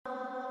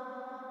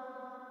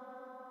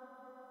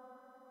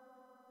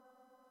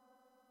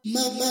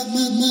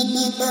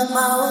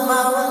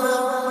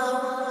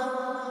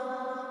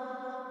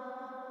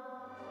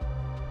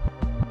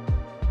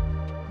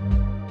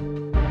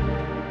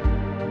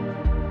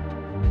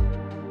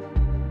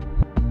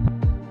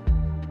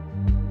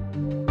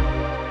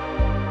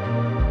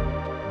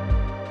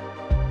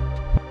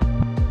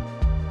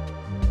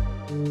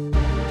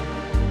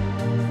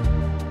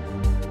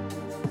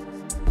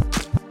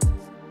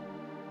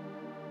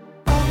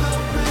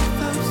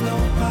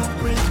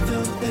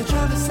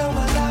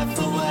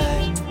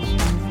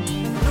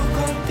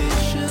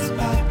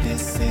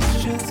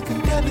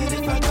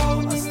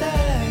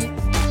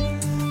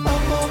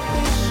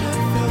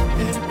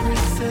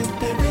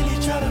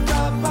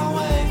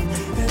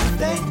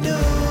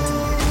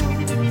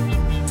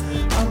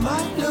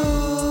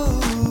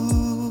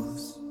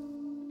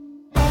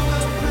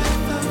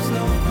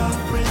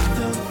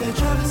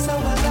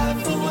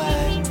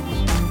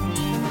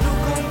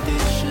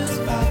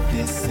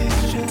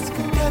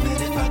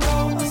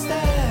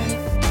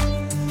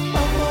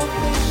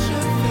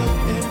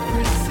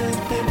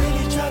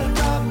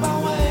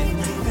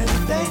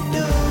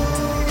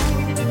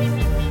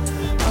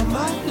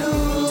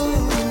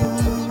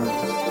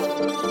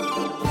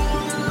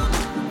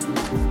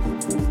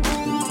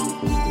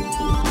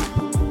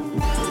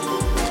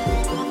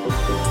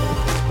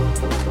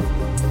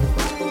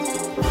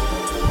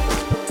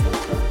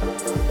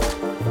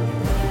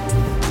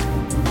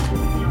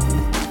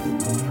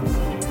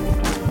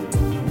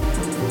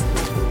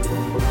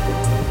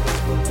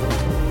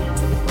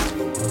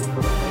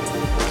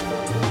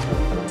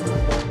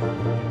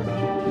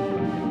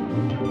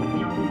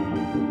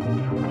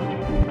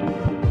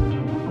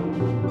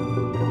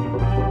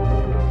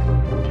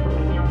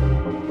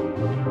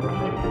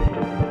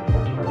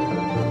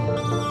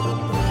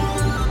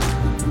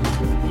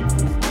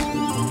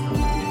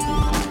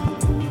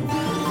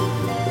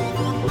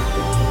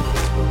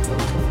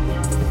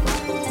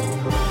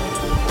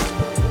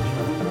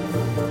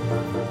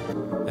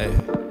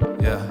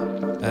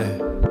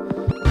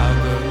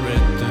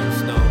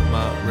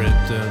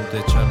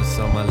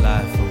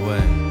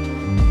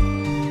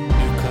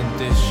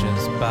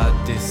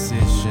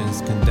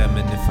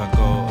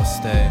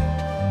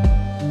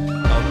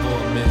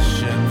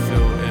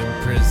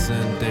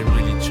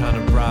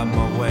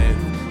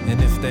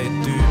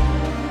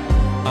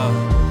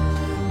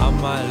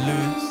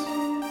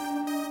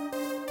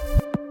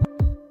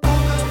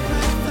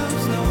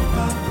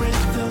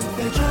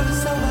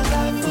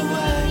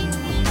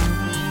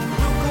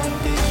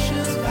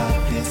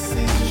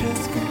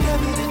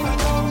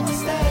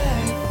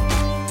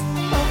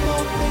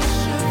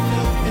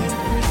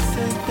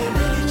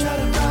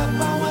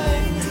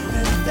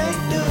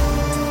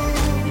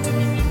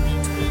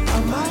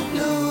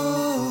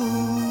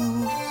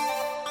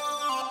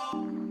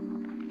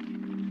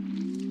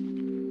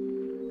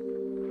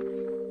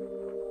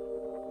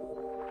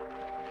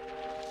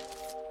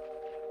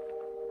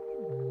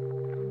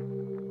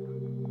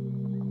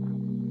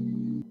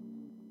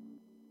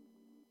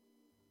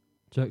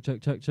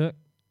Check.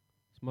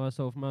 It's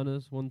myself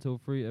Manners, 1 till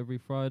 3 every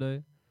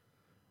Friday.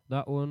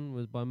 That one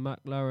was by Mac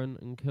Laren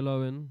and Kill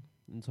Owen,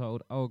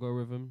 entitled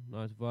Algorithm.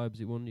 Nice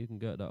vibesy one. You can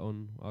get that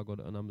on, I got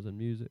it on Amazon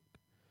Music.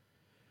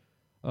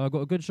 I've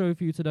got a good show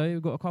for you today.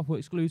 We've got a couple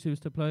exclusives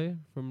to play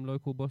from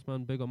local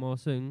bossman Big Up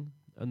Singh.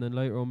 And then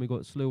later on we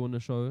got Slew on the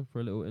show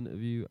for a little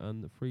interview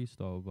and the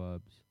freestyle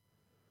vibes.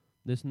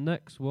 This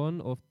next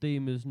one of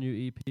Deema's new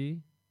EP.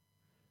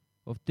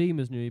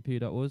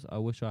 That was, I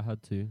Wish I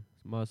Had To.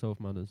 It's myself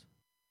Manners.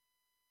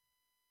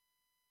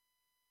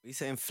 We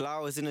saying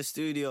flowers in the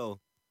studio.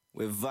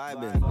 We're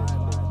vibing.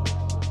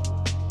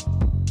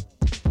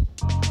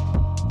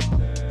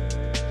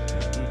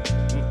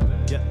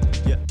 Yeah.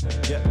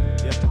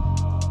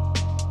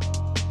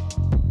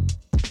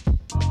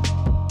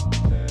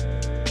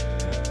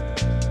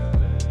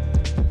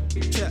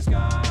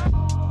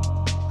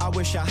 I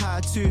wish I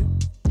had to.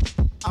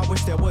 I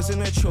wish there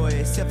wasn't a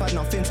choice. If I'd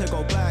nothing to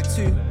go back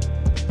to.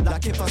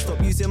 Like if I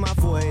stop using my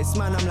voice.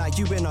 Man, I'm like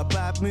you in a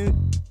bad mood.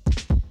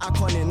 I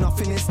can't hear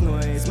nothing, it's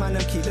noise. Man,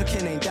 them keep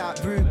looking, ain't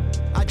that rude.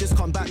 I just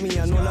come back me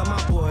and all of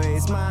my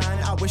boys. Man,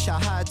 I wish I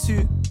had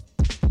to.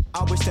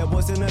 I wish there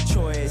wasn't a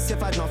choice.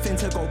 If I'd nothing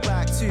to go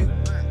back to.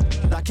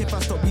 Like if I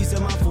stop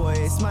using my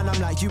voice. Man,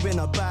 I'm like you in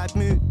a bad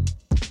mood.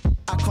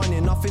 I can't hear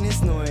nothing,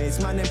 it's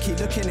noise. Man, them keep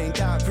looking, ain't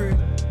that rude.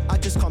 I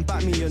just come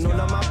back me and all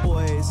of my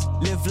boys.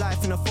 Live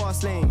life in a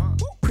fast lane.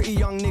 Pretty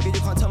young nigga,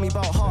 you can't tell me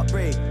about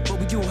heartbreak. But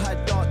we all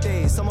had dark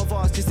days. Some of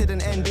us just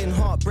didn't end in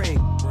heartbreak.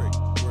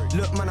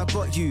 Look man, I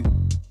got you.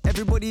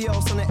 Everybody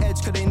else on the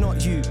edge, cause they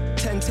not you.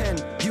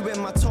 10-10, you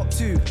in my top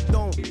 2.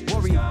 Don't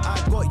worry,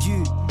 I got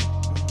you.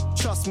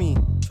 Trust me.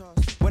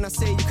 When I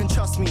say you can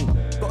trust me.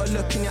 Got a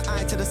look in your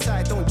eye to the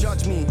side, don't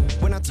judge me.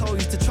 When I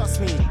told you to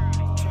trust me.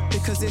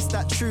 Because it's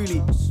that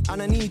truly.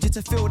 And I need you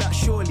to feel that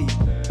surely.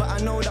 But I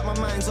know that my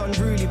mind's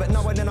unruly. But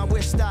now and then I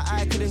wish that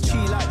I couldn't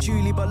cheat like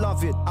Julie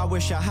beloved. I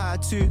wish I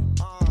had to.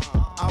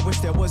 I wish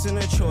there wasn't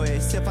a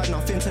choice. If I'd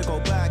nothing to go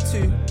back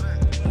to.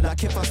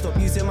 Like if I stop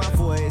using my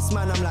voice.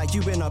 Man, I'm like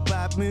you in a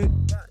bad mood.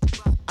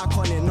 I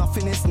can't hear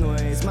nothing, it's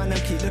noise. Man, them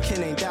keep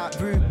looking, ain't that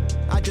rude.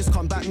 I just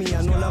come back, me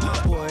and all of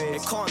my boys.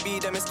 It can't be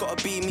them, it's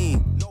gotta be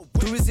me.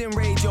 Who is in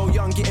radio,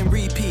 young, getting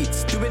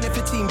repeats? Doing it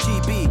for Team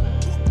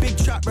GB. Big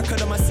track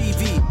record on my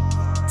CV.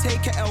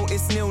 Take a L,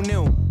 it's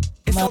 0-0.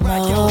 It's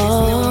alright, yo, it's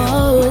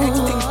 0-0. My ex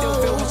thing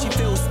still feel how she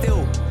feels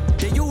still.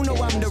 They all know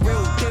I'm the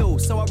real deal,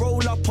 so I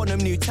roll up on them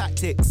new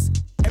tactics.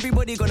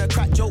 Everybody gonna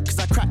crack joke cause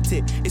I cracked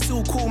it. It's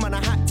all cool, man,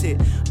 I hacked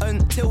it.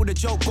 Until the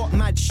joke got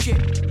mad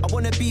shit. I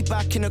wanna be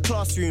back in the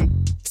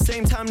classroom.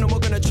 Same time, no, we're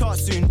gonna chart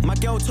soon. My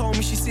girl told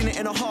me she's seen it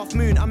in a half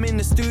moon. I'm in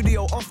the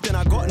studio often,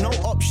 I got no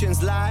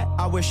options. Lie,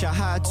 I wish I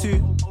had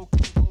to.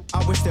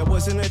 I wish there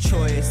wasn't a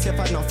choice. If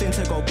I had nothing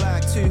to go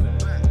back to.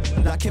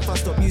 Like if I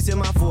stop using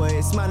my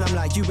voice. Man, I'm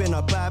like, you in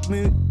a bad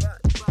mood.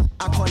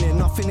 I can't hear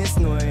nothing, it's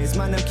noise.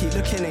 Man, them keep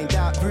looking, ain't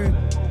that rude.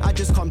 I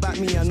just come back,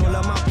 me and all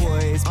of my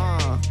boys.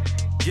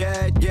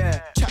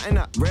 Yeah, chatting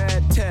up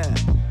red tear.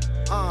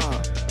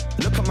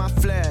 Look at my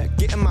flair,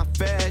 getting my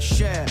fair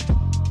share.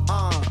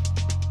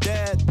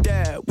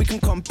 There, we can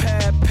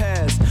compare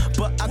pairs.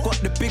 But I got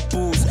the big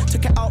balls.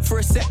 Took it out for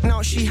a sec,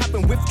 now she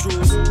having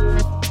withdrawals.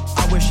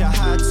 I wish I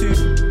had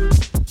to.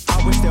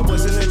 I wish there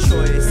wasn't a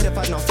choice. If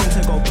I had nothing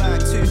to go back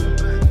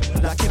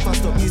to. Like if I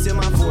stop using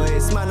my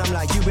voice. Man, I'm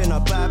like, you in a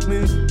bad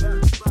mood.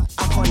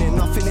 I can't hear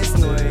nothing, it's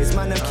noise.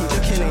 Man, them keep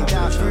looking, ain't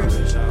that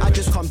rude. I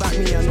just come back,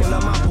 me and all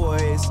of my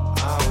boys.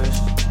 I wish.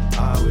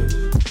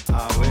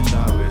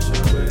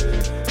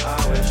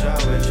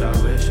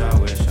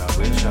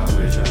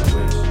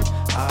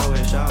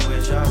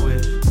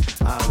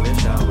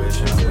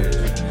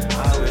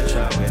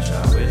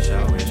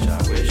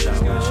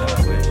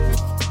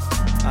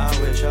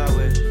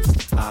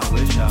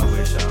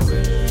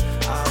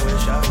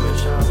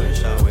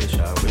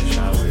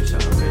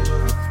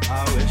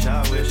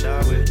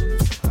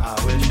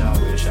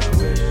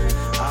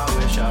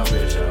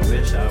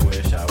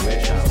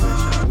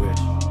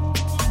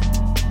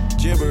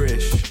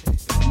 Gibberish.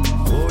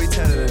 What we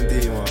telling them,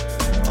 Dima?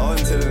 On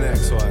to the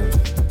next one.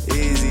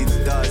 Easy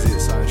does it,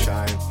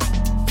 sunshine.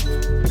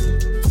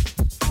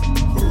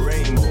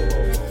 Rainbow.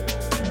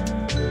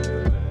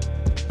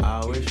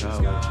 I wish.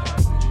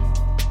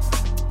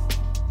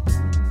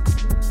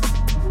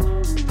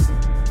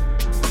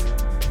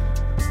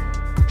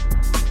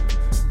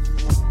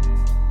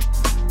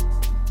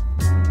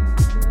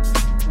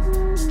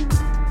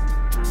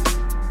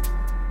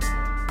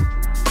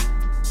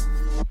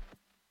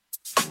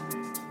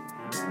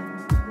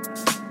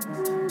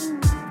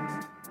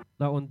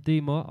 That one,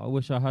 Dima, I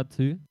wish I had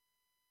to.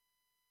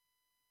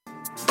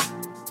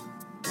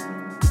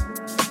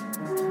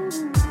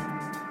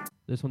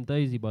 This one,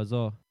 Daisy by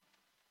Zar.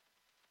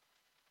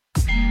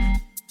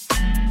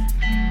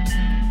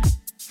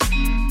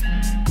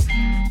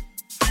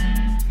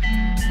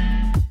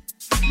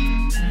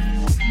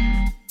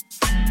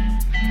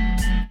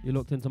 You're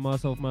locked into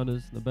Myself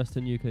Manners, the best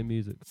in UK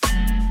music.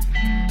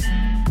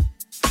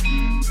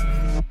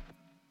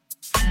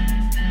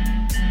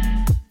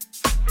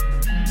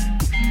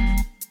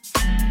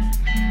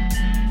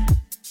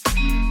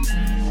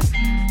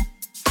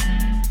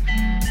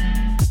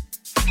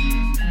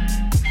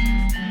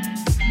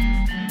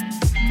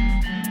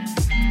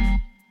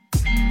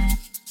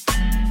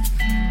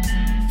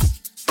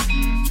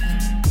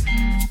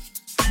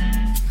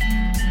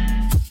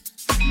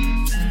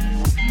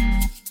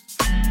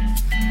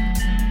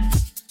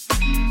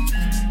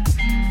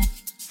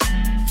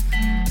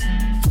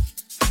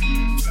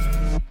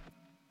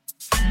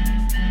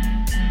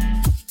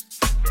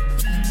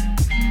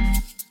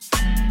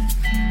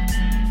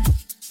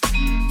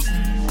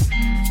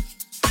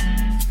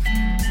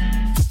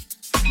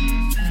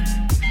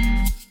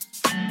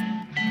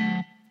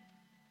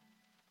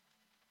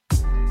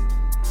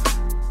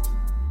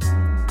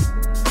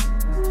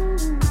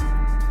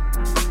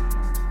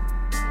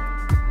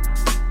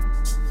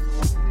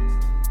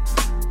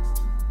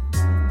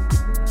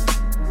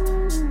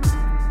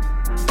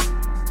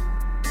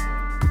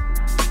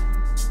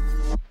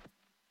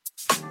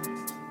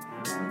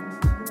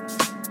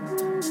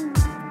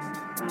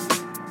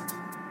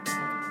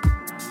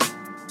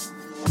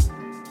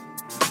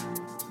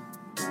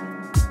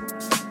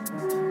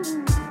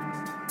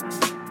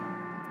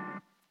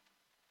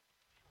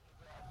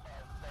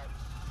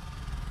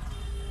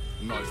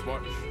 Nice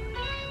watch.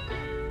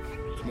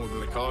 It's more than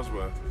the car's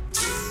worth.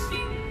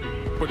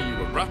 What are you,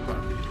 a rapper?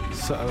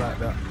 Something like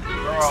that.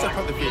 Step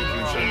out the vehicle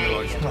and show me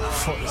your license.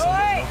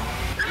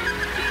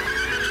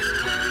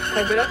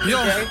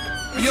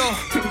 Yo,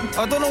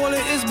 I don't know what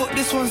it is, but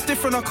this one's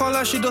different. I can't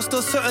lie, she just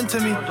does certain to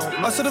me.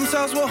 I said them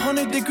sounds were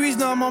 100 degrees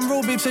now. I'm on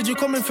roll, babe, said you're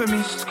coming for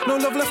me. No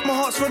love left, my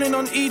heart's running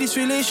on E. This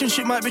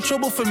relationship might be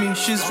trouble for me.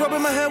 She's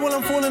rubbing my hair while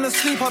I'm falling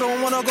asleep. I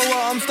don't wanna go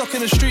out, I'm stuck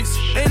in the streets.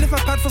 Ain't left my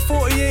pad for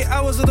 48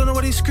 hours. I don't know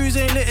why these screws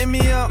ain't letting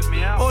me out.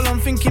 All I'm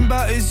thinking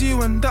about is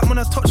you, and that when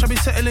I touch, I'll be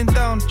settling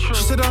down.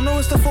 She said, I know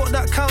it's the thought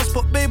that counts,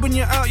 but babe, when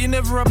you're out, you're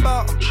never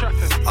about.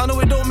 I know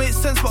it don't make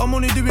sense, but I'm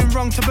only doing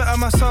wrong to better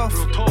myself.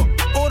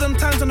 All them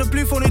times on the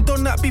blue phone, they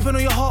done that beef, I know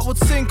your heart would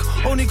sink.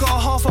 Only got a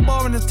half a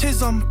bar in the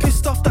tiz, I'm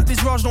pissed off that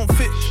this Raj don't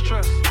fit.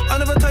 I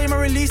never tell you my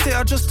release date,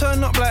 I just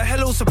turn up like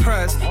hello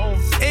surprise.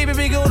 Hey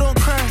baby girl, don't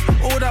cry,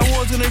 all that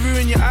water's gonna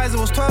ruin your eyes. I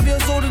was 12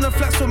 years old in the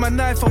flats with my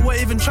knife, I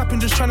wasn't even trapping,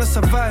 just trying to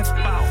survive.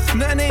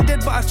 Nothing ain't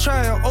dead but I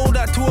try, I owe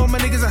that to all my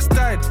niggas that's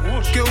died.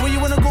 Girl, where you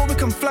wanna go, we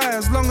can fly,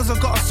 as long as I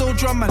got a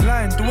soldier on my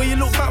line. The way you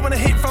look back when I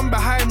hit from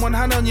behind, one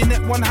hand on your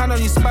neck, one hand on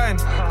your spine.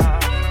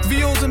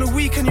 VOs on the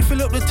weekend, you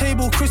fill up the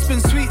table, crisp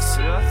and sweets.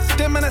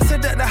 Them man that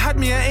said that they had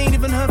me, I ain't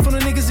even heard from the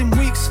niggas in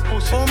weeks.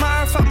 Oh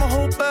matter of fact, my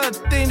whole bird,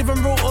 they ain't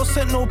even wrote or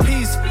sent no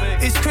peas.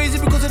 It's crazy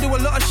because I do a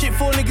lot of shit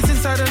for niggas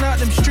inside and out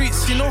them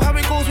streets. You know how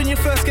it goes when you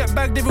first get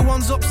bagged,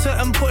 everyone's upset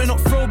and putting up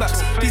throwbacks.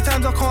 These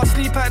times I can't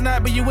sleep at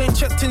night, but you ain't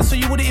checked in, so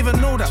you wouldn't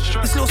even know that.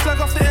 This little slag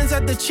off the ends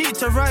had the cheat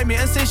to write me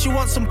and say she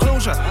wants some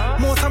closure.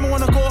 More time I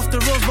wanna go off the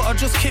road, but I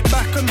just kick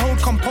back and hold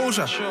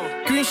composure.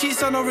 Green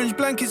sheets and orange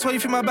blankets, why you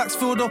think my back's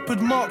filled up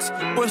with marks?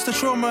 But it's the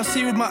trauma I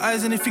see with my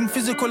eyes, anything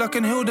physical I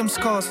can heal them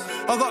scars.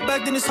 I got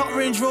bagged in this hot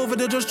Range Rover,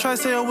 they just try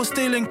to say I was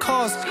stealing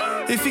cars.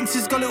 He thinks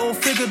he's got it all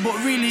figured, but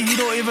really he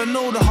don't even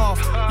know the half.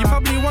 You're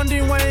probably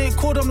wondering why I ain't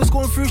called, I'm just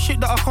going through shit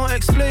that I can't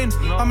explain.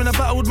 I'm in a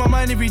battle with my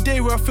mind every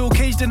day where I feel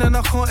caged in and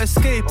I can't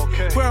escape.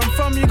 Where I'm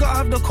from, you gotta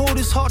have the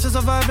coldest heart to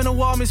survive in the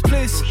warmest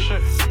place.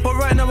 But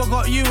right now I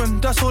got you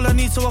and that's all I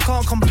need, so I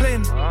can't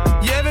complain.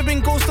 You ever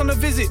been ghost on a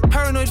visit,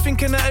 paranoid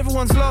thinking that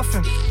everyone's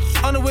laughing?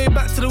 On the way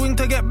back to the wing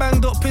to get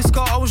banged up, pissed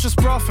out, I was just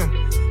laughing.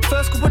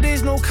 First couple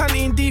days, no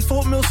canteen,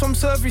 default meals from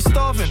Survey,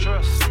 starving.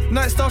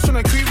 Night stars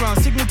trying to creep round,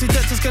 signal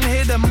detectors can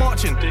hear them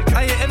marching.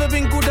 I ain't ever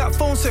been good at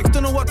phone sex,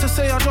 don't know what to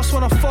say, I just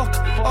wanna fuck.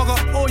 I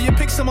got all your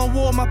pics on my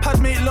wall, my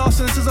pad mate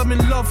Larson says I'm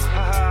in love.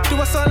 Do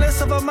I sound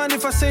less of a man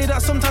if I say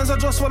that sometimes I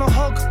just wanna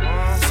hug?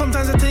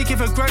 Sometimes I take it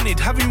for granted,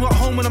 having you at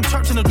home when I'm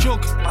trapped in a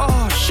jug.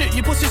 Oh shit,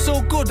 your pussy's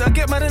so good, I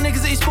get mad at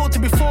niggas that you spoke to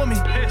before me.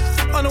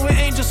 I know it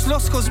ain't just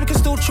lost, cause we can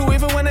still chill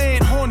even when I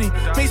ain't horny.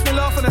 Makes me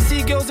laugh when I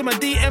see girls in my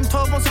DM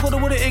 12 months ago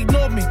that would've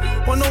ignored me.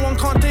 When no one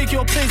can't take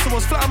your place, I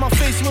was flat on my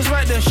face, it was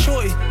right there,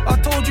 shorty. I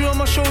told you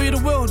I'ma show you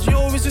the world, you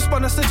always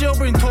respond, that's the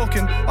jailbrain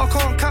talking. I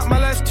can't cap, my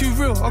life's too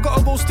real, I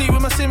gotta go sleep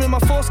with my sim in my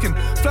foreskin.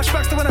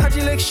 Flashbacks to when I had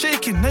your legs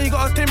shaking, now you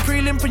got a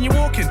temporary limp when you're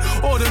walking.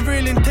 Or them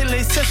real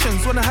late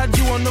sessions when I had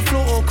you on the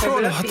floor or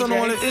crawling. I don't know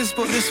what it is,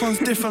 but this one's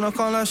different, I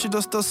can't lie, she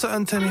just does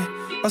something to me.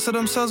 I said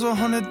them cells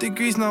 100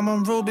 degrees now,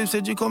 my bro babe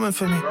said you coming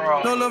for me.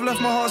 No love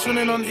left, my heart's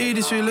running on E,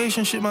 this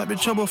relationship might be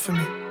trouble for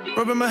me.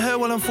 Rubbing my hair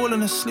while I'm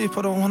falling asleep,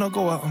 I don't wanna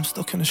go out, I'm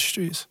stuck in the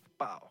streets.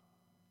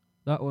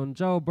 That one,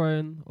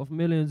 Jailbrain, off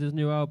Millions'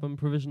 new album,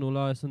 Provisional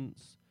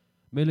License.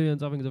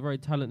 Millions, I think, is a very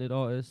talented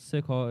artist,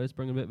 sick artist,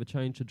 bringing a bit of a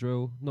change to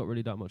drill. Not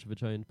really that much of a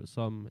change, but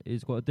some.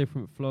 He's got a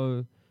different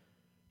flow.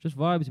 Just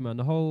vibes, man.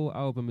 The whole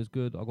album is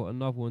good. I got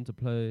another one to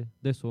play.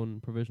 This one,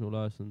 Provisional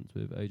License,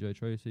 with AJ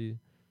Tracy.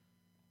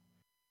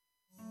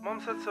 Mom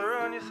said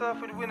surround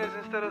yourself with winners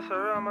instead of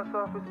surround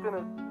myself with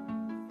spinners.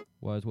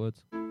 Wise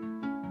words.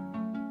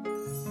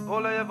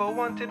 All I ever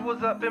wanted was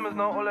that Bimmers,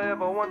 now all I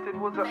ever wanted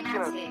was that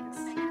Skinners.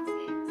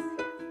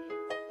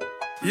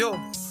 Yo,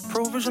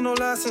 provisional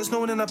license, no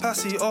one in a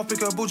passy.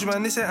 Africa, Bulgy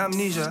man, this ain't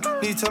amnesia.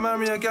 Need to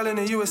marry a gal in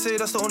the USA,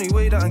 that's the only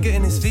way that I'm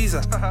getting this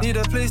visa. Need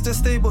a place to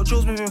stay, but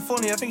Joe's moving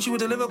funny. I think she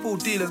with the Liverpool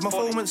dealers. My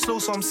phone went slow,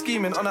 so I'm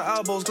scheming. On the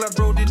elbows, glad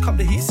bro did cup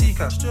the heat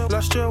seeker.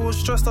 Last year I was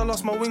stressed, I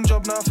lost my wing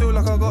job, now I feel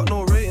like I got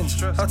no ratings.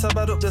 Had to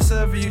bad up the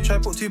server, you try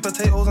put 2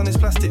 potatoes on this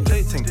plastic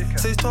plating.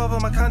 Says 12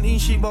 on my canteen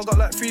sheet, but I got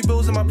like 3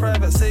 bills in my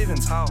private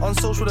savings. On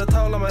social with a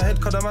towel on my head,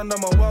 cause the man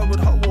done my wild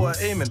with hot water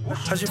aiming.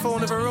 Has your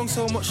phone ever rung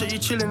so much that you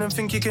chilling and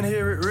think you can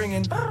hear it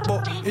ringing?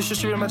 But it's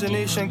just your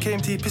imagination,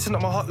 KMT pissing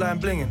up my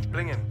hotline blinging.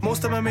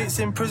 Most of my mates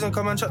in prison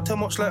come and chat too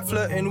much like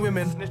flirting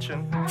women.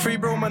 Free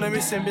bro man I'm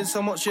missing, been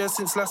so much years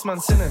since last man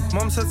sinning.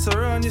 Mom said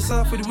surround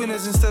yourself with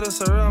winners instead of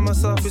surround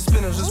myself with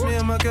spinners. Just me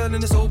and my girl in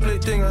this old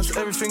plate dingers,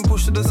 everything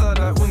pushed to the side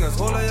like wingers.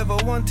 All I ever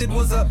wanted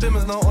was that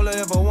Bimmers, now all I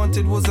ever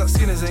wanted was that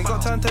Skinners. Ain't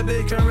got time to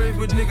bake and rave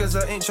with niggas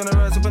that ain't tryna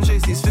rise up and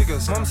chase these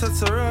figures. Mom said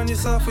surround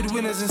yourself with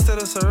winners instead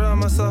of surround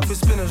myself with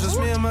spinners. Just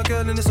me and my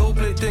girl in this old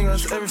plate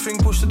dingers, everything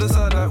pushed to the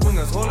side like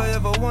wingers. All I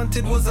ever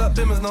wanted was that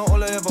Bimmers, now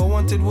all I ever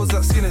wanted was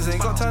that Skinners.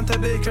 Ain't got time to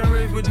bake and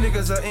rave with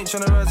niggas that ain't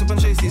tryna rise up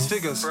and chase these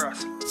figures.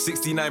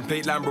 69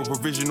 plate Lambo,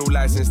 provisional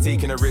license,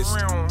 taking a risk.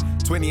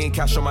 20 in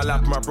cash on my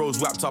lap, my bros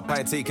wrapped up, I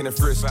ain't taking a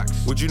frisk.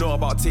 Would you know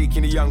about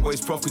taking a young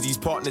boy's prof cause his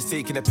partner's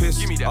taking a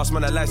piss? Ask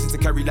man a license to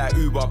carry like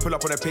Uber, pull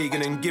up on a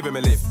pagan and give him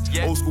a lift.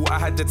 Old school, I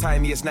had the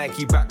tiniest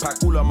Nike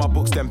backpack, all of my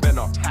books then bent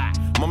up.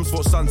 Mums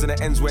fought sons and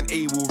the ends when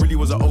AWOL really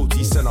was an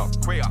OT center.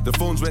 The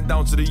phones went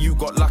down to the U,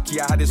 got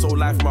lucky, I had this whole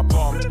life in my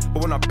palm.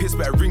 But when I piss,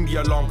 better ring the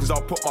alarm, cause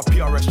I'll put my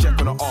PRS check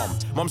on the arm.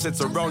 Mum said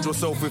surround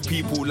yourself with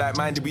people like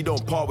minded, we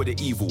don't part with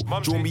the evil.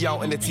 Draw me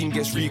out and the team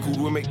gets recalled,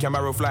 we'll make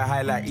Camaro fly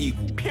high like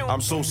eagle.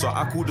 I'm Sosa,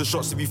 I call the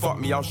shots, if you fuck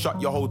me, I'll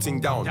shut your whole thing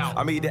down.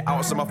 I made it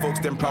out so my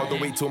folks then proud,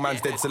 don't wait till man's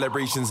dead,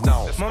 celebrations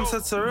now. Mum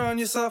said surround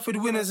yourself with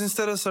winners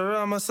instead of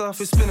surround myself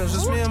with spinners.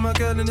 Just me and my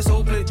girl in this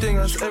old plate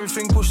dingers,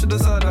 everything pushed to the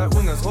side like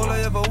wingers. All I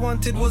ever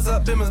wanted wanted was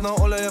that Bimmers. Now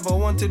all I ever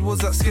wanted was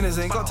that Skinners.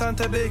 Ain't got time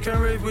to bake and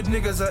rave with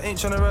niggas that ain't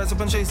tryna rise up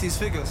and chase these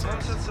figures. I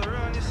said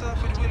surround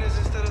yourself with winners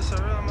instead of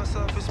surround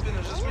myself with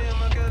spinners. Just me and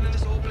my girl in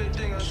this all play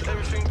thing.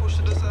 Everything pushed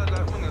to the side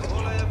like wingers.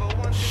 All I ever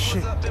wanted was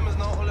that Bimmers.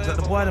 Now all I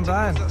ever wanted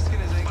was that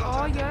Skinners. Ain't got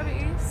time. Oh yeah,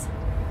 it is.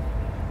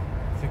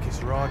 I think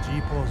it's raw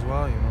G-po as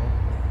well, you know.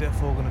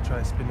 Therefore gonna try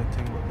to spin the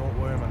thing, but don't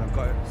worry, man, I've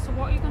got it. So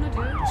what are you gonna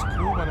do? It's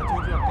cool, man. I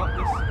told you I've got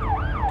this.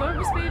 Don't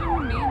be speeding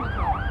with me in the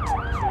car.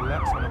 Just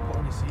relax, man. I put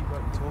on your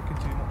seatbelt. You're talking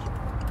too much.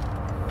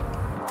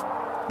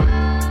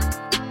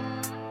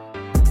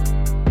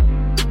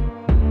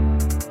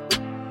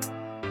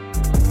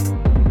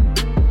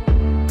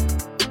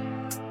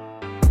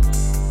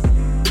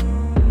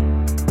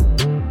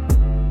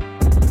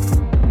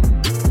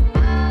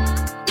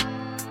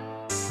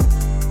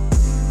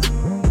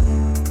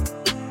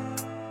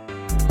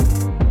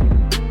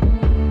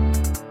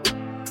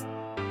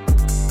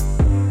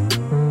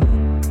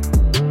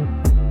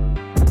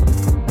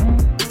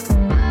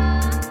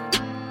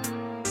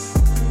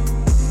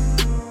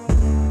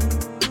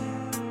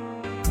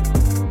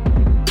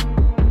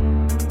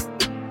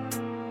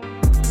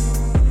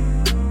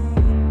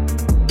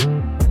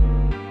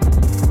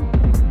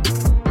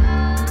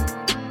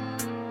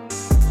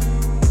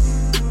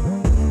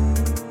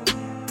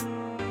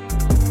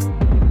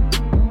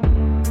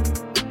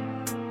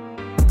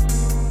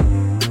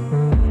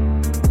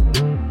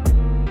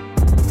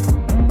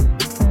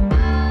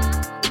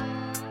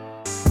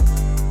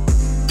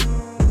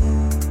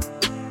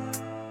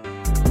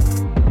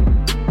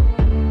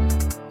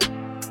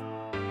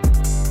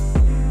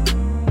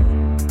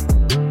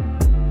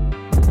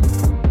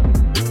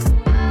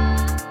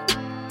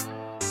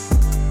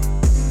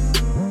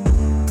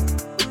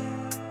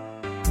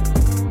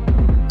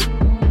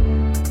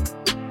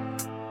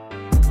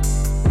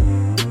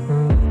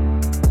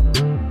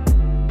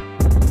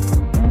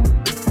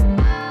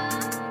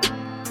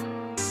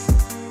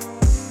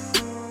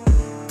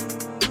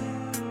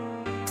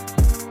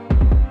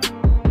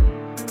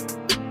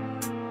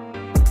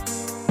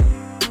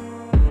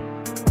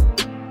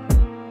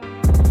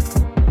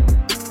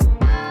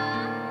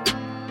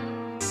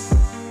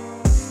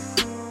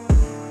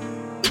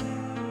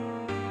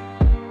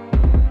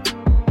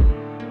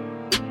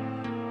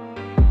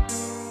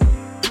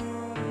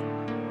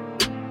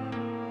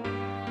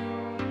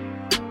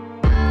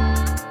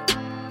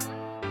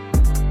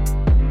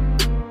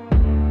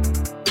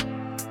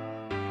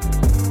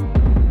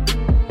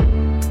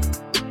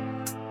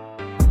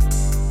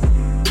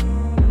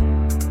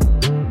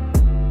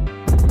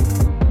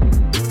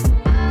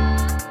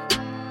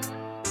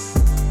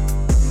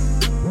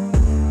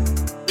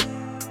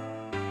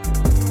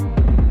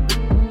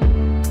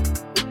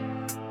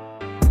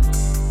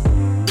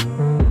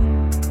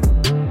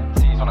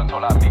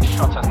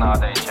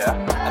 Nowadays,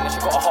 yeah. Unless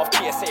you got a half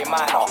PSA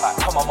minor.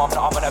 Tell my mum that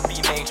I'm gonna be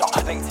major.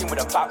 Linked in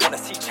with a back, wanna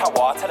see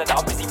shower. Tell her that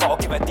I'm busy, but I'll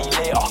give her D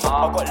later.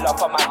 I got love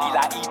for my D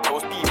like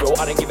E-Bros, B-Real.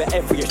 I don't give it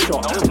every a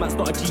shot. Man's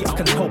not a G, I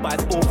can tell by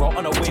his aura.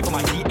 On a wave of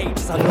my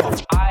DH, I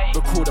love.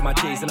 Recording my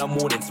days in the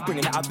morning,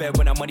 springing out of bed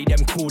when I'm money,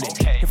 them cooling.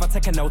 If I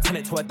take a L, turn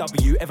it to a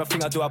W.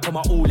 Everything I do, I put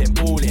my all in,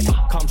 balling.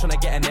 Come trying to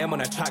get an M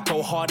on a track,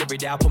 go hard every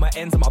day. I put my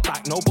ends on my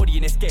back. Nobody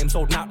in this game's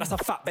old now. That's a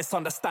fact, best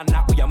understand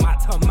that. We are mad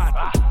turn mad.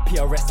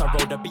 PRS, I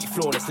roll the beat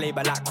flawless.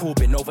 Label like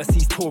Corbin,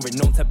 overseas touring,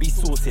 known to be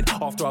sourcing.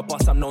 After a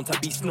bus, I'm known to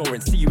be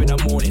snoring. See you in the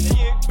morning.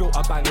 Built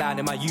a bang line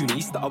in my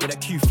uni. Started with a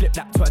Q, flip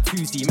that to a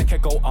 2Z. Make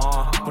it go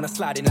wanna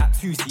slide in that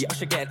 2C. I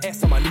should get an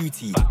S on my new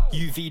tee.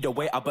 UV the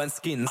way I burn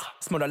skins.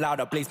 Smell the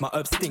loud, I blaze my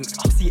herb stinks.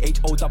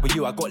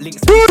 CHOW, I got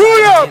links.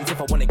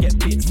 If I wanna get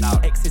bits.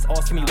 Exes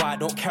asking me why I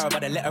don't care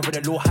about the letter of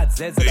the law had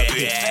Z's.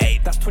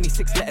 That's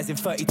 26 letters in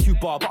 32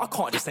 bar, but I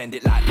can't just end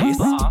it like this.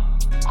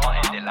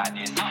 Can't end it like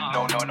this. No,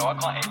 I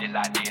can't end it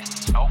like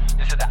this. No,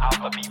 this is the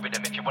alphabet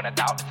rhythm. If you wanna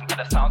doubt, listen to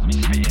the sounds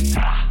me spitting.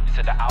 This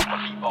is the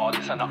alphabet bar.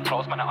 This is not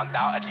close, man,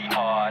 undoubtedly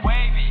hard.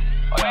 Wavy.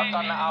 Oh yeah, I've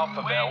done the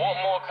alphabet. What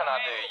more can I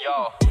do,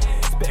 yo?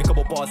 Spit a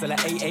couple bars like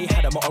AA.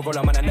 Had a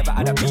Motorola, man, I never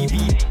had a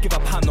BB. Give a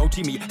Pam, no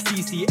Jimmy.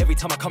 CC, every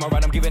time I come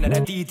around, I'm giving it a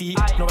DD.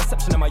 No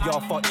reception in my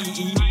yard for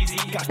EE.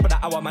 Gash for the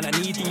hour, man, I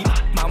need it.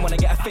 Man, wanna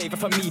get a favour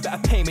from me,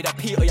 better pay me the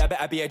P or you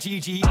better be a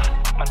GG.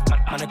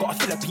 Man, I got a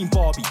Philippine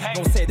Barbie.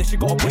 Don't say that she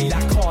got a body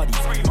like Cardi.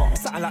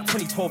 Something like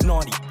 2012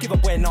 Nardi. Give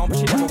up where now, but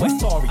she never wear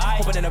sorry.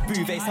 Hopping in a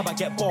bouvet, how I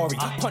get bari.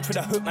 Punch with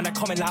a hook, man, I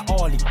coming like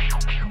Arlie.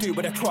 Do it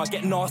with a crow, I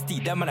get nasty.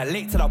 Then, man, I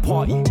late to the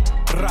party.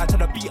 Ride to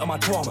the beat of my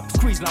drama.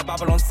 Squeezing like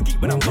Babylon skeet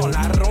when I'm done.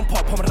 Like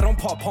rompa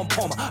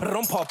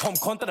pom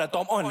contra the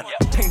dom on.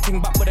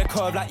 Painting back with a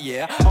curve like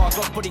yeah. I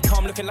got body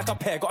calm looking like a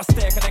pear. Got a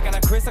stare, connect and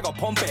a Chris, I got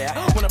pump air.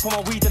 Wanna put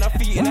my weed and her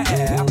feet in the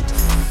air.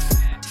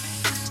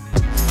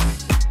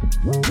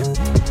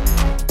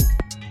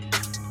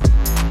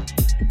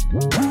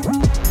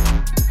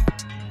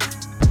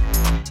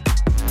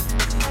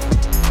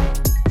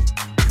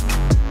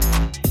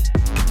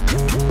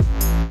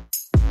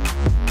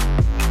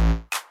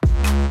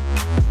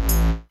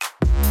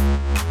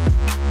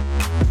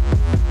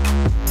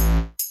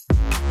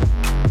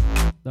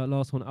 That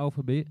last one,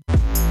 Alphabet.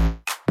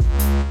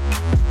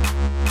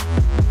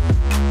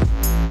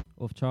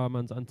 Off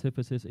Charman's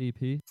Antithesis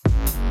EP.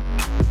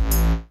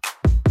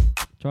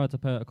 Tried to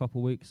pay it a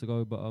couple weeks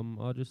ago, but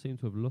I just seem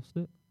to have lost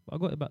it. But I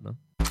got it back now.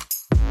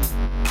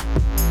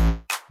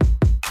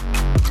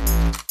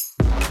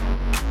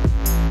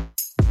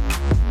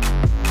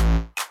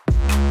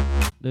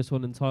 This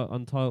one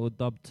untitled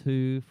Dub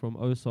 2 from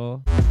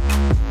Osar.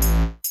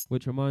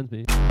 Which reminds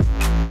me,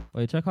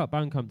 wait, check out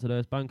Bandcamp today.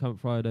 It's Bandcamp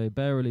Friday.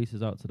 Bare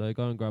releases out today.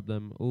 Go and grab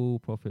them. All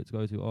profits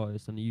go to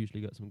artists, and you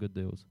usually get some good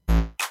deals.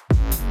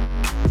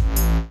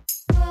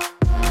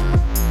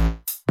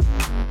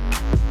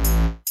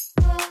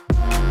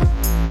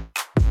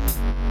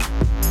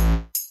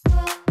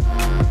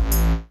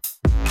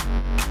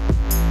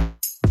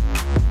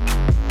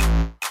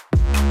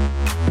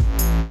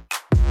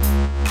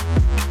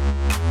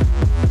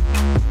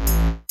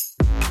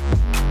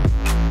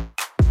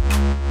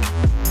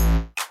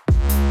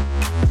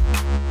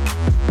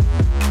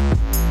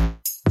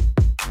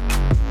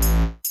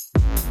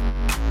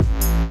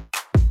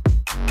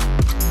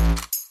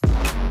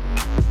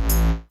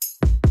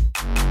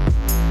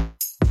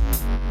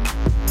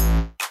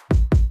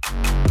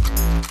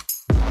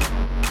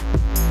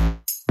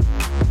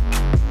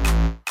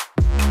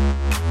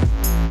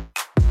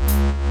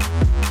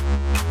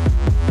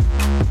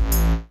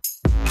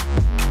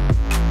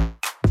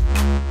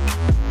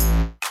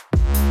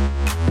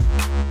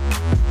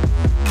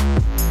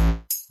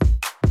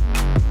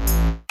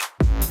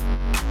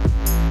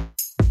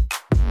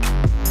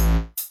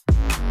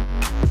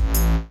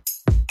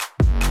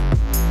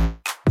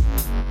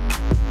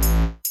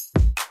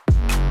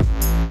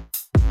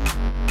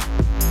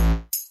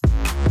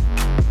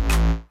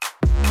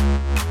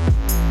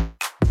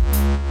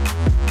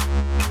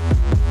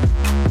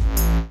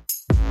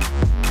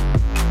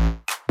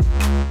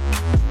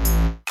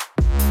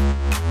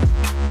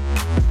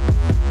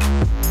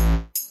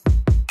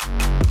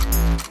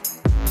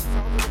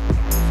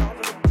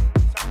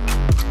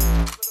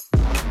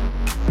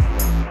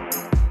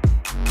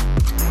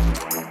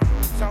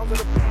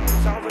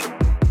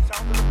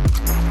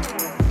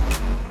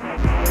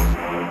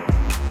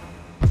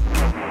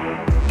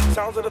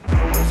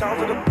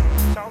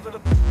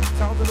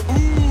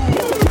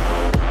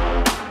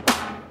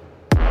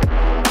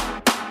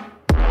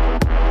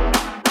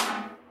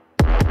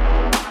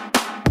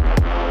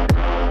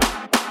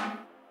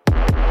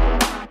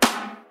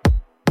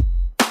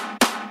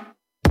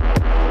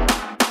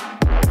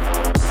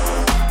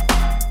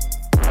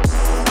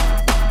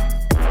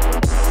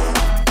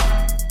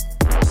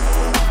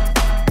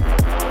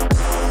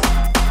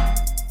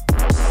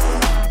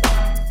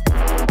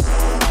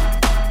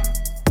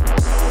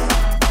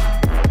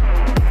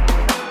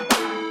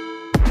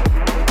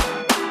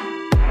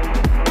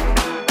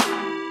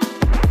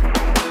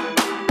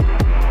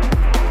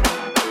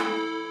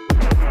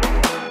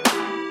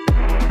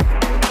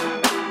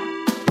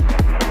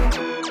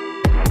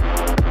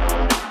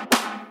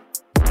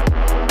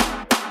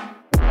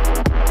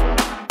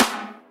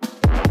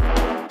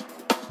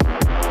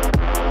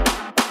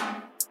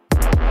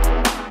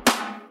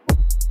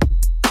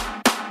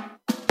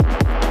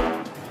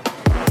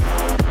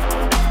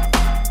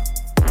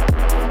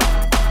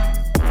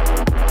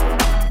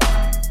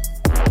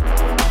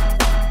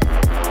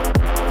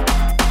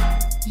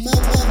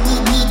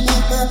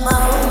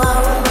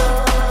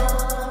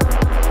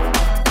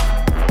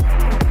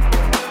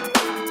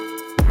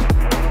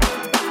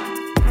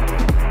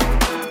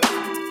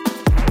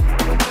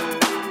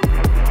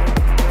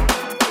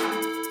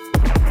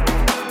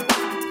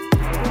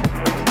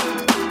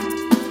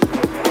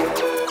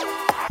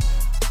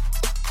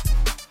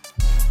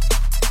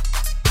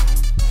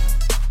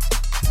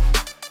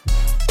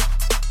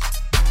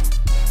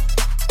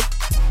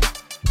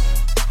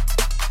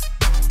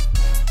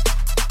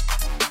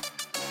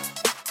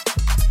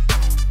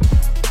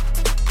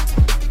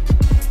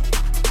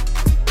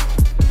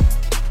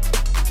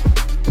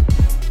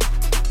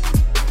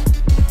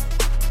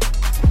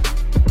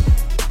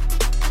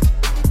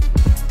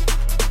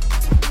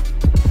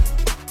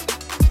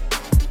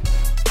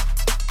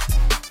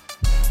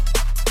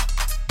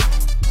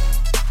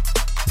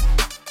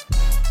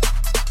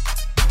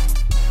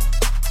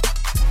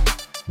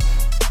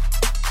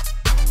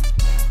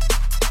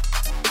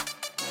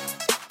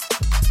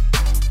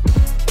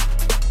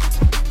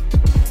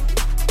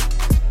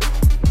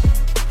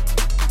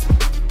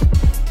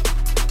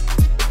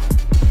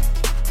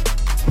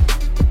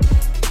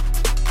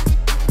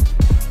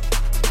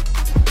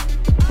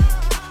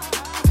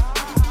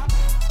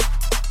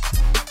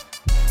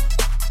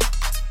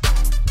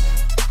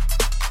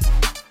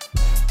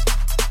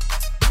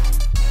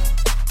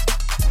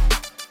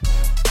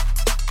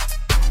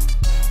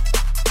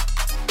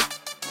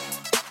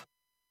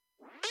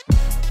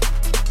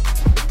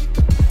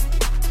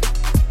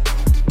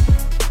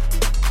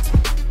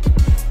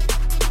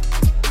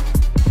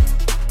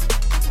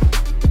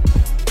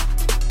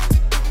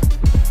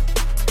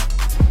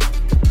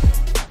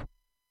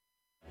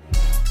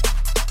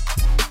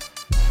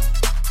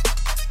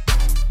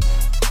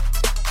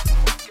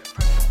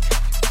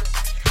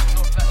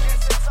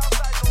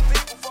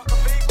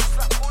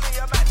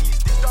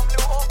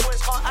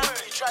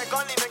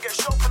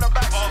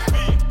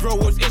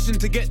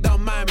 to get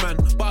down my man.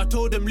 But I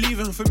told them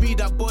leaving for me,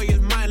 that boy is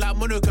mine like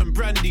Monaco and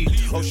Brandy.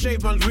 Oh,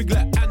 shave man's wig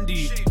like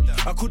Andy.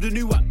 I coulda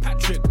knew what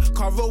Patrick,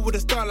 can't roll with a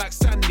star like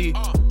Sandy.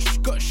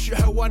 Got shit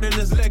her one in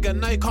his leg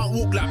and now he can't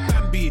walk like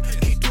Bambi.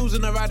 Keep tools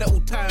in the ride at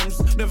all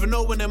times, never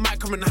know when they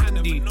might come in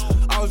handy.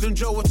 I was in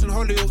Joe watching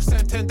Hollywood,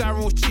 Santan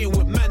Darren was cheating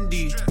with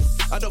Mandy.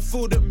 I don't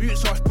feel the mute,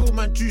 so I spill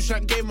my juice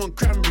like game on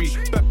cranberry.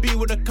 But B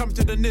would've come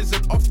to the niz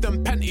and off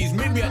them panties,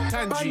 maybe a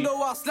Tangy. Bando,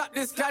 I'll slap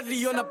this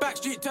gladly on the back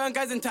street, turn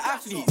guys into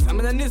athletes. I'm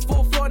in the niz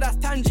 4th floor, that's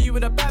Tangy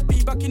with a bad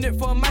B, bucking it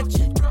for a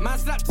Maggie. Man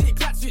slap to it,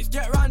 clat switch,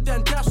 get round there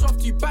and dash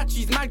off 2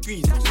 batteries, mad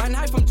grease. Man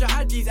high from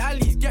jihadis,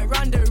 alleys, get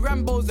round there,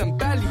 Rambos and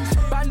Ballies.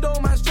 Bando,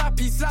 man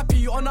strappy,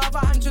 slappy, on the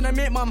other hand tryna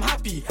make mum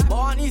happy.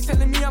 My auntie's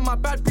telling me I'm a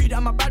bad breed,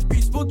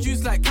 spill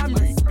juice like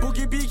Camry.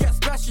 Boogie B get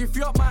splashy,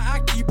 free up my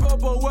Aki,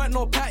 Bobo weren't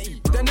no patty.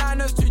 The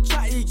Niners too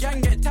chatty,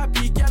 gang get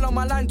tappy, girl on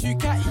my line too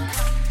catty.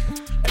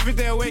 Every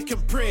day I wake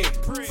and pray.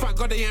 Thank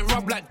God they ain't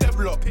rub like them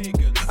lot.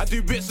 I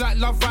do bits like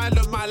Love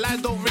Island, my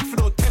line don't ring for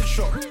no 10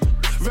 shot.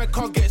 Red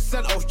car get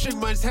sent off, Ching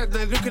man's head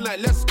now looking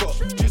like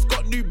Lescott. Just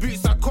got new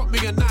boots, I caught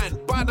me a 9,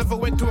 but I never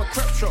went to a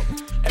crep shop.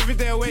 Every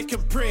day I wake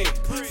and pray.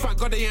 Thank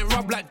God they ain't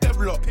rub like them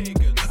lot.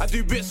 I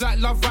do bits like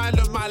Love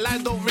Island, my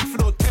line don't ring for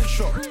no 10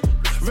 shot.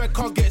 Red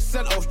car get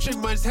sent off,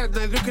 Ching man's head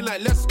now looking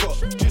like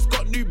Lescott. Just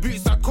got new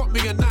boots, I caught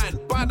me a 9,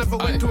 but I never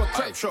went to a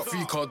crep shop.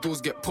 3 car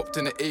doors get popped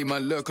in the A,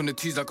 man lurk on the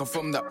twos like I'm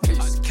from that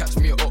place. Catch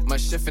me up, my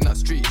chef in that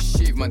street,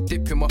 shave, man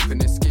dip him up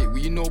and escape. Well,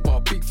 you know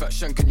about big fat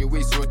shank on your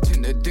waist or a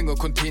tinted dinger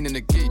containing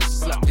a gauge.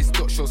 Slap this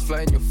dot shows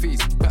fly in your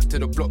face. Back to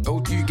the block,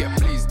 L2 get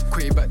blazed.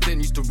 Quay back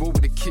then used to roll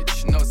with a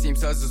kitch, now same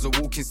size as a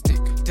walking stick.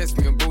 Test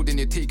me on bro, then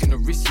you're taking a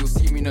risk. You'll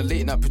see me in a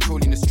late night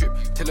patrolling the strip.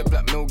 Tell a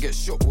black male get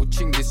shot or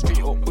ching this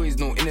straight up boys,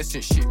 no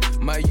innocent shit.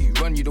 My you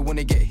run, you don't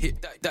wanna get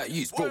hit. That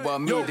you's bro, but I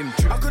made him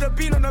drip. I could've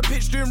been on the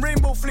pitch doing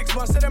rainbow flicks,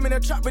 but I said I'm in a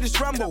trap with this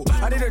Rambo.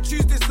 I didn't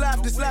choose this life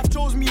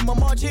chose me. My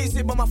Marge hates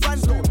it, but my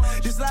fans don't.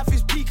 This life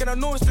is peak and I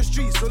know it's the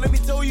streets, so let me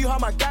tell you how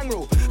my gang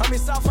roll. I'm in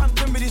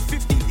Southampton with this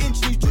 15-inch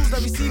new jewels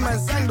that we see man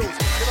sandals.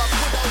 If I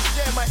could, I would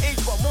share my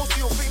age, but most of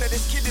you think that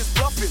this kid is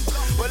bluffing.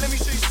 But let me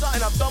show you something,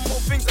 I've done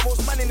more things than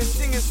most man in this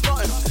thing is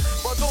starting.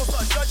 But don't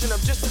start judging,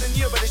 I'm just telling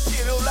you about the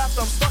shit real life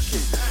that I'm stuck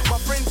in. My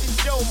friends in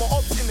jail, my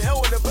ops in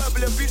hell, and the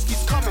verbal abuse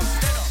keeps coming.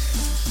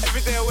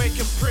 Every day I wake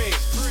and pray.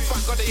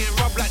 Thank God they ain't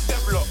rub like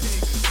them lot.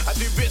 I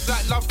do bits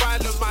like Love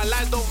Island, my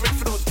line don't ring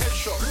for no 10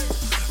 shot.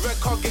 Red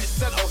car get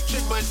sent off,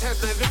 Ching man's head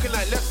now looking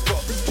like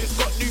Lescott. Just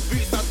got new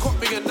boots, I caught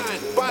me a 9,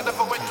 but I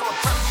never went to a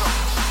crap shop.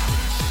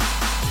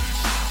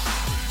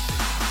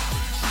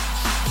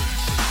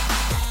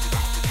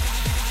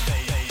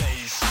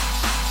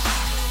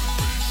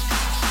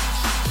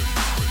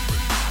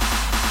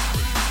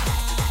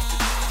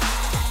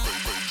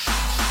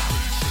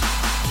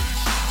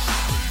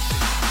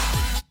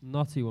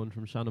 Nutty one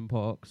from Shannon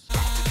Parks.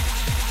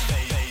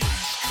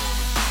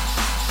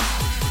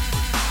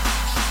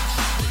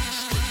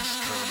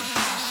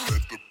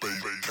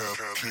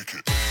 Kick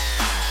it.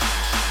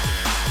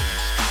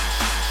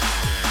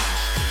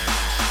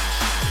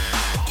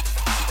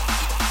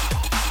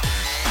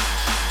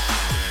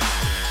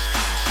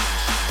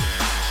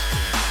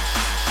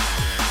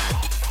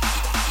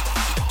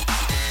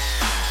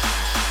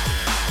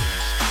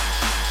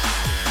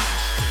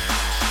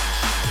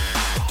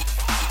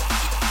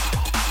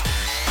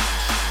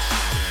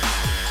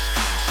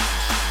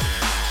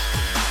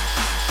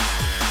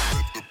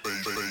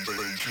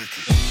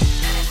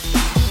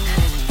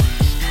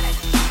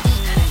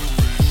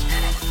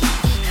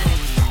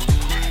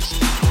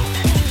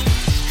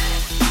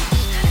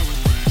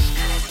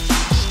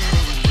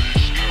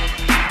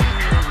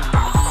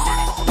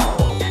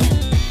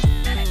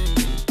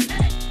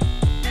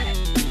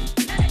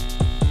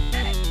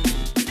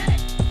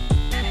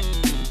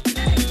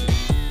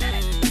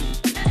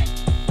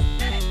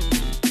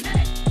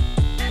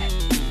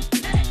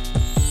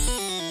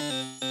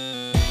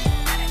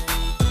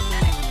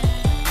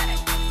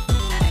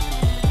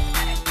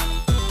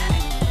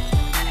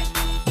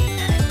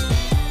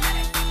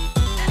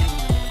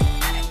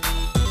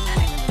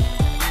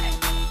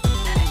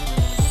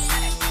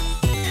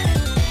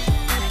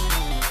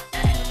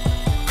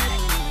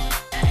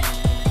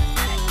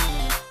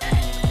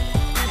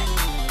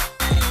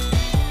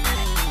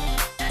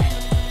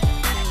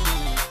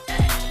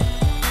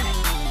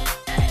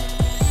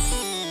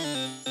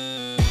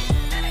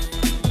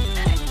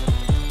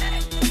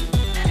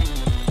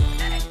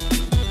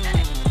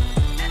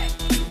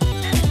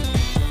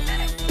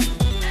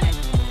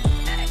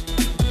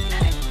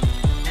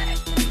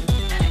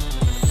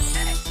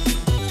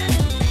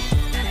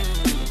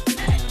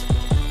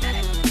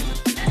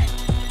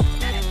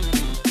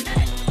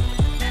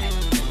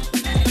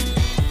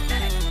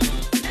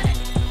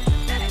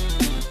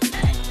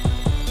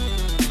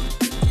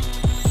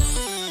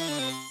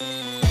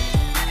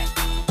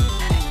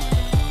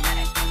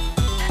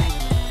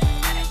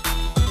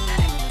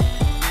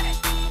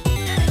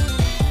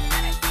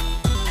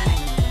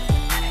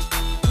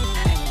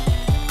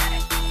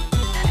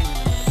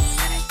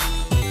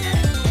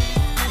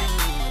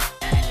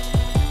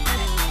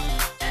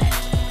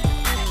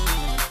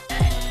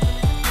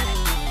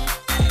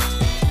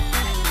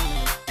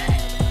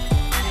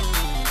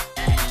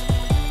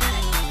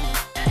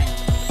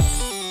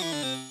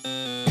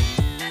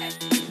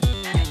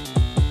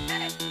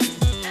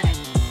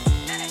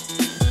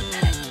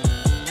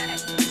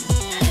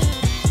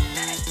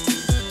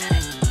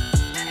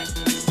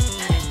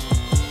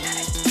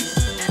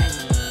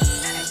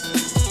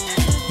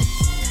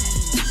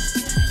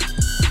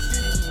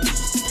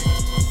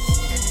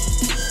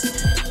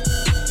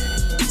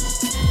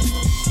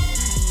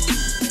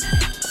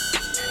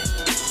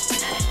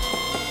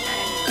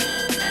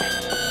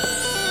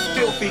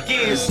 filthy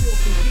gears.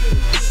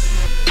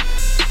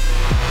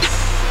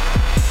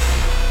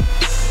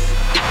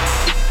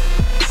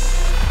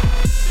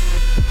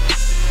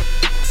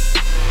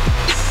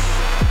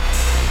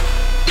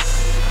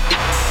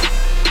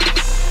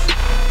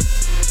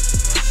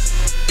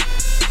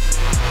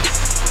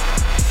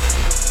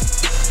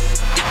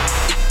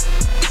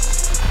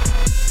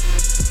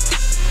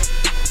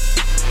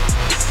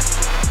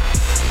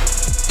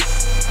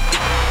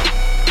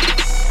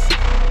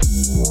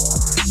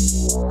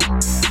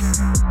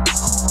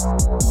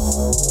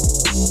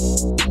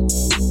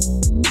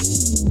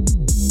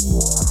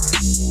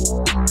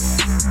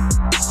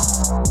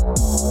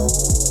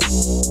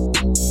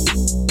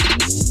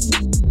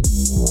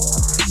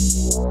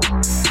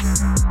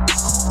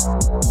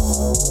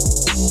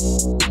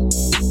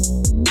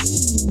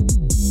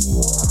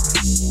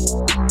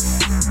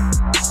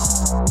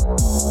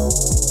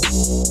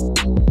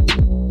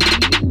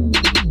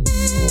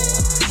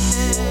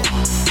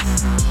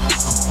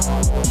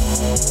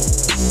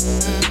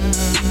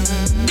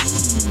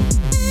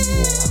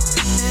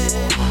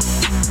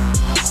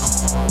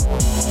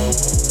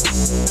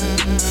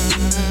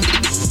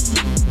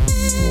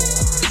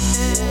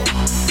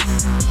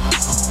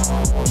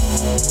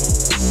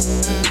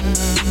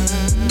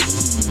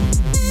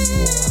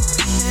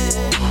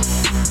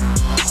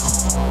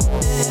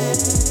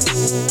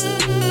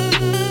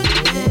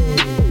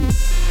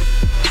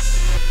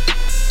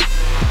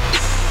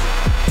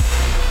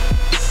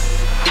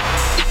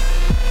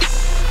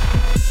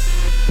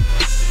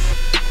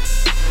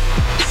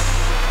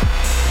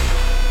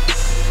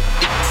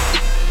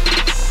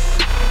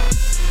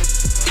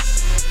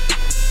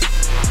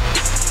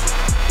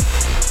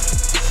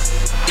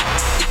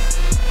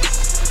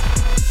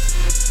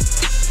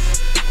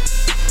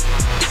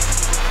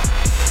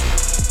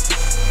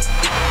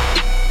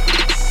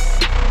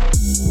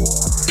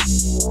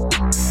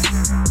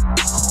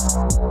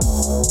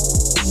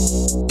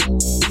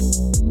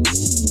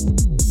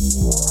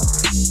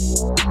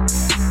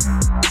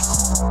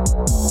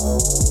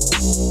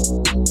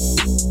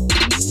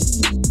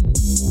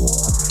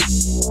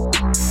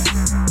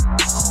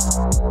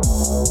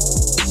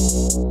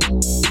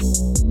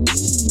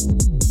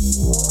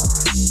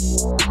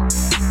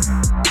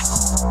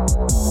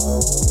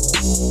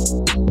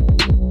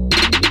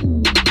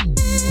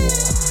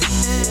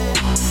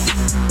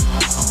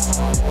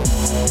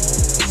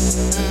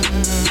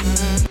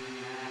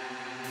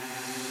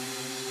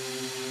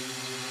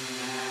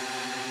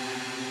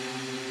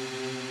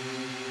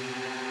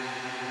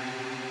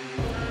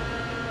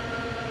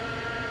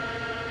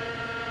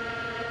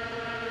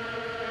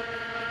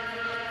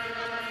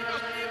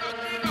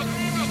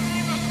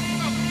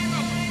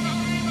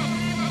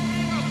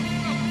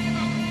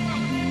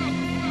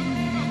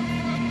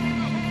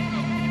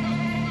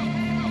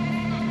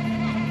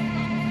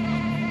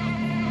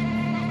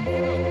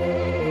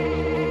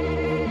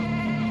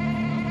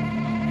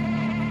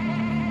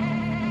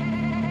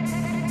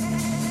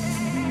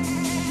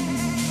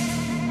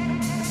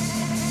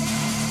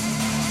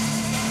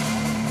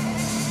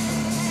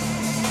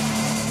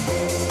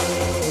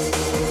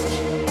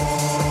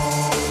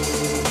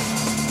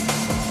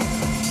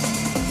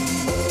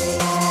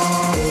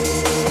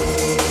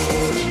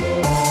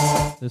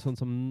 This one's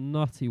some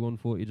nutty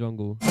 140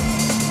 jungle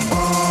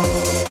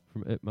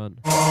from Ipman.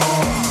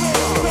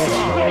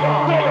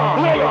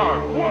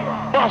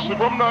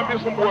 Massive, I'm not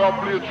missing boy, I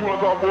play tunes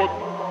about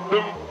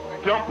them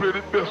can play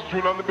the best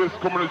tune and the best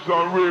combination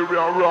and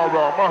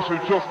rah.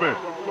 Massive, trust me.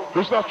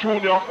 This that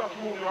tune, yeah.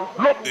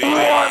 Look, no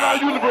one in our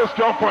universe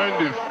can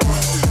find this.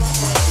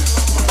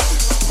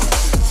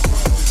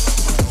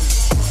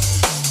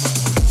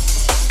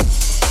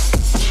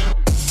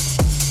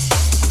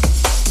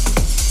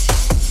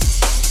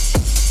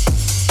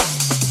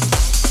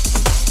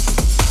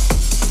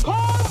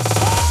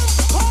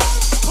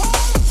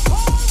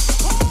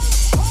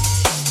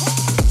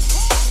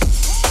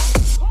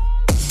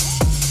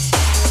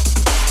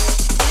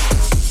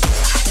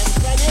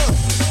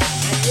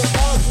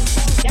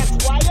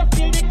 That's why you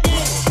feel the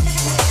king.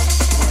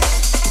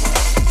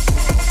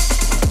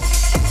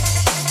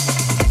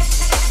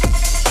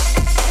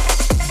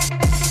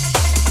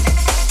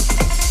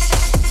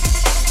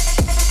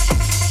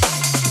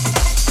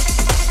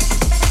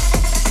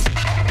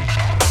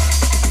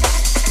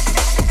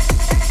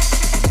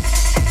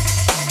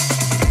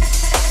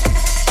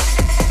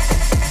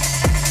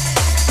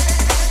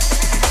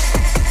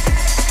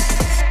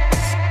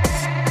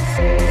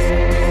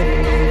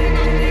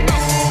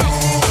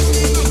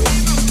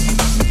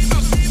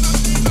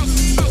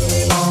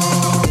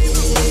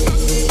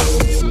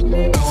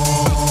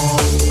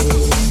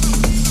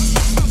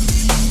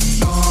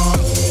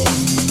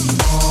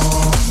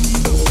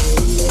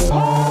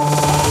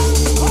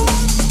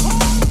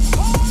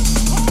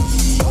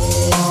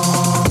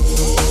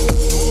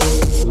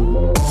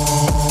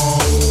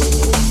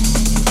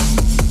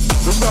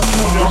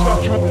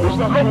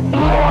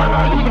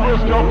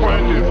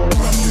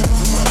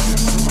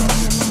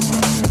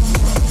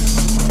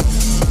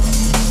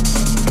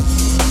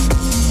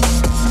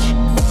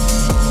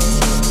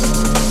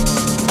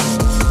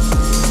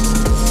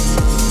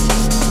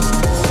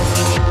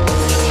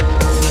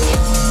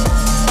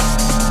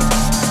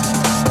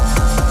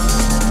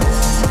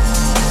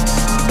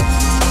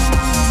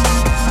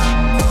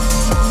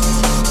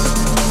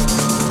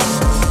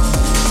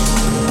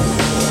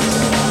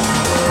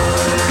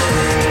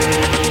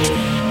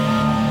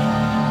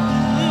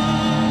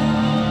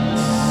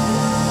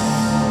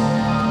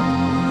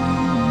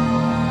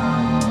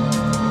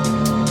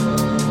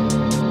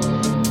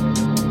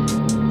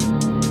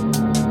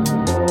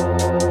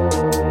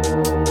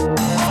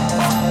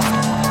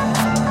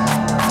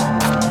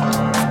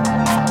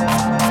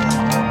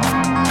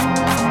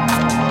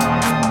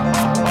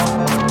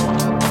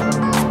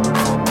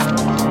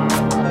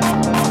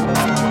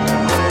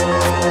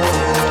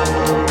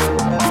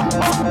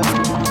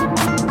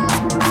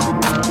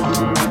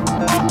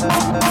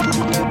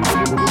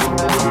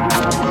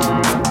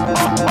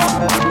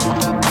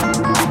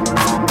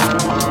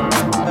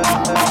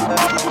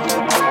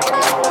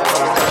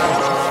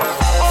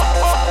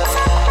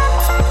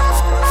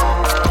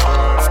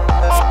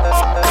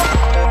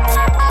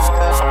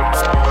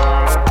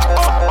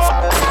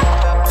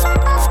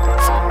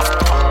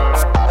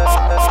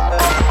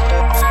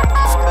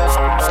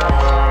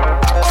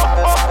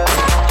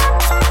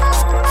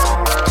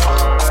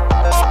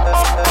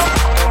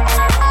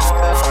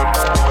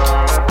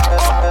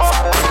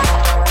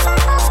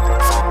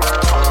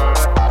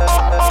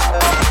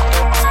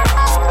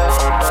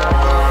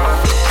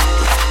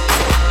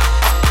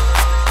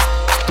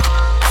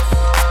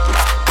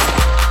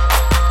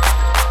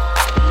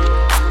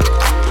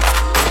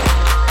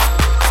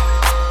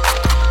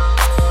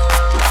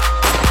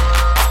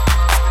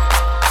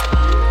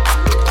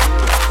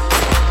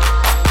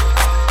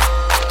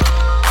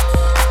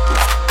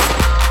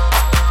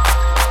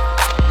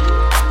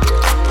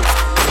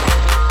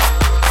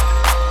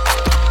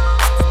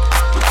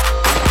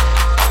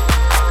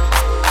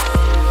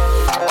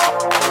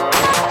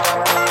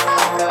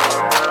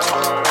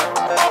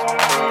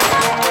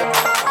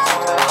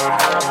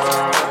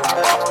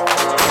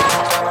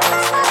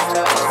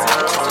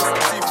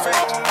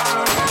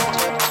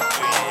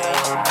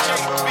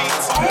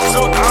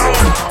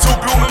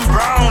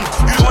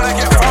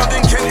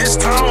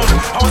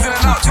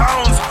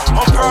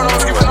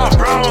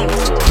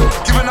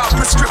 Giving out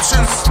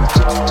prescriptions.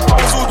 I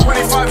was all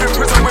 25 in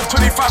prison with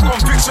 25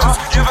 convictions.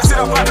 You ever seen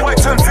a bad boy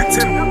turn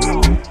victim?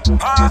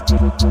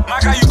 My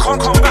guy, you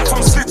can't come back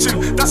from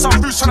snitching. That's some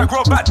roots trying to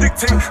grow back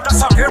dicting. That's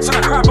some hair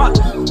trying to cry back.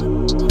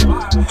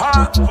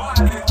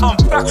 I'm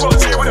back row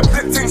G with the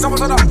big things. I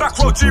was on that back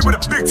row G with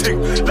the big thing.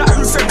 That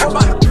who said come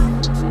back.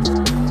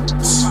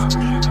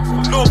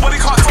 Nobody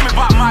can't tell me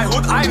about my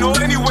hood. I know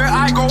anywhere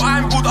I go,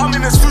 I'm good. I'm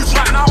in the streets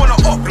right now on the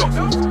up block.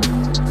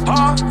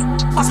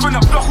 I spend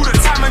the block all the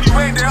time and you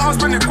ain't there. I'm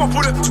spending guap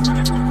all the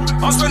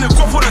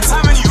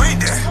time and you ain't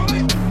there.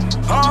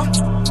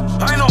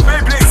 I ain't no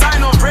Beyblades, I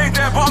ain't no raid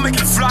there, but I make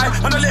it fly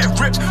and I let it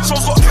rip.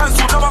 Shows got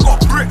cancelled, now I got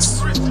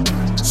bricks.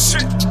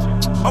 Shit,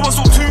 I was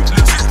all too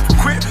legit.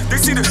 Quit. They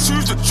see the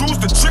shoes, the jewels,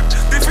 the drip.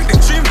 They think they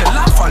dream the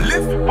life I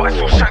live. But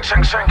it's all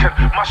shanking.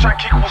 My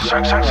shank equals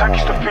shank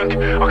used to think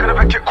I could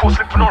never get caught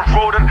slipping on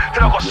road. And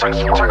then I got shank,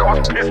 I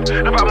was pissed.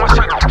 About my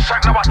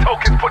shank, now I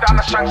tell kids put down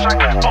the shank.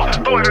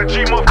 But don't ever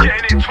dream of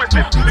getting it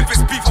twisted. If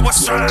it's beef, I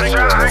was shank.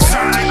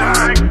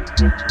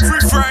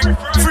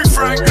 Free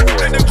Frank.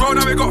 Then the grow,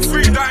 now we got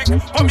free dank.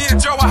 Put me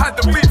in jail, I had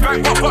the beat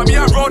bank. But put me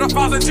on road,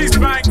 1,000 G's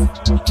bank.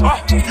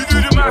 You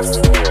do the maths.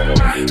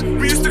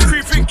 We used to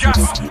creep in gas.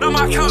 Now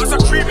my account is a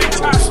creeping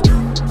cash.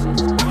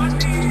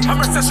 I'm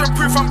recession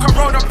proof, I'm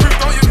corona proof.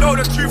 Don't you know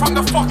the truth? I'm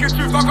the fucking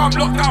truth, like I'm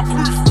lockdown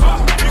proof.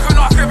 You can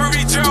ask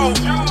every jail.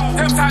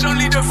 Them tight don't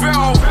lead the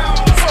veil.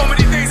 So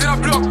many days in a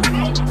block,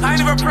 I ain't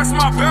even pressed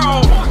my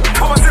bell.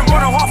 I was in 1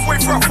 halfway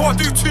for a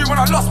 4-2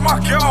 when I lost my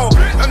girl.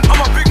 And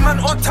I'm a big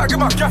man on tag in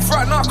my gaff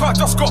right now, cause I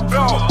just got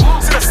bail.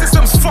 See the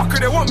system's fucker,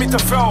 they want me to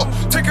fail.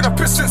 Taking a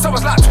piss since I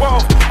was like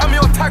 12. I'm me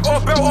on tag or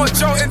bell or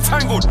jail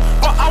entangled,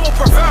 but I will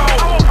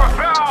prevail.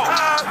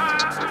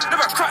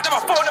 Never crack,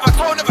 never fall, never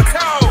told, never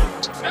tell.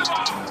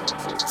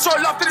 So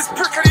I love to this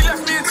prick and he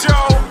left me in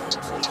jail.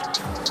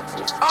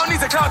 I don't need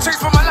to cloud chase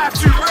for my life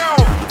too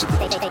real.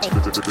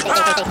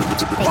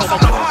 What's on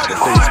the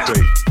hardest?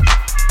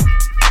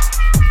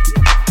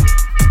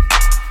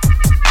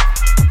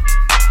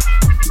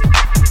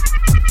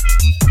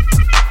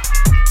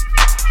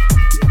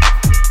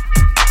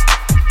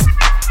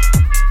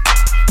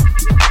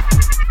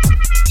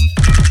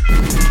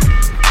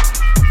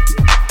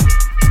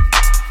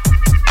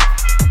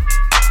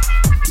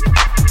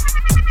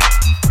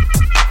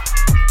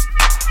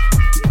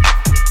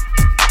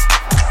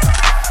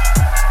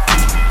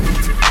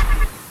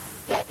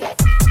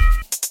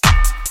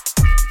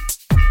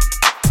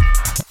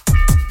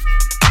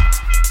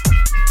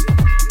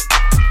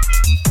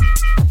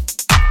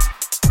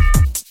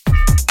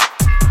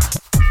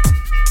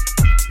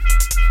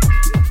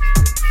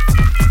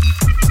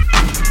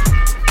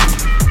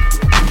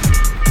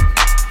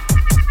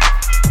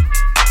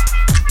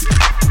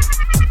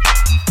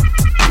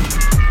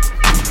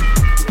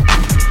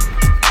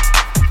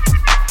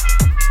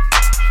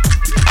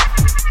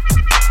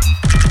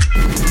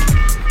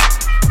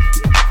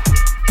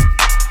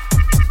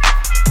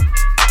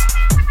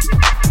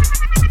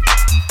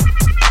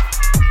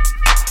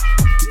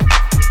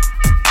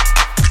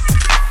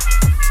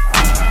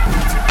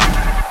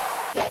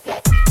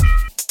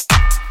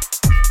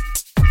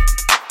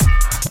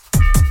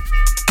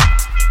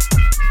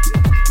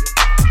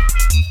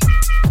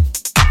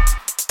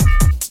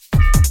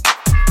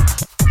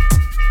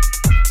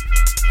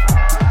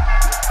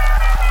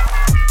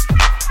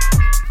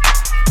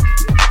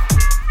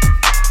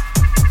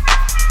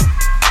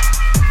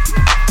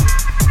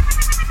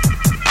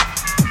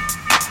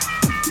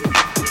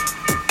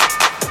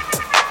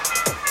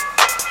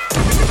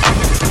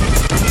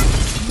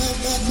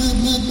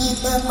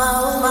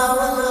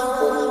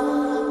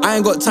 I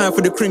ain't got time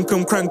for the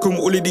crinkum crankum.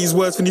 All of these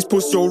words from these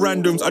pussy old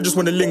randoms. I just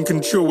wanna link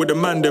and chill with the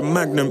man, them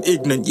magnum,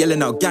 ignorant,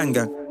 yelling out gang.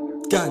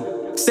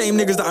 Same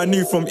niggas that I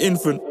knew from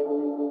infant.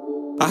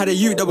 I had a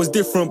youth that was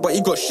different, but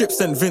he got ship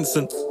St.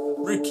 Vincent.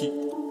 Ricky.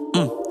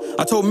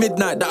 I told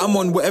Midnight that I'm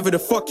on whatever the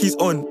fuck he's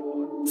on.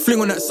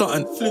 Fling on that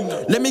something.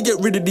 Let me get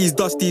rid of these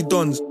dusty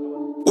dons.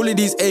 All of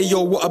these,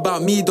 ayo, what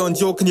about me, dons?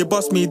 Yo, can you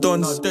bust me,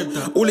 dons?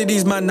 All of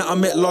these man that I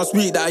met last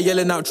week that are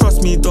yelling out,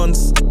 trust me,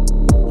 dons.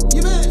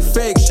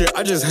 Fake shit,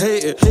 I just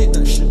hate it. Hate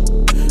that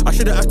shit. I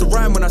shouldn't have to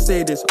rhyme when I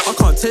say this. I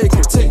can't take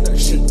it. Take that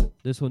shit.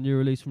 This one new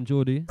release from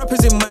Geordie.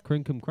 Rappers in my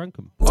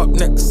Crankum. Up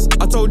next,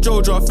 I told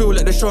Jojo I feel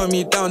like they're showing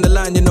me down the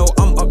line. You know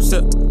I'm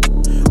upset.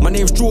 My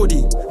name's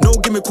Geordie, no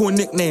gimmick or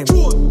nickname.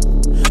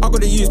 I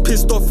gotta use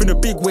pissed off in a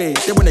big way.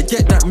 They wanna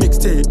get that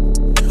mixtape.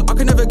 I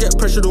can never get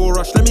pressured or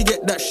rushed. Let me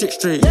get that shit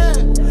straight.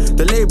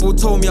 The label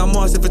told me I'm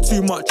asking for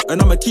too much,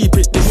 and I'ma keep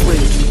it this way.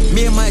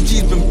 Me and my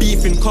G's been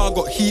beefing. Car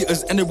got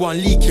heaters, anyone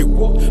leak it.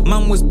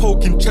 Man was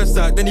poking chest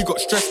out, then he got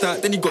stressed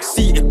out, then he got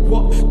seated.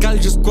 Gal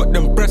just got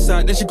them breasts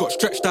out, then she got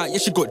stretched out, yeah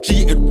she got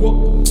cheated.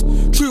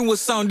 Tune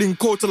was sounding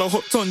cold till I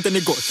hopped on, then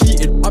it got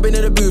heated. I've been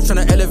in the booth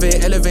trying to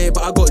elevate,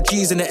 but I got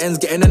G's in the ends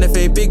getting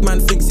NFA. Big man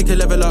thinks he can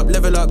level up,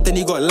 then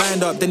he got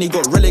lined up, then he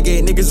got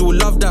relegate. Niggas all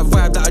love that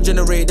vibe that I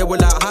generate. They were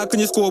like, how can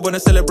you score when I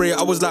celebrate?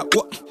 I was like,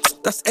 what?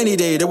 That's any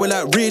day. They were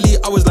like, really?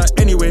 I was like,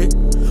 anyway.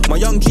 My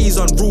young G's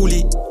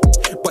unruly,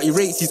 but but he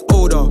rates he's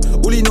older.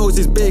 All he knows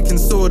is baking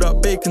soda,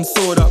 baking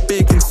soda,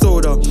 baking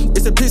soda.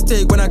 It's a piss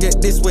take when I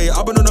get this way.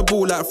 I've been on the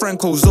ball like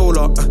Franco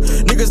Zola.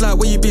 Niggas like,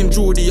 where you been,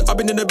 Geordie? I've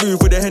been in the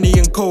booth with a Henny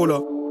and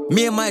Cola.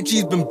 Me and my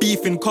G's been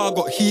beefing, car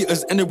got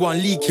heaters, anyone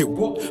leak it.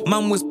 What?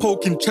 Man was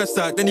poking chest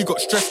out, then he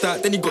got stressed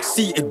out, then he got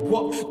seated.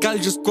 What? Gal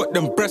just got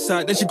them breasts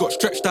out, then she got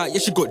stretched out, yeah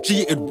she got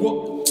cheated.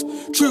 What?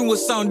 Tune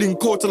was sounding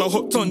cold till I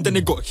hopped on, then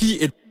it got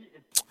heated.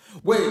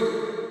 Wait,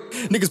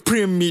 niggas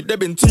preying me, they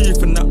been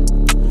teething that.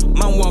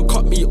 Man won't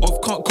cut me off,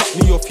 can't cut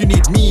me off, you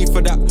need me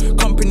for that.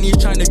 Company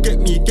trying to get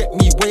me,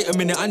 wait a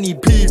minute, I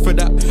need P for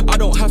that. I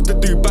don't have to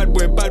do bad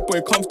boy,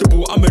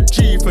 comfortable, I'm a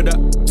G for that.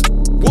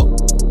 What?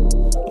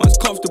 Man's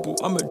comfortable,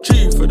 I'm a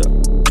G for that.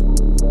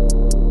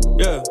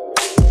 Yeah.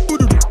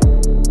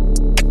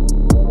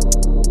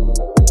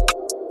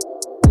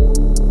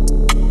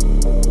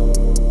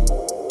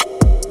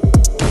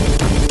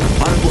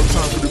 I ain't got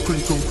time for the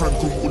crinkum,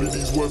 crankum, all of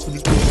these words from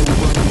these people.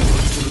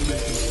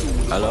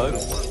 Hello?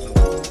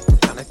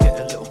 Can I get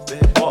a little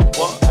bit? What?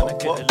 Can I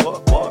get a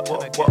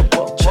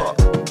little check?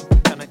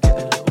 Can I get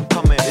a little?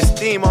 Come in. It's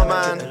Demo,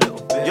 man.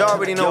 You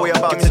already know what you're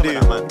about to do,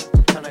 man.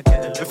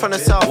 We're from the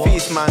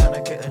southeast, man.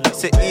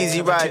 It's an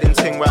easy riding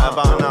thing right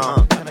about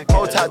now.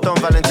 Hold tight, Don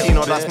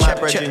Valentino, that's my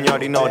brethren. You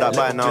already know that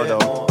by now,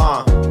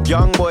 though.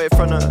 Young boy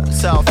from the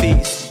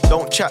southeast.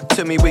 Don't chat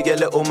to me with your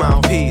little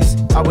mouthpiece.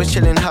 I was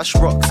chilling hash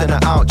rocks and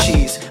an out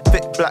cheese.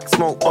 Thick black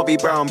smoke, Bobby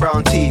Brown,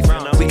 brown teeth.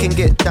 We can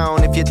get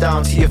down if you're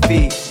down to your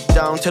feet.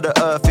 Down to the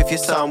earth if you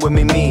sound when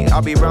we meet.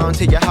 I'll be round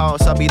to your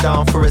house, I'll be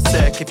down for a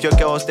sec. If your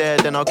girl's there,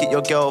 then I'll get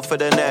your girl for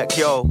the neck.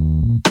 Yo,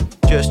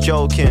 just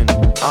joking.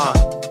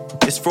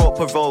 It's thought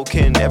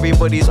provoking.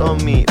 Everybody's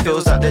on me, it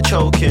feels like they're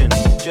choking.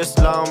 Just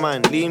loud,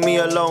 man, leave me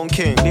alone,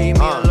 king. Leave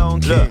me alone,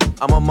 king. Look,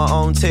 I'm on my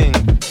own thing.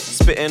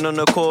 Spitting on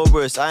the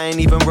chorus, I ain't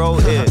even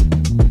wrote it.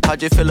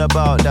 How'd you feel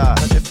about that?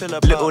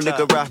 Little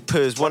nigga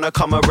rappers wanna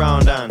come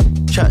around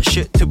and chat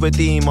shit to a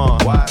Demo.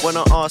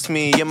 Wanna ask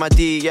me in my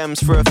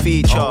DMs for a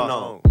feature.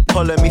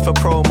 Calling me for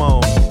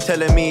promo,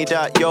 telling me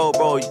that, yo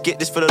bro, you get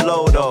this for the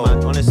low though.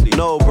 Man, honestly,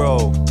 no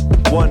bro,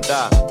 want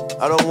that,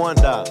 I don't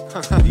want that.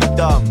 You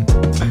dumb.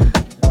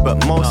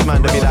 But most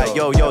man they be like,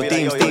 yo,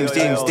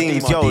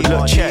 Deems, yo,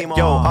 look, check,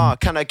 yo,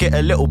 can I get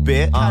a little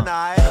bit? Can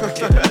I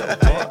get a little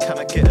bit? Can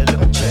I get a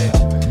little check?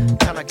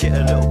 Can I get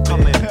a little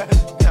come in?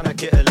 Can I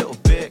get a little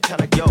bit?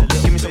 Can I get a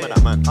little give me some of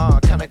that, man.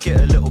 Can I get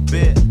a little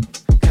bit?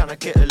 Can I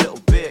get a little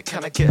bit?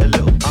 Can I get a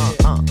little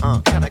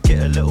bit? Can I get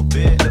a little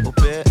bit?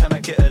 Can I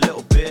get a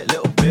little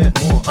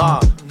bit more?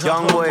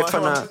 Young boy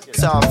from the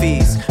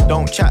southeast.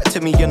 Don't chat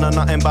to me, you know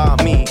nothing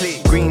about me.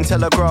 Green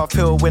Telegraph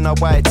Hill in a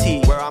white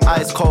tee.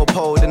 Ice cold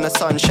pole in the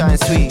sunshine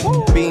sweet.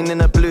 Being in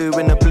the blue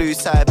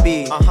side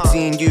B.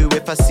 Seeing you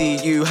if I see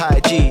you,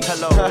 hi G.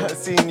 Hello.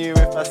 Seeing you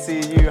if I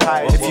see you,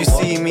 hi G. If you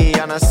see me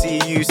and I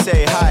see you,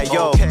 say hi,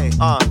 yo.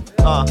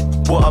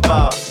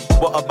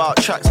 What about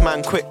tracks,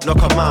 man, quick,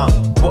 knock 'em out.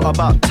 What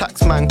about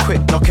tax, man,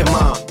 quick, knock him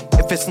out.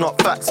 If it's not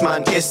facts,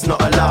 man, it's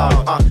not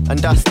allowed. And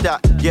that's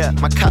that, yeah,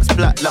 my cat's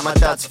black like my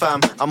dad's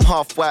fam. I'm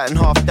half white and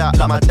half that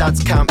like my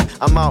dad's camp.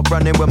 I'm out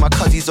running with my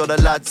cousins or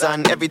the lads.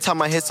 And every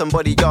time I hear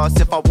somebody ask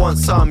if I want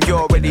some, you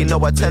already know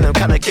I tell them,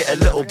 can I get a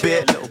little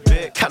bit?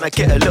 Can I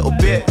get a little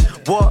bit?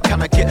 What?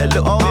 Can I get a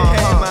little bit?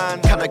 Hey man,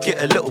 can I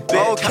get a little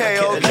bit? Okay,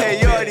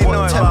 you already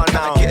know it about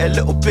now. Can I get a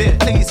little bit?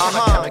 Please, can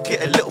I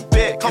get a little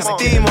bit? Come on,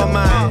 Demo,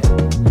 man.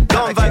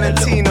 Don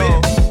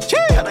Valentino.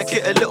 Can I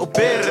get a little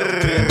bit?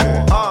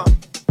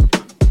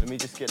 Let me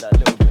just get that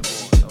little bit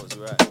more. That was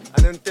right.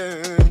 And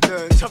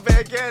then chop it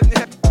again.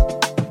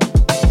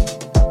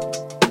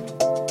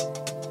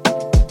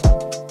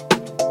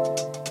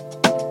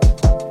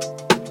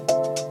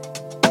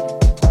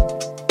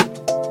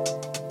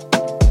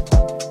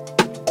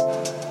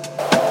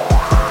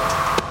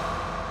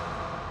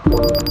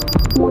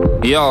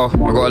 Yo, I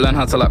gotta learn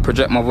how to like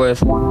project my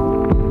voice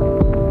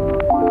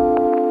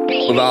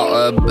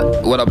without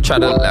when I'm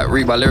trying to like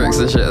read my lyrics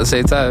and shit at the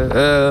same time. You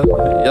know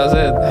what I'm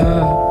saying?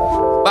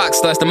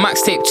 Baxter, it's the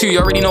Max Tape 2. You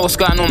already know what's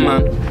going on,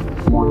 man.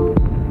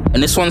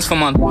 And this one's for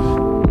my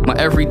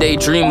everyday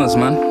dreamers,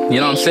 man. You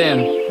know what I'm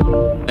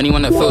saying?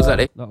 Anyone that feels like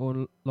they. That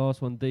one,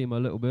 last one, Demo a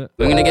little bit.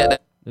 We're gonna get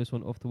that. This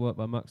one, Off to Work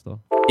by Maxter.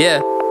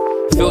 Yeah.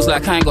 Feels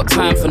like I ain't got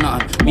time for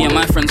nothing. Me and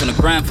my friends on the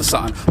grind for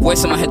something.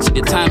 Voice in my head, so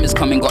the time is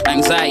coming. Got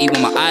anxiety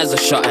when my eyes are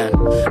shutting.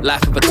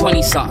 Life of a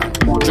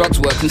 20-something. Drugs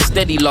working,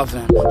 steady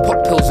loving.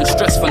 Pop pills and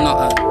stress for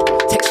nothing.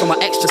 Text from my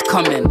ex just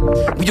coming.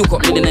 We all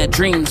got millionaire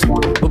dreams,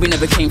 but we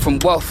never came from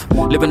wealth.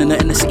 Living in the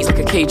inner city's like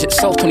a cage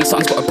itself.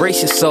 20-something's gotta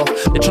brace yourself.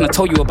 They're trying to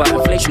tell you about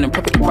inflation and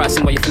property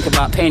pricing while you think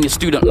about paying your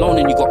student loan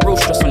and you got real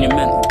stress on your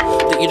mental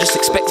that you just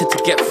expected to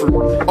get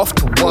through. Off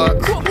to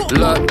work,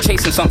 lurk,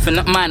 chasing something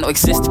that might not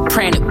exist,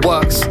 praying it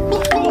works.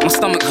 My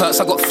stomach hurts,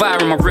 I got fire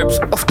in my ribs.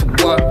 Off to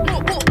work.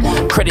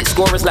 Credit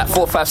score is like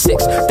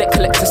 456. Debt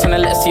collectors send a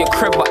letter to your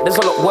crib, but there's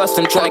a lot worse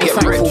than trying to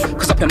get rich.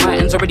 Cause up in my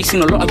ends, already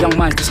seen a lot of young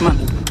minds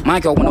dismantled. My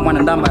girl wanna wine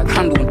and dine by a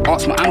candle and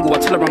ask my angle. I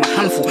tell her I'm a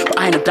handful, but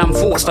I ain't a damn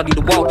fool. I study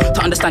the world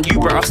to understand you,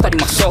 bro. I study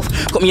myself.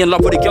 Got me in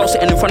love with a girl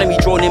sitting in front of me,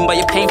 drawn in by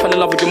your pain. Fell in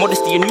love with your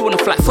modesty, and you wanna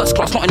fly first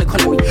class, not in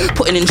economy.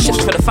 Putting in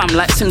shifts for the fam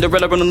like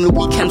Cinderella, and on the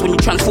weekends when you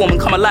transform and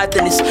come alive.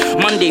 Then it's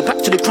Monday,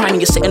 back to the grind,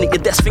 and you're sitting at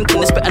your desk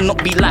thinking this better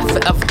not be life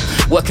forever.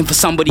 Working for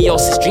somebody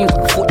else's dreams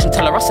like a fortune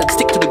teller. I said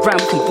stick to the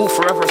grind, we can ball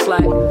forever. It's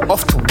like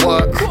off to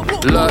work,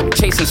 lurk,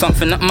 chasing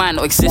something that might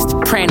not exist,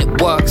 praying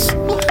it works.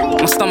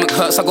 My stomach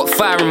hurts, I got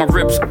fire in my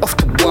ribs. Off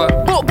to work.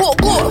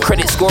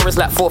 Credit score is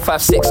like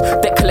 456.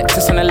 Debt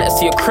collectors send a letter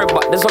to your crib,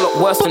 but there's a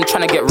lot worse than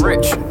trying to get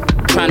rich.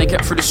 Trying to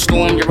get through the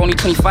storm. You're only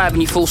 25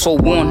 and you feel so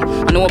worn.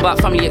 I know about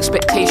family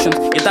expectations.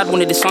 Your dad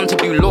wanted his son to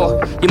do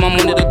law. Your mum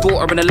wanted a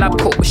daughter in a lab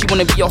coat, but she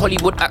wanna be a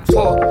Hollywood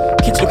actor.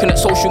 Kids looking at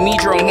social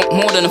media and want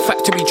more than a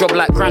factory job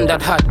like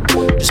granddad had.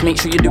 Just make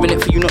sure you're doing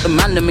it for you, not the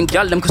man them and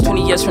gal them. Cause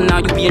 20 years from now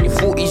you'll be in your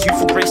 40s.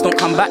 Youthful grace don't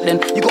come back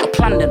then. You got a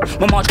plan then.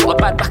 My marge got a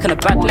bad back and a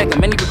bad leg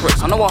and many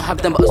regrets. I know I'll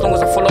have them, but as long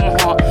as I follow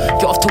my heart,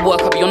 get off to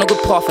work, I'll be on a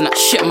good path and that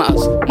shit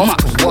matters. I'm out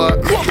to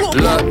work,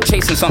 lurk,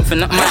 chasing something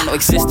that might not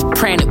exist,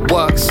 praying it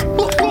works.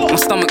 My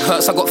stomach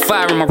hurts, I got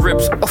fire in my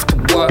ribs. Off to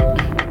work.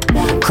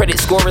 Credit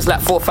score is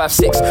like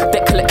 456.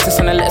 Debt collectors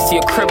send a letter to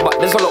your crib, but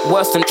there's a lot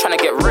worse than trying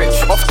to get rich.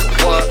 Off to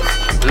work,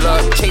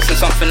 lurk, chasing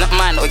something that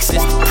might not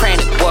exist, praying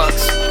it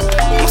works.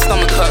 My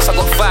stomach hurts, I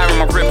got fire in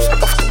my ribs.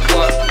 Off to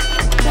work.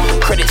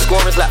 Credit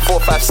score is like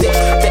 456.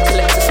 Debt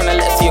collectors send a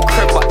letter to your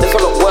crib, but there's a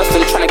lot worse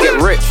than trying to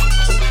get rich.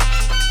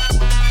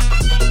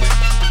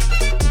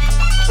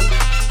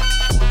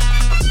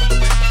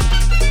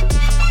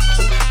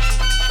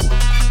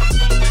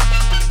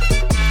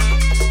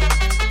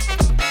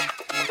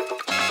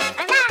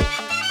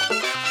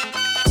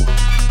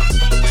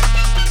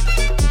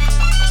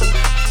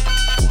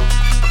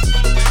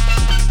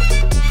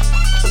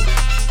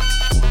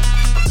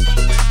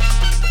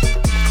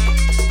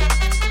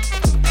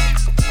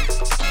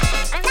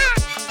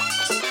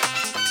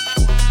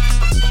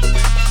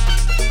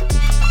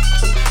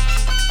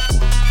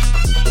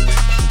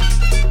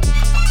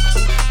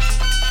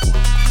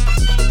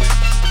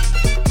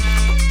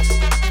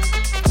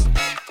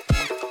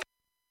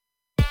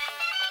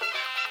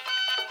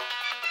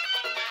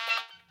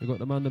 We got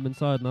the Mandem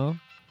inside now.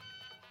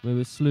 We're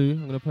with Slew. I'm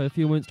going to play a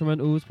few more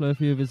instrumentals, play a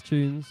few of his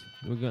tunes.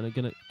 We're going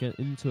to get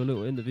into a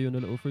little interview and a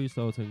little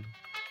freestyle thing.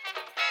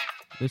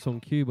 This on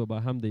Cuba by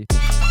Hamdi.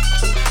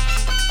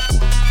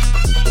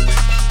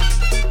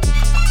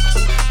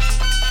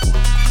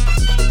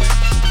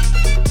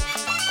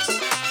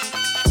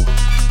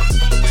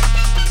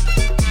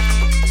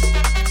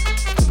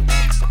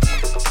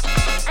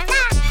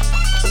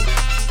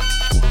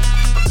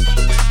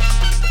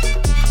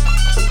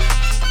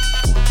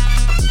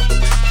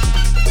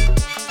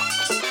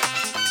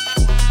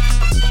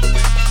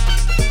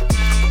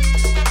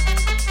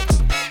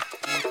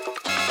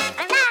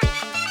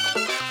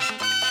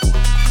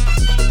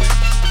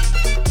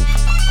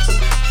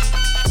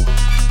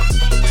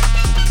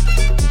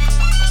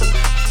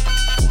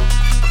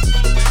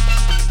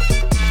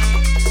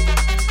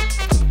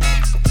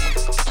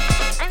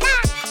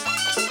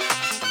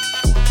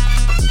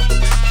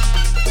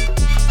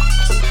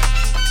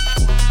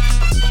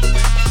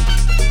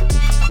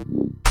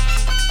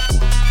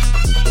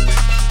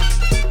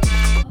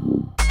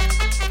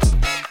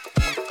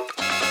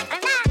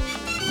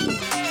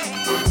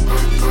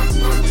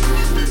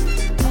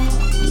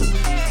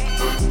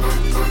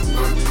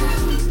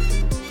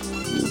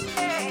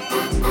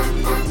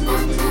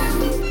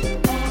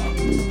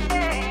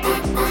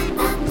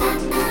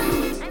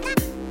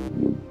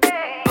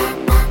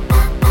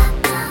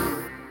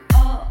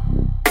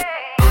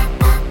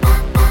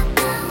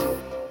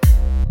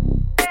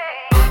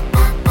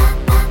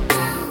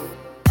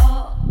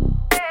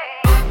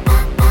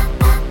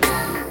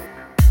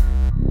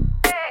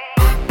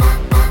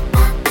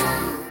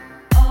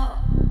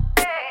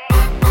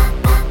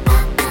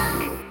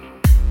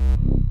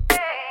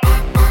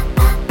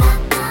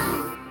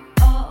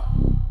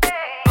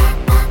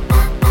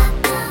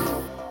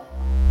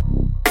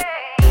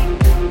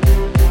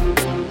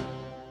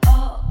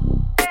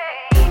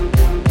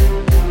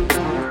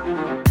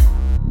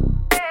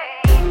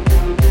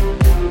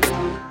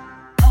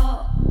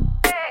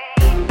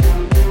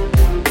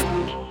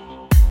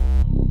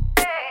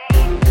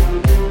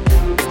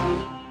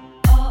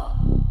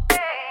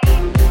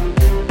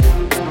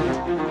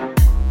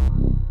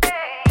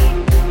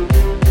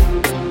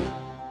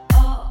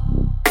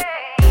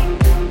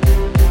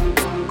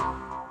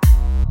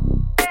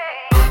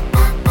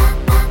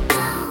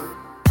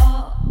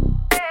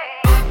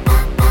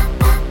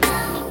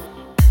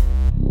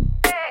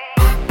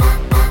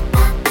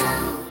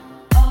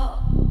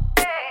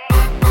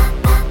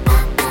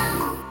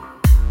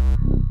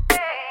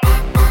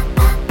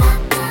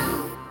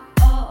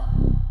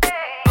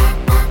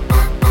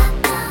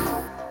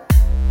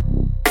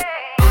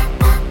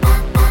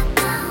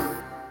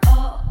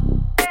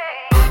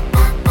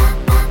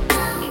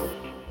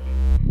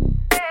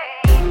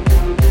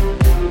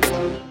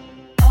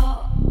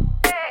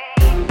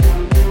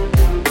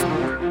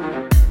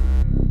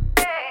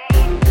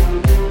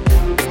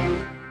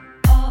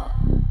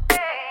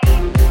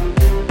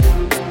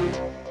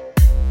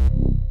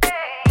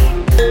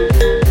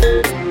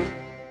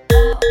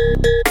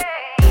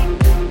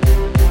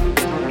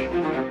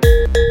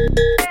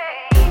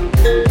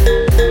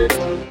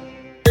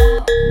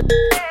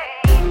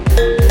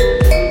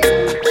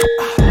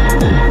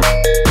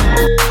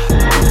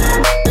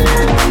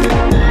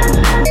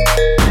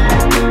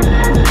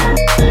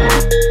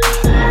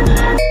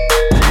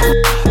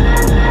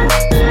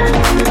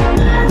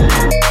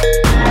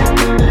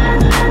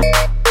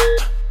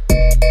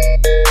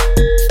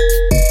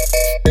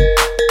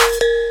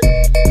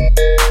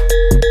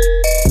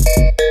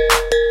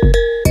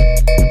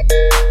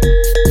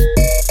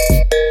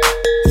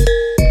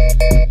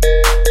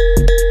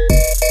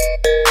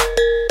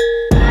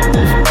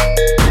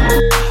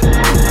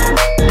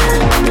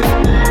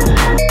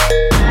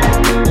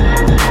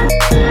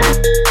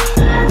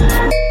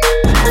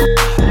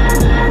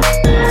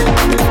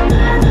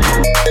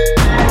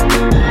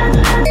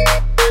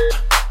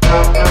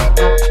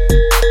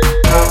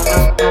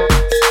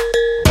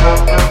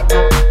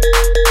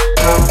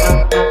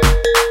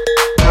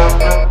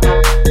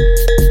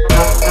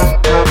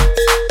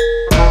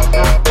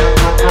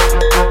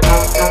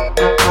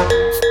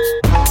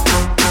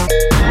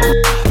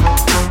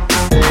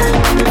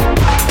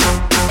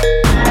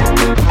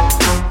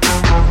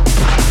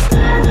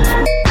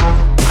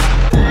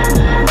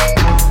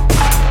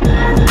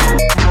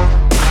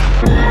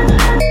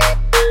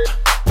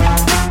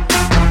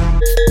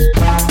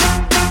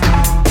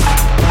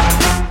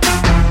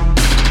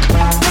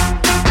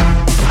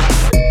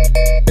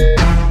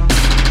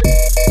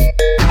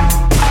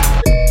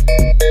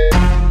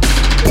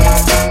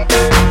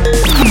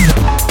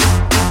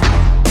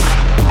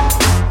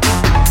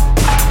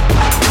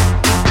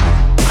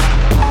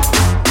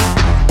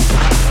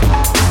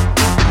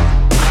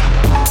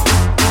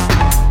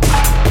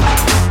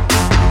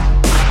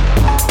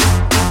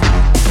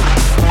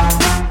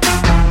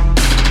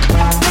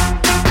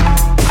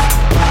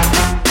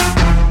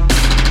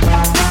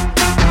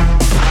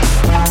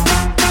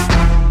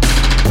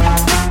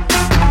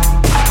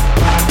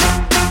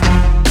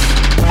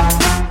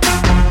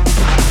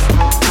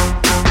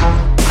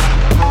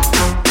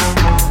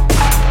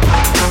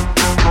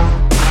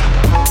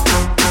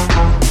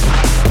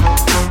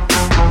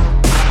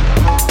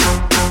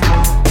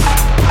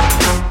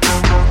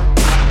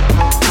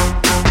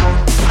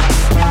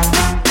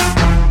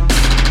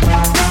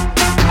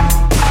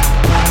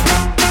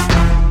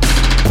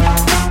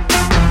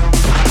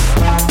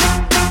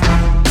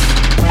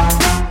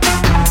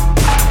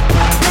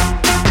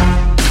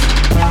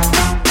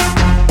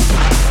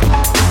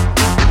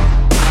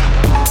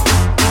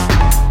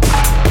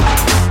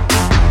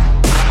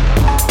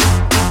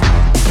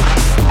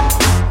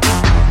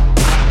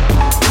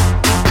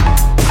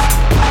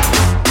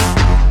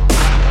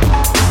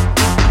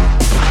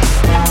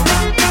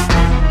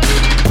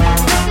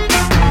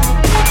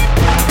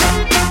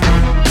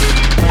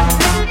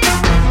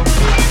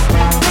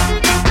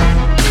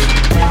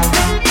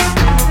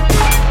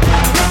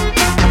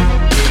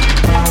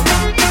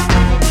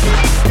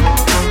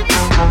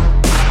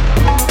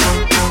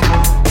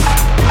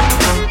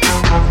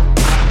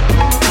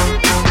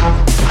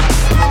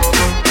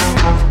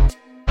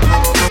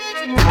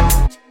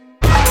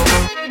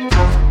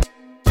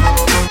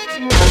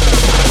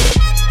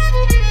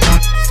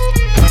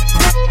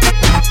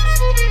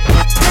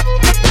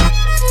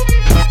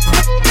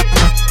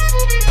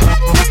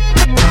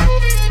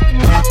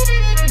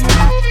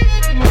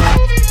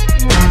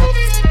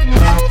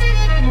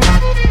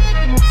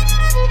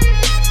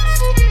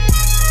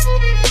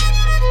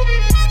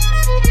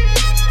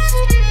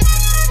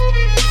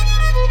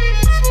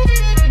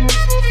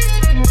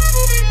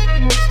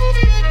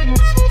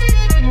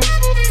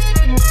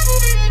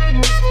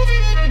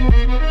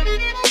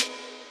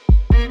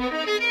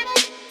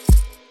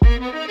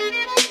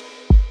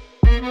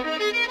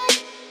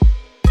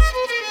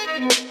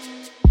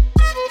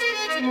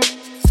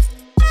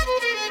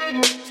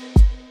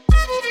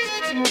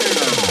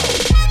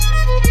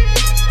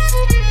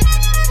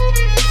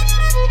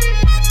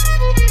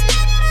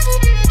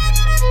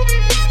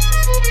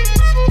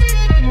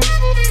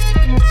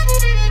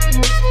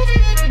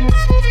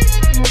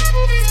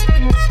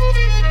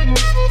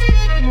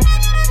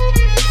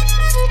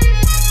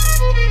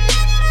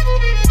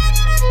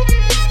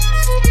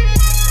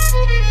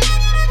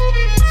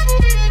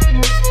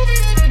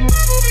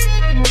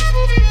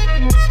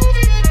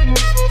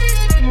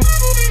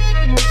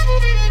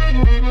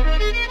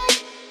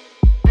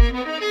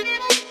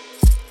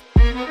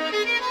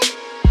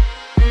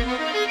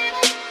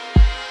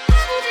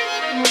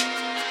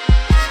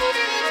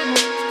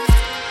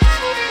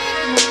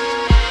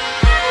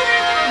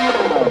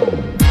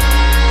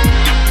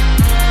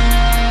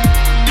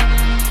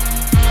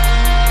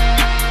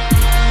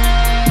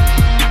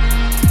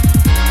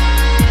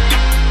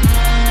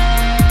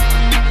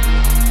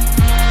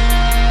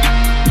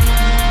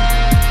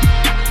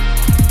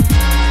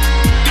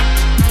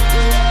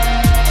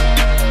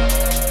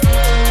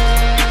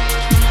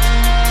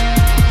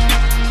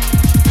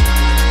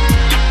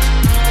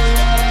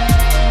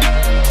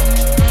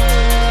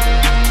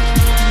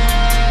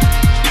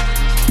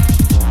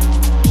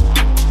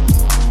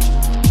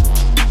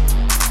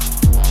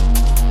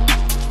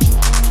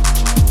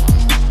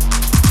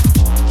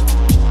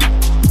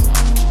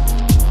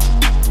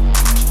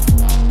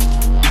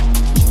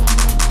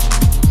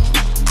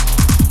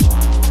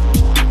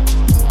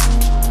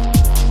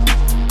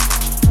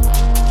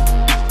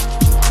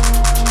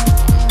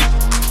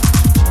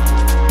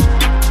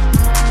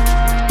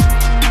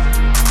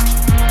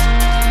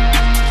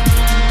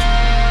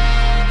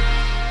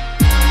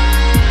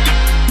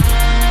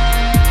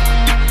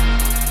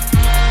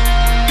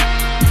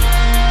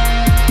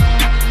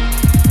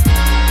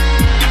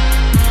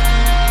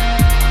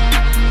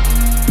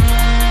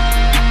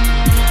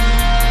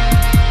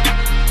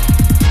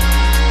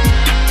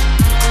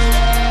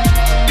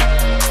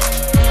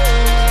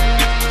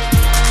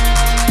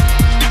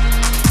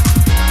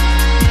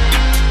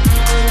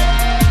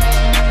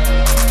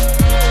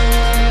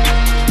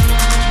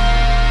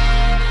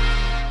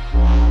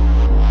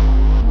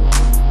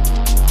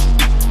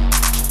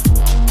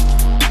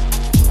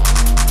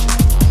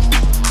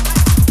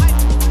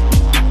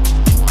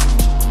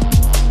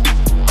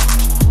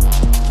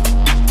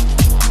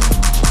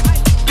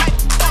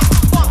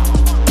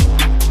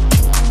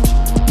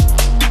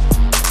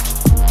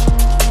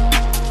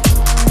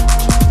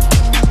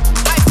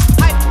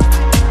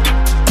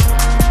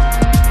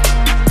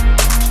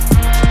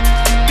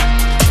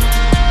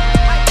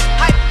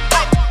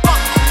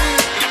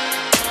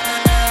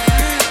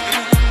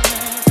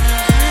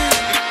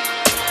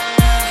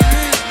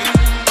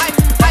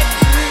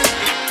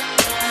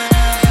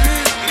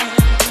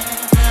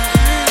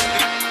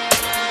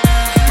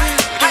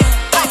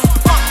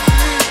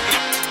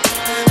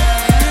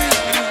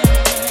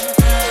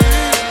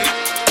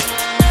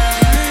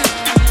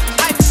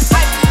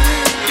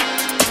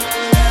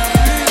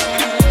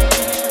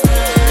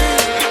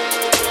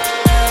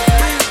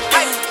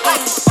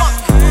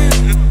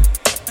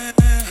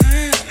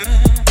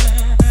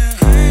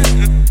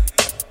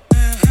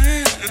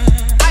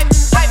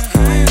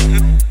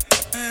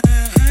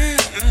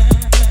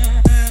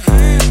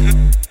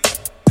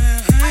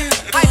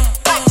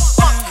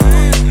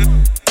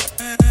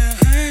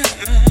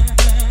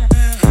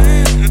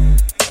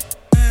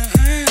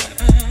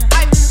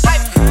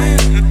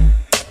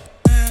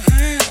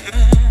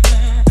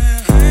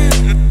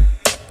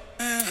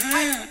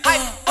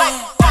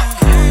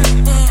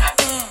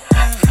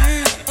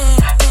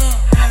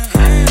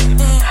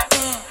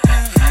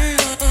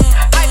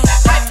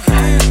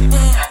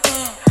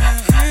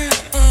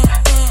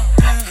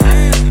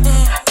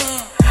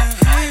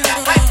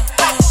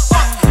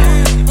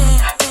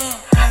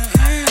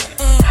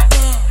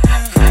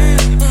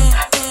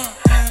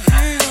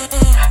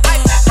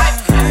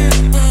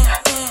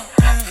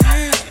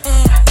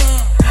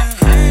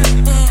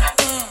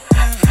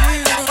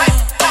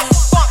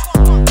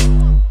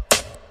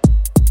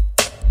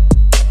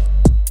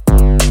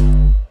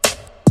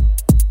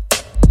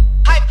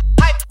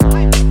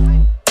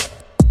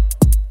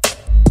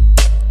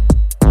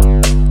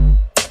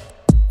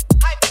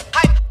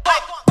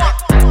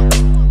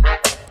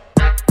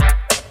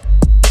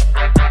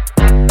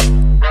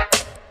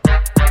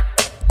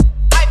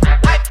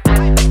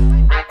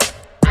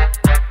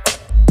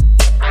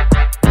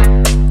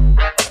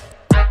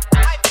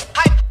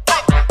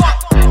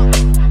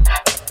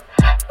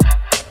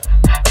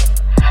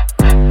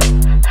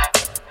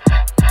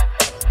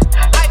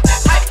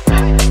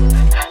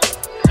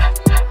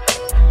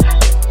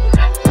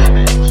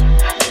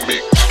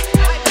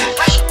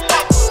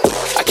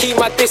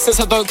 distance,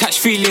 I don't catch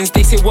feelings.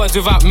 They say words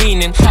without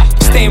meaning.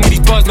 Staying with these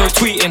bars, no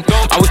tweeting.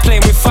 I was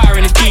playing with fire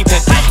in the deep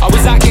end. I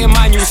was out getting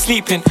mine, you was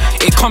sleeping.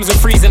 It comes and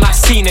freezing, I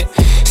seen it.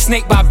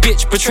 Snake by a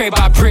bitch, betrayed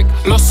by a prick.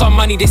 Lost some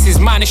money, this is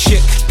minor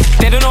shit.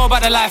 They don't know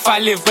about the life I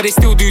live, but they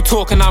still do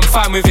talk and I'm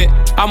fine with it.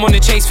 I'm on the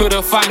chase for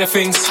the finer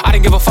things. I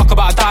don't give a fuck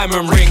about a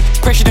diamond ring.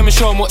 Pressure them and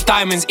show them what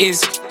diamonds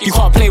is. You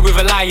can't play with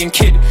a lying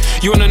kid.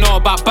 You wanna know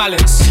about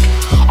balance?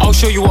 I'll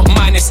show you what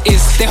minus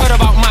is. They heard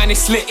about mine,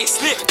 it's lit.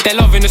 They're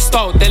loving the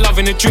style, they're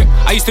loving the drip.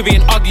 I used to be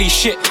an ugly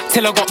shit,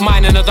 till I got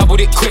mine and I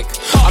doubled it quick.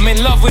 I'm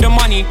in love with the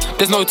money,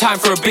 there's no time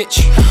for a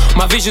bitch.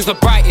 My vision's the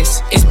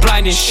brightest, it's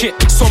blinding shit.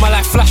 Saw my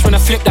life flash when I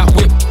flipped that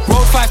whip.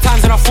 Rode 5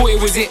 times and I thought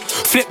it was it.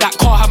 Flipped that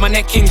car, had my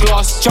neck in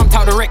glass. Jumped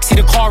out the wreck, see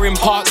the car in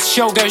parts.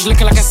 Shell girls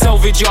looking like a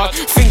salvage yard.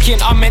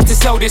 Thinking I'm meant to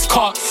sell this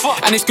car,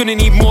 and it's gonna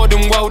need more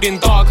than welding,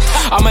 dog.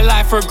 I'm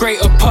alive for a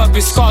greater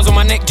purpose. Scars on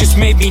my neck just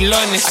made me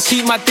learn this. I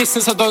keep my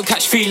distance, I don't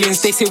catch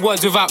feelings. They say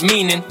words without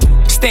meaning.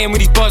 Staying with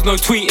these bars, no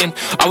tweeting.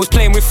 I was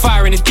playing with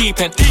fire in the deep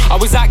end. I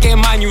was out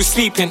getting mine, you was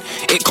sleeping.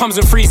 It comes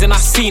and freezing, I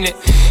seen it.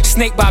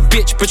 Snake by a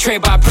bitch,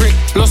 betrayed by a prick.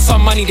 Lost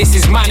some money, this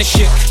is minor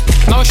shit.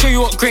 Now I'll show you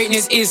what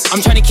greatness is.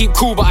 I'm trying to keep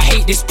cool, but I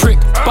hate this prick.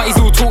 But he's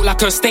all talk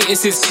like her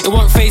status is. It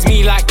won't faze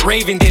me like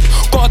Raven did.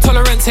 Got a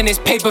tolerance in this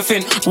paper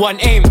thin. One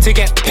aim to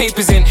get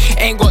papers in.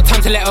 Ain't got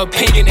time to let her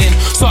pagan in.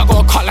 So I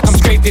got a cut like I'm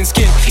scraping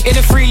skin. In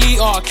a 3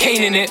 litre,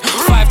 cane in it.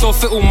 5-door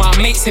fit, all my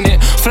mates in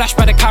it. Flash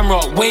by the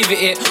camera, wave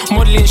at it.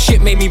 Modelling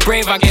shit made me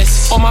brave, I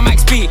guess. On my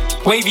max beat,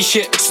 wavy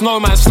shit.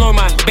 Snowman,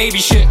 baby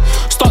shit.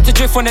 Start to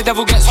drift when the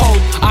devil gets hold.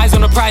 Eyes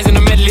on the prize and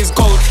the medal is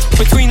gold.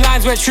 Between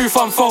lines where truth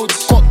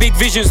unfolds. Got big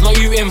visions, not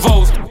you involved.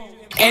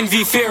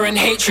 Envy, fear and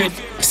hatred.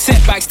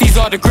 Setbacks, these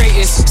are the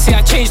greatest. See,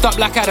 I changed up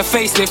like I had a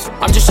facelift.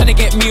 I'm just trying to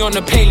get me on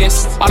the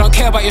playlist. I don't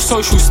care about your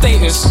social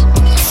status.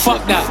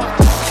 Fuck that.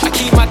 I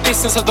keep my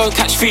distance, I don't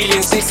catch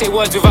feelings. They say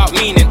words without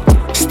meaning.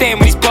 Staying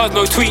with these bars,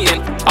 no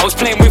tweeting. I was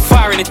playing with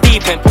fire in the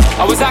deep end.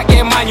 I was out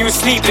getting mine, you was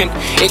sleeping.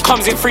 It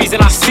comes in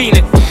freezing, I seen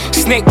it.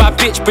 Snake by a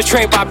bitch,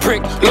 betrayed by a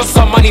prick. Lost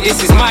some money,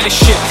 this is minor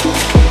shit.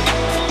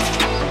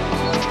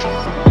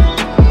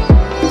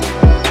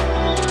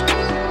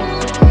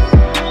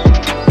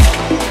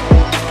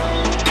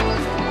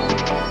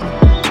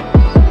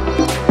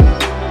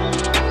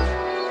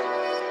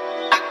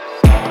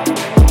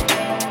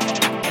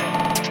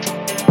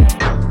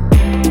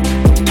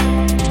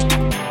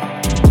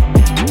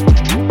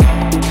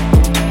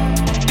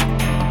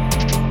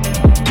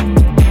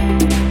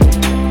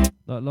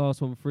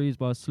 Last one, Freeze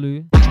by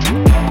Slew.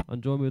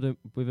 And join with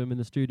him in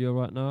the studio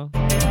right now.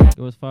 It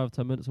was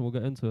 5-10 minutes and we'll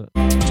get into it.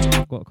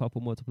 I've got a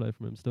couple more to play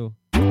from him still.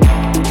 You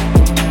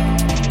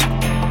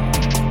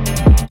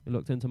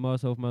looked into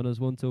Myself Manners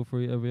 1 till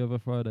 3 every other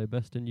Friday.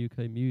 Best in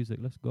UK music.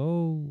 Let's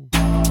go.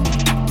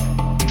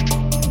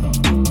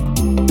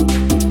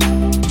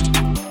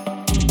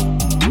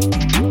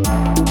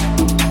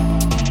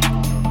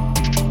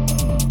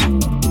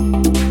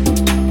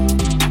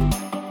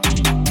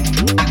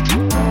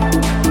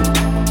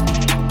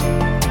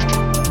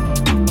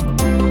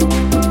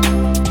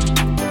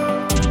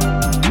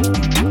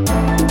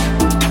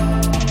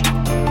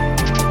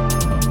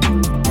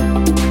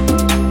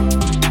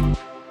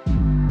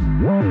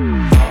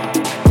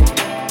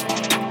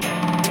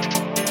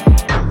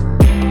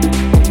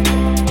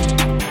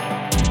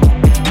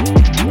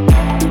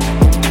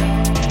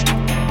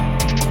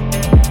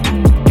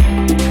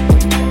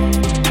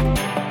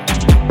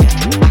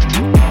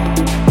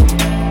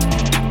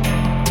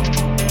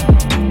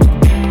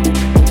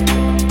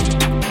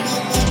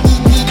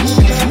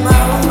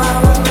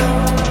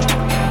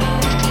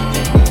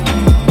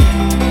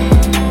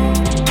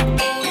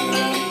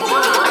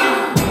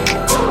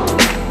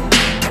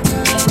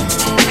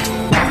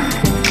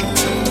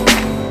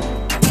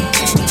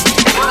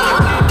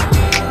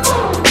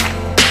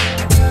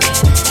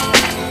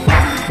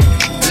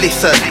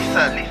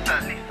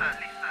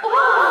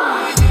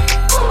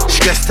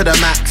 Stress to the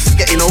max,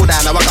 getting older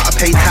now I gotta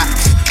pay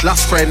tax.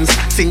 Lost friends,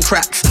 sing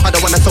cracks, I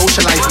don't wanna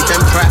socialise with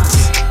them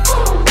cracks.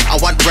 I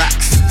want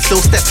racks,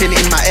 still stepping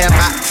in my Air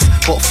Max.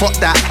 But fuck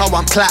that, I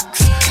want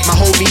plaques. My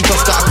homie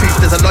just got a proof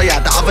there's a lawyer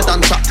that other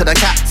done shot to the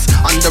cats.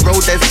 On the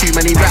road there's too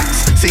many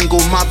rats.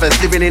 Single mothers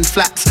living in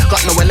flats.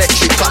 Got no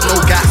electric, got no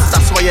gas.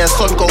 That's why your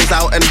son goes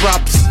out and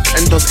robs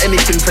and does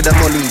anything for the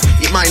money.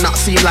 It might not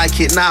seem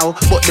like it now,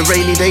 but the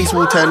rainy days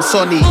will turn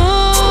sunny.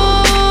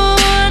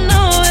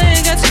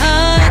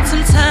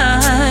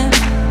 Time.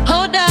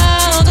 Hold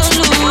down, don't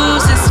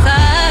lose this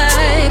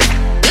fight.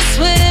 This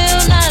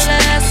will not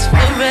last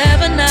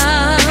forever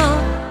now.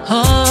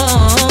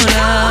 Hold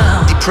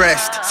on.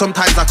 Depressed,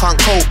 sometimes I can't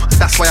cope.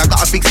 That's why I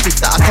got a big spliff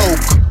that I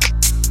coke.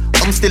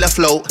 I'm still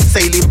afloat,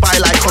 sailing by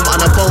like I'm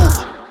on a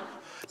boat.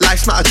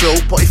 Life's not a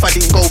joke, but if I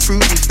didn't go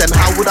through this, then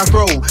how would I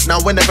grow? Now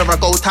whenever I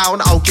go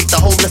town, I'll give the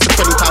homeless a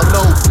 £20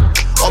 note.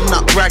 I'm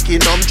not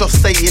bragging, I'm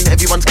just saying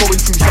everyone's going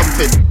through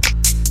something.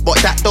 But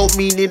that don't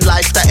mean in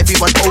life that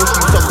everyone owes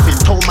you something.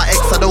 Told my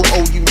ex I don't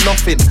owe you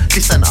nothing.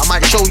 Listen, I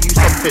might show you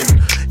something.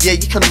 Yeah,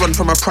 you can run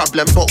from a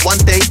problem, but one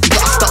day you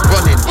gotta stop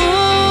running. Ooh,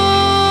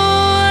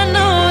 I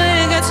know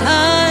it gets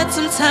hard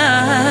sometimes.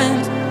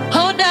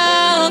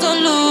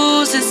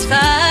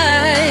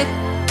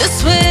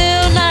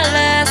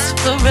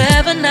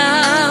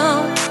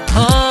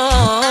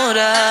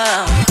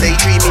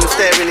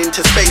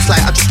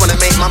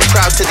 I'm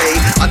proud today.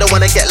 I don't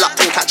wanna get locked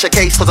and catch a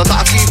case, cause I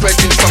got a few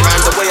brethren from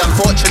round the way.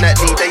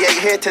 Unfortunately, they ain't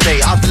here today.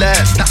 I've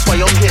learned, that's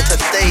why I'm here to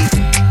stay.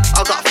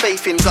 I got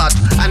faith in God,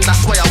 and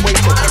that's why I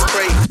wake up and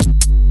pray.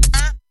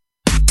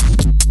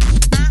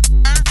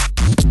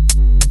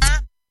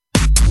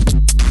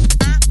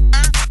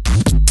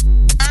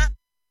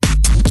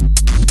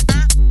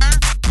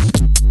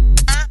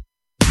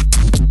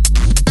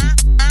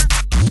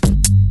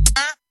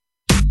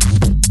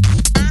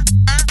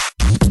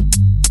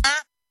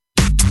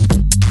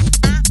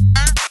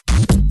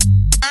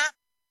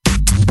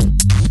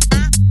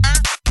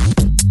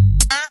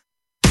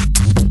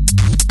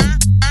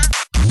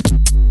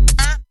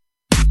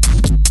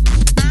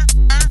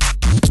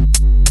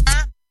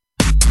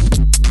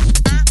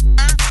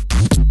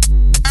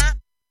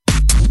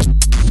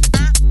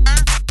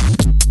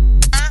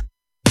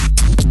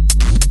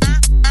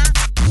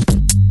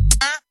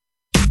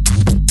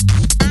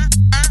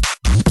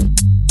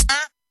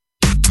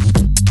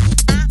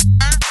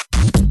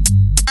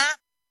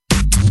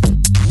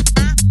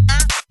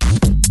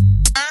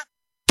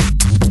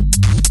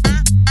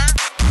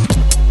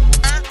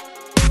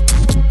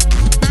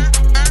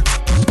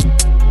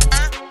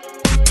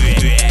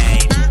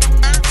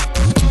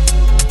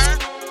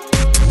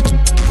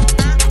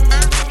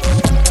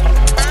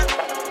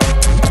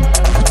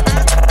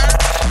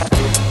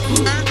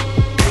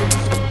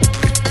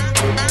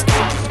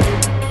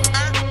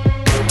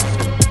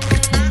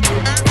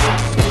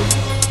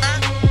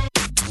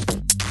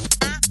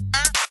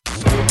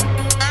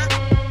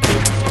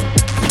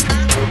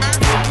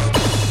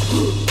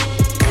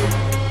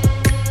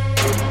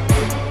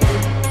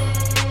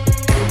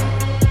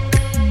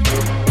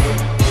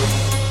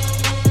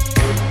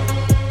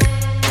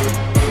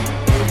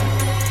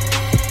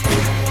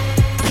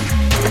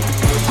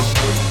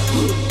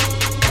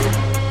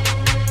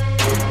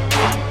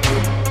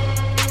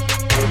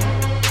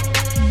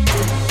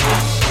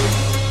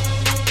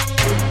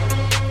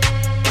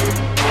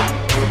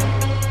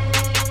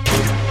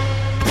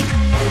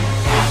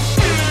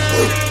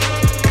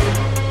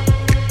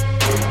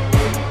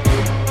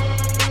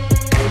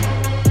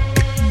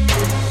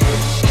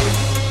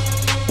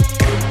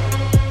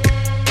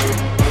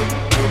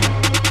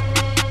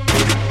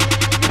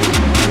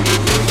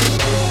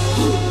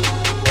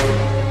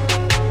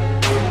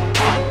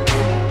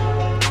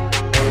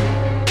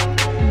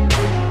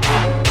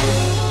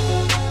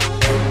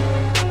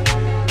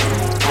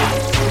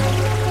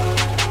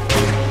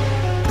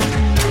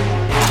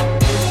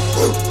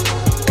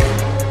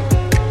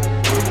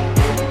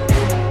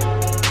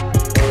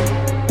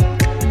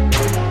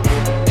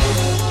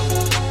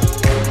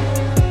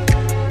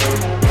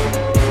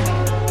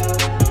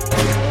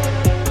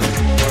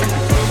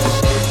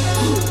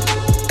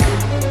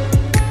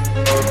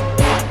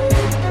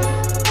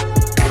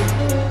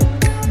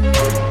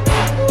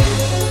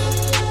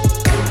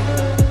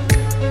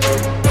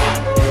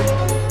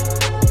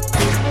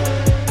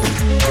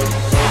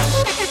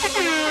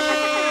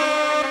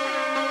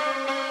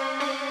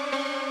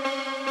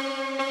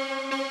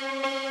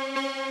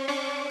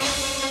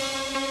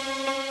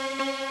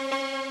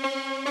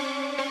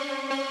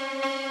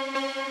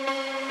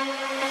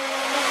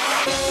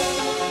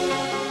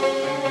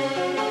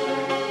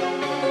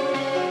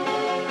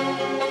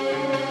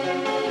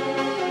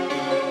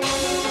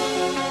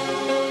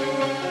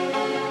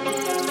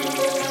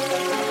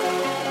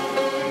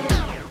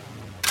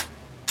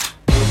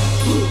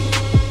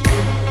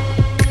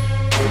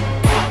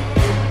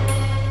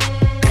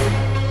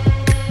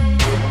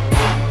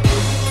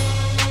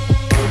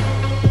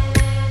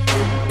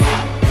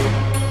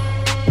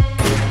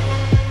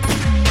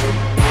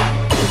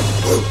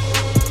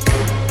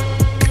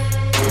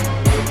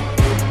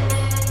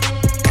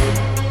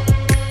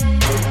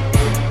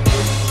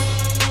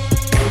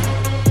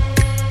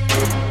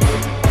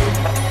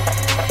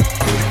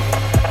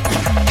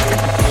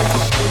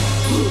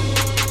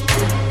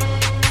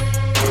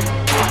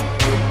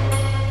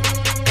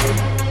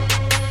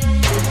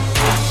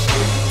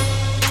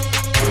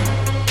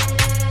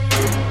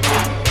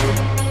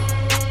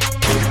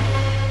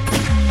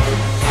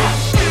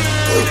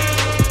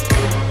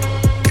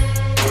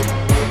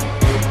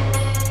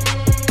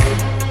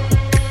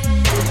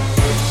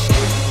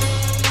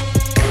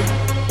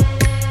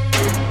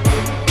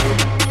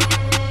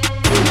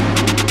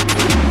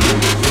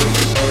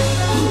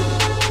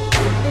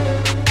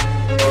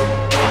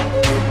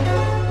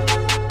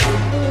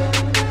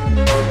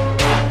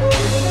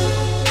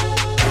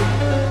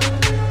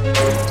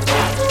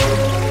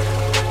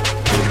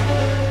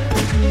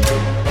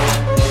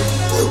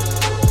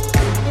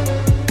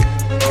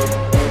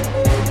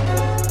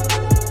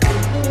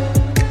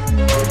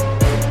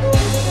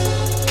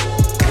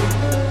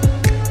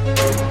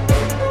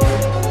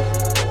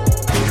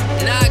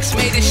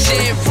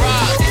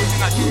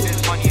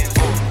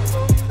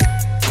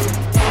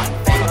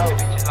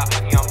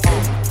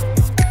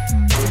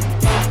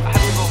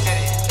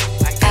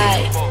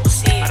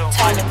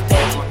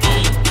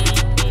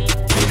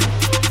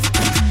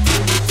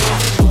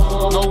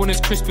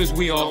 as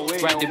we are.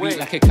 Ride the beat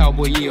like a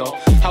cowboy, yeah.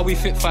 How we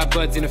fit 5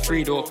 birds in a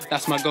 3-door.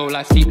 That's my goal,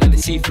 life deep like the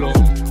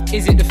seafloor.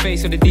 Is it the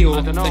face of the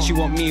deal? That you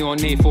want me or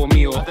nay for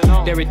me or?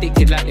 They're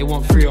addicted like they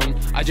want free on.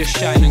 I just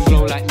shine and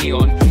glow like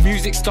neon.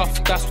 Music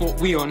stuff, that's what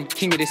we on.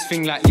 King of this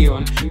thing like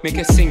Leon. Make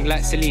her sing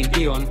like Celine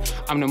Dion.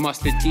 I'm the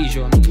mustard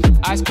Dijon.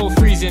 Ice cold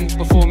freezing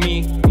before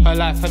me. Her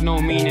life had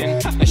no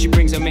meaning. And she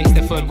brings her mates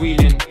their third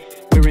wheeling.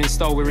 We're in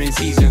style, we're in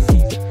season.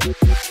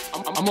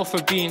 I'm off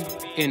a bean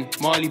in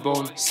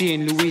Marleybone,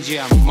 seeing Luigi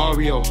and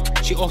Mario.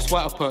 She offs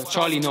white up her,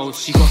 Charlie knows.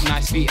 She got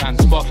nice feet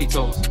and sparkly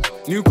toes.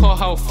 New car,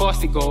 how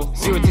fast it go?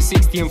 0 to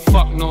 60 and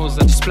fuck knows.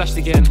 I just splashed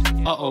again,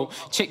 uh-oh.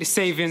 Check the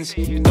savings,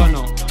 don't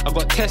know. I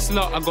got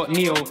Tesla, I got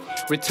Neo.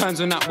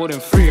 Returns on that more than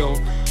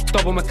 3-0.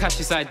 Double my cash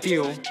is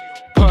ideal.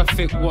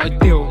 Perfect, what a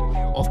deal.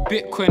 Off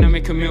Bitcoin I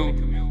make a meal.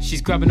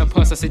 She's grabbing her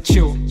purse, I said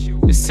chill.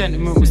 The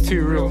sentiment was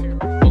too real.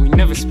 We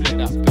never split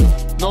that bill.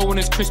 No one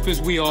as crisp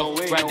as we are.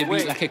 Ride the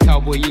beat like a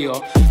cowboy, yeah.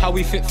 How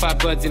we fit 5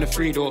 birds in a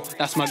 3-door.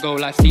 That's my goal,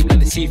 life deep like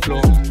the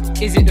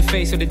seafloor. Is it the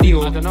face of the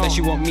deal? That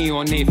you want me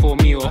or nay for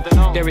me or?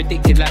 They're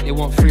addicted like they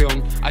want free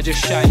on. I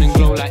just shine and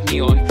glow like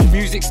neon.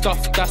 Music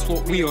stuff, that's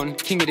what we on.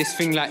 King of this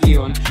thing like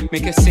Leon.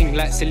 Make her sing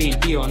like Celine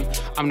Dion.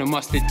 I'm the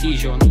mustard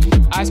Dijon.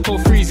 Ice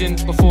cold freezing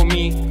before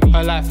me.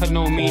 Her life had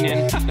no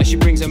meaning. And she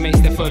brings her mates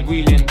their third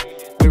wheeling.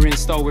 We're in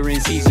style, we're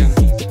in season.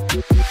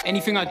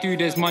 Anything I do,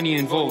 there's money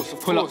involved.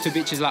 Pull up to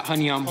bitches like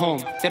honey, I'm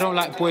home. They don't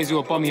like boys who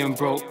are bummy and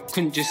broke.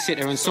 Couldn't just sit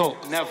there and sulk.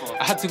 Never.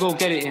 I had to go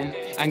get it in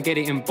and get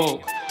it in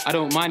bulk. I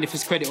don't mind if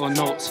it's credit or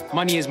notes.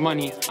 Money is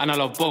money, and I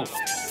love both.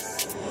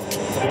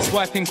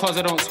 Swiping cause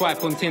I don't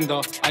swipe on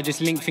Tinder. I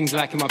just link things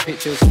like in my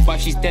pictures. But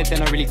if she's dead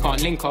then I really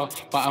can't link her.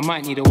 But I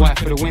might need a wife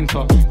for the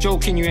winter.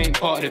 Joking, you ain't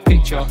part of the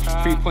picture.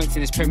 3 points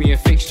in this Premier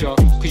fixture.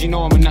 Cause you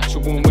know I'm a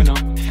natural born winner.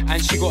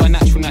 And she got a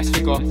natural nice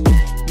figure.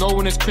 No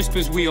one as crisp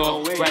as we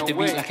are. Ride the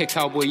beat like a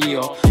cowboy,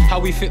 yeah. How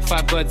we fit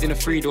 5 birds in a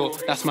 3-door.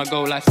 That's my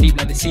goal, life deep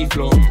like the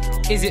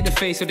seafloor. Is it the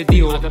face of the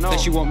deal?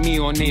 That you want me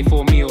or nay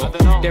for me or?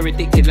 They're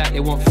addicted like they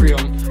want free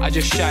on. I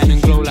just shine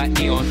and glow like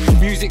neon.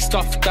 Music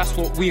stuff, that's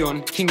what we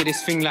on. King of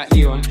this thing like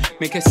Leon.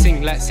 Make her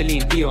sing like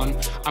Celine Dion.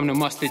 I'm the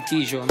mustard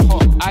Dijon.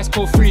 Ice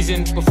cold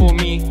freezing before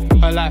me.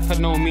 Her life had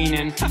no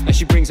meaning. And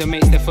she brings her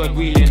mates their third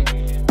wheeling.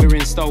 We're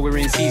in style, we're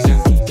in season.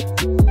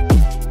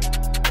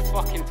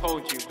 Fucking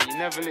told you, but you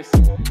never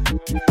listen.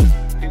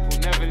 People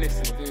never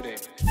listen, do they?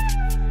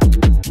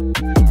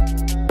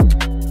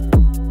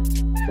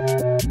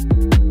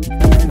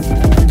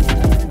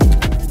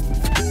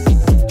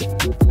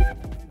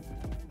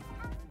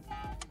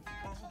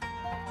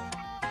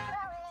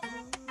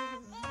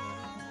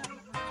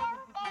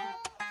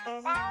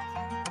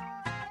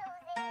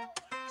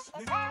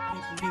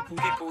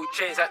 People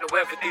change like the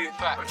weather do.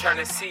 I'm trying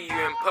to see you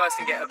in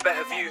person, get a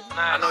better view.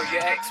 I know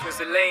your ex was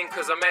a lame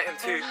cause I met him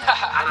too.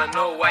 And I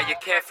know why you're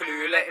careful who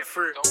you let it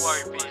through. Don't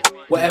worry, B.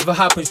 Whatever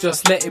happens,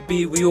 just let it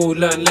be. We all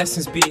learn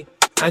lessons, B.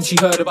 And she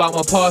heard about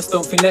my past,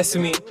 don't think less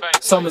of me.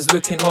 Summer's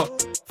looking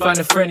hot, find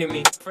a friend in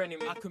me.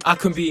 I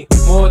can be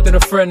more than a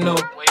friend, no.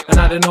 And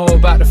I don't know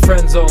about the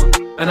friend zone.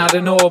 And I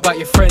don't know about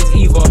your friends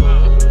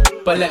either.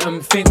 But let them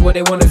think what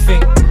they wanna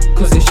think.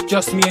 Cause it's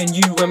just me and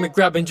you when we're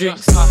grabbing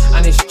drinks.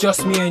 And it's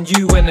just me and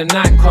you when the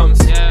night comes.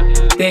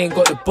 They ain't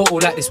got the bottle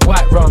like this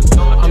white rum.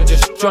 I'm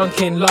just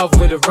drunk in love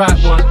with the right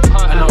one.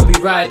 And I'll be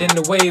riding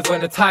the wave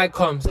when the tide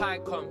comes.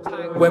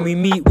 When we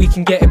meet we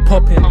can get it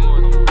popping.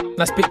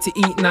 Nice bit to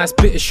eat, nice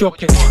bit of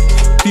shopping.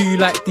 Do you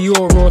like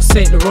Dior or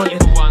Saint Laurent?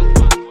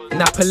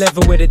 Napa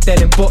leather with the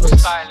denim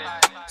bottoms.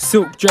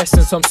 Silk dress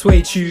and some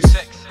suede shoes.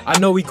 I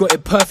know we got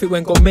it perfect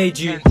when God made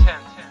you.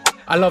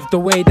 I love the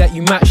way that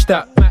you match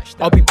that.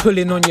 I'll be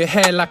pulling on your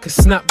hair like a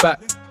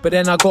snapback. But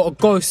then I got a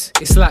ghost,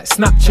 it's like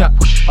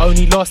Snapchat. I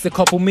only last a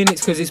couple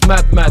minutes cause it's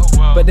mad.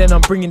 But then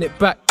I'm bringing it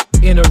back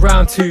in a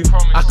round 2.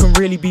 I can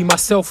really be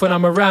myself when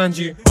I'm around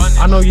you.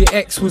 I know your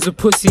ex was a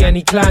pussy and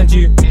he climbed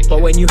you.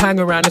 But when you hang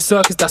around the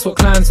circus, that's what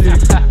clans do.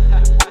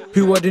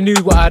 Who would've knew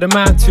what I'd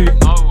amount to?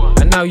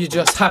 And now you're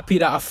just happy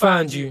that I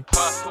found you.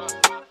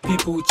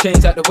 People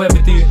change like the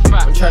weather do.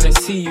 I'm trying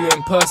to see you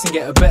in person,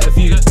 get a better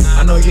view.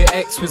 I know your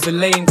ex was a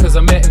lame cause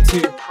I met him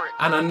too.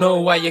 And I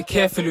know why you're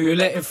careful who you're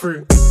letting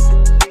through.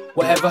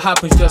 Whatever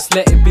happens, just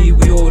let it be.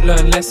 We all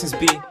learn lessons,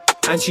 B.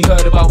 And she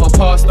heard about my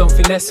past, don't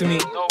finesse me.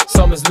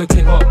 Summer's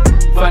looking hot,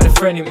 find a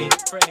friend in me.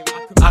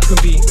 I can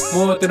be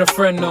more than a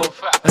friend, no.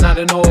 And I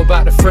don't know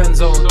about the friend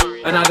zone.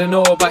 And I don't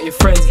know about your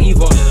friends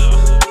either.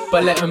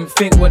 But let them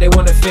think what they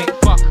wanna think.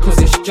 Cause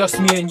it's just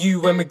me and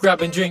you when we're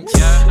grabbing drinks.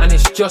 And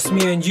it's just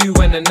me and you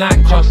when the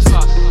night comes.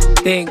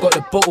 They ain't got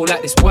the bottle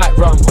like this white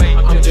rum.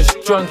 I'm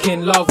just drunk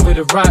in love with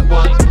the right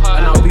one.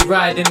 And I'll be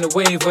riding the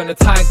wave when the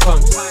tide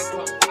comes.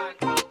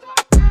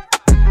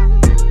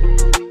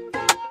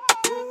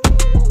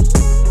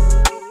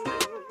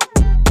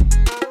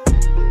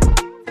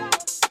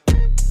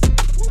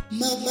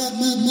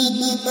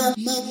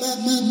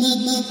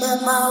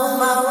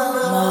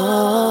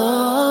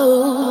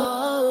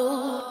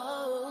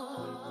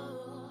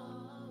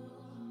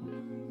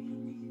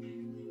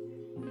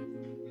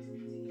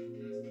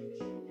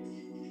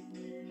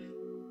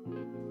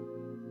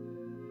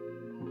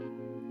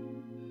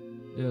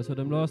 so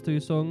them last two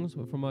songs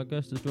were from our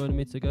guest that's joining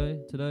me today,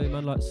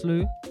 man like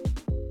Slew.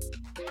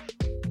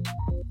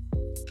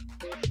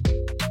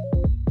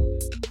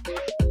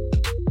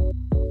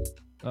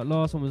 That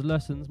last one was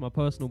Lessons, my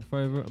personal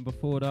favourite, and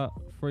before that,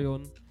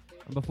 Freon,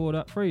 and before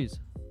that, Freeze.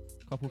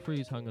 Couple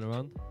Freeze hanging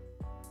around.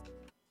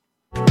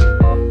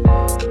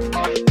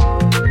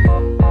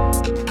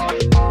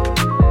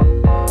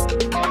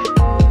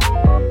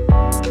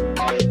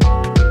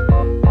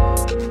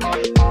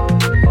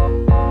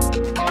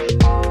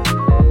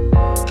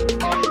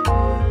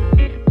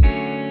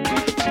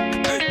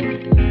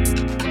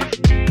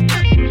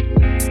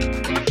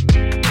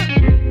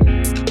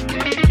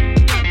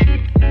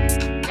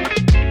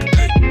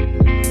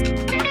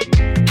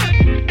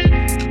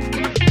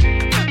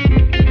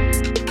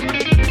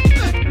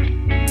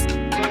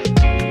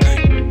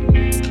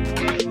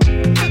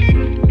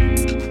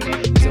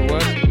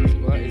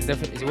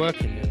 Is it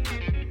working? Yeah?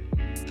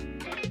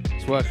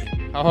 It's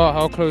working.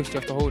 How close do you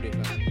have to hold it?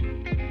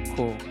 Like?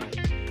 Cool.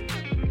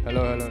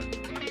 Hello.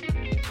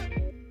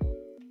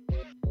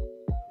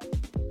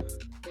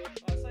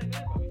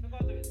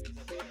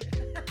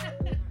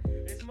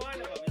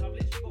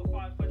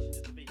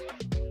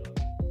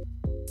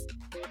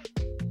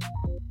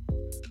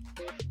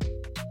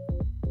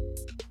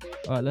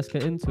 Alright, let's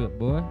get into it,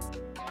 boy.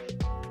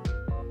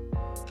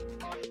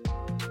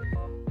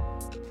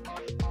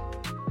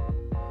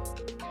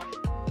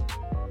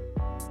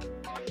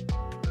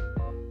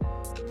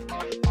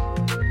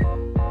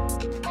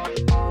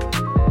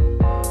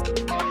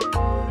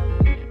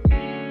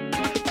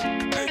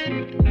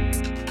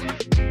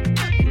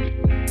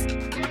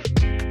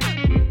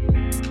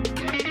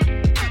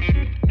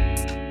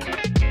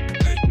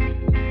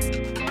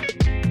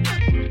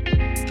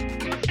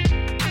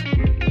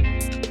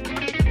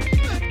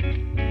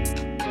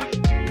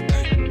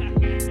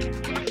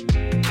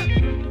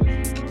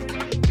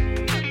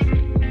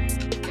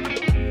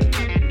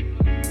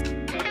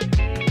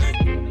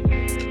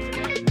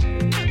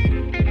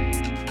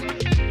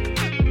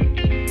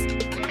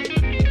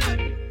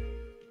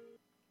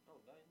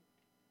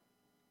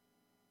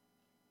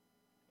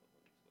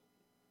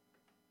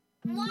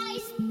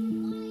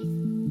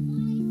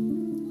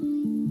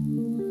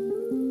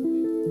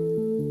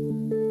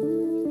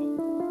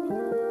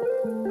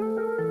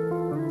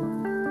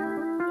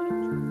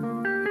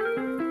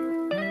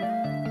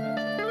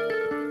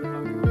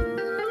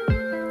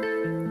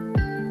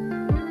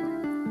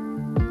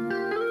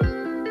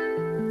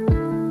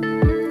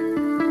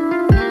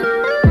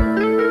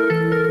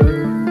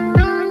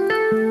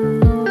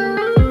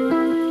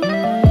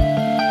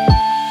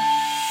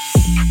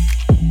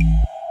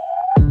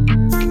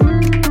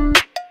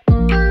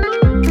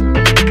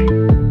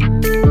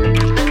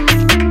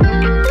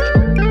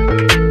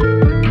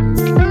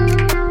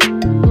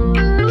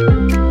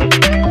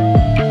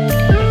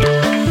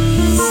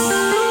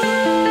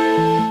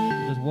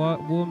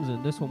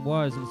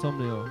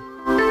 Insomnia.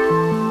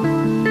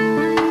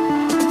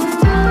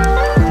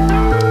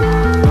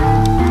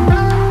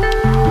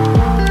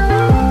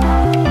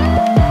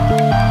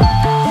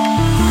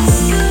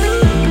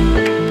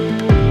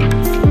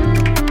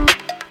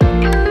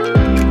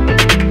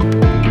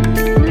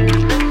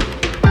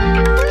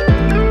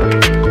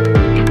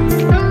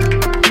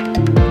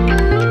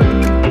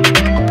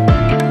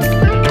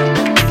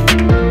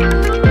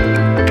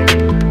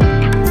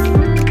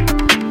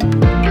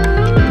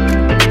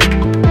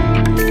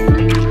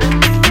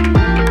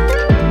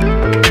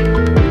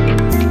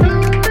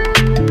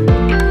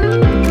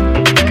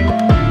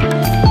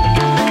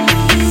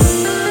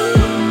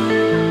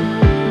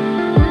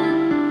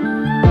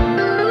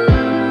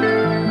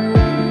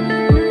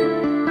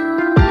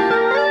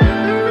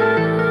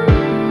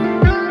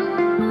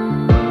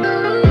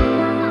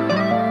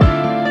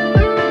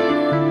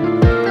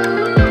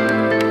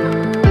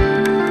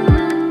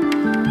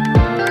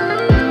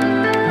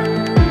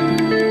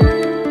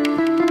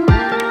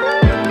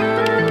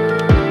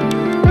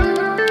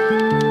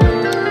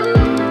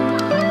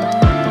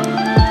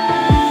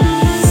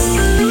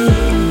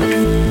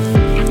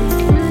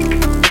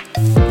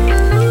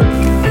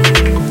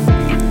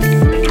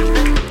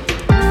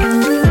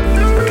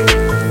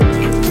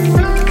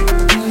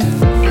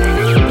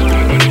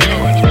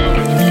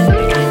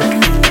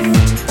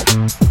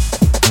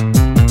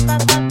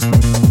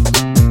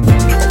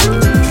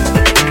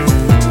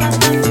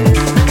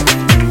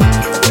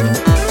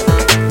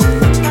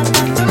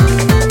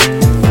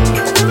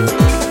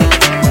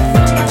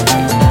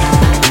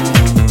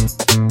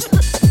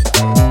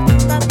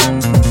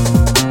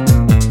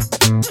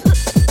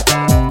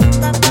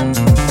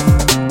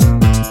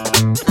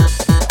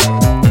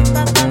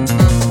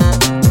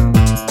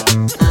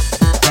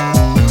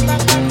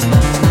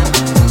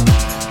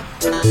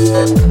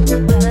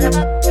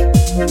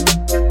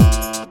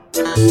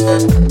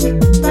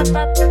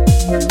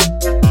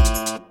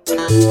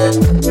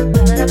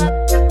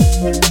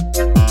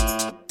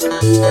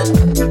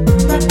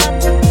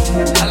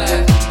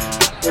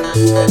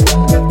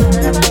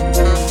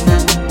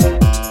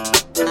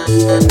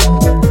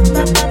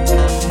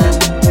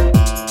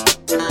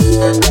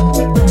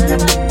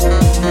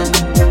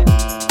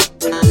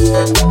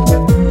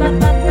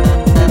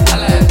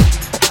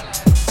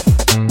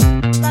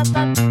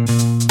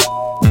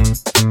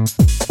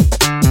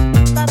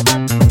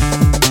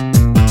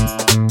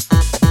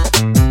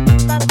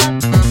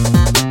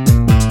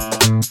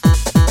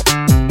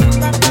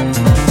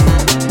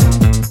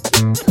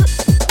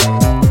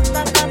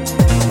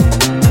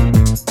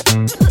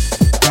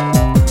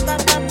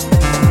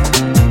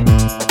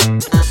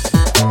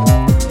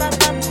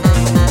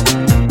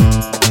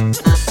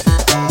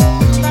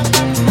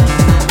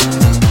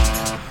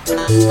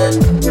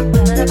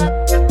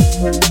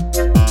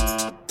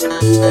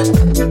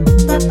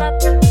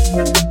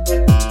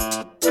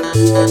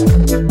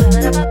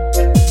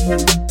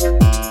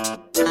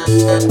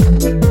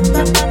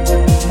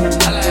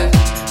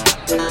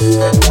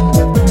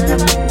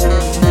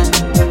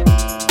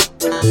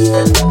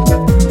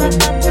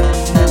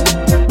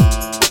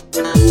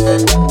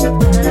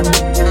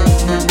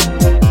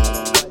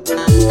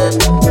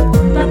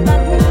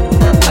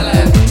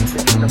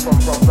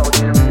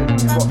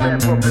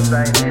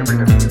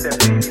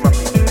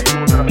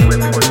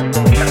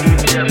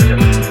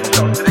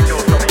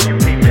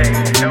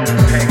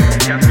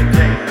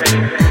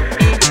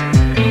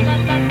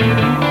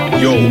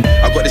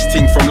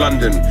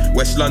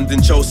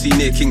 London, Chelsea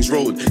near King's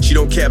Road. She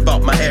don't care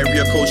about my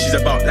area code, she's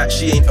about that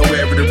she ain't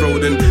aware of the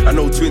road. And I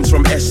know twins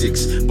from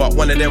Essex, but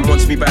one of them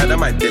wants me bad, I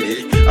might dead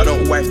it. I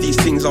don't wife these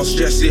things, I'll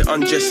stress it,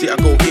 undress it, I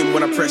go in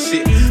when I press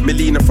it.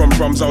 Melina from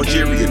Brum's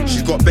Algerian,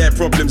 she's got bare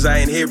problems, I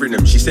ain't hearing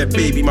them. She said,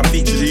 baby, my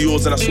features are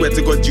yours, and I swear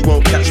to God you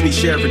won't catch me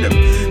sharing them.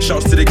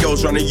 Shouts to the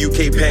girls running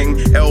UK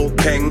Peng, L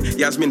Peng,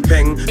 Yasmin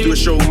Peng. Do a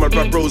show with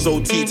my bros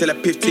OT, tell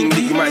her piff ting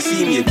that you might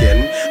see me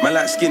again. My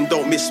light skin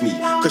don't miss me,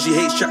 cause she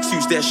hates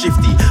tracksuits, they're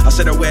shifty. I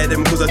said I wear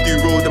them cause I do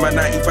road, and my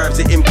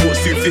 95s are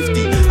imports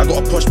 250. I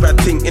got a posh bad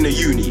ting in a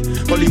uni,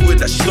 Hollywood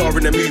that she star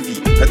in a movie.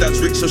 Her dad's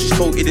rich so she's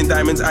coated in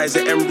diamonds, eyes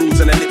are emeralds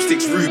and her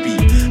lipstick's ruby.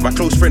 My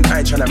close friend I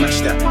ain't tryna match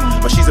that,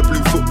 but she's a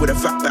blue foot with a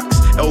fat backs.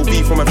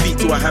 LV from my feet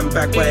to a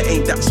handbag, but it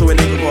ain't that, so a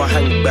nigga gotta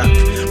hang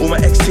back. All my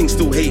ex-tings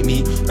still hate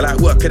me, I like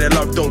work and their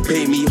love don't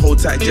pay me. Hold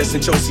tight Jess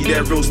and Chelsea,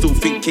 they're real, still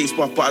think case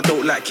buff, but I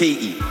don't like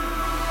Katie.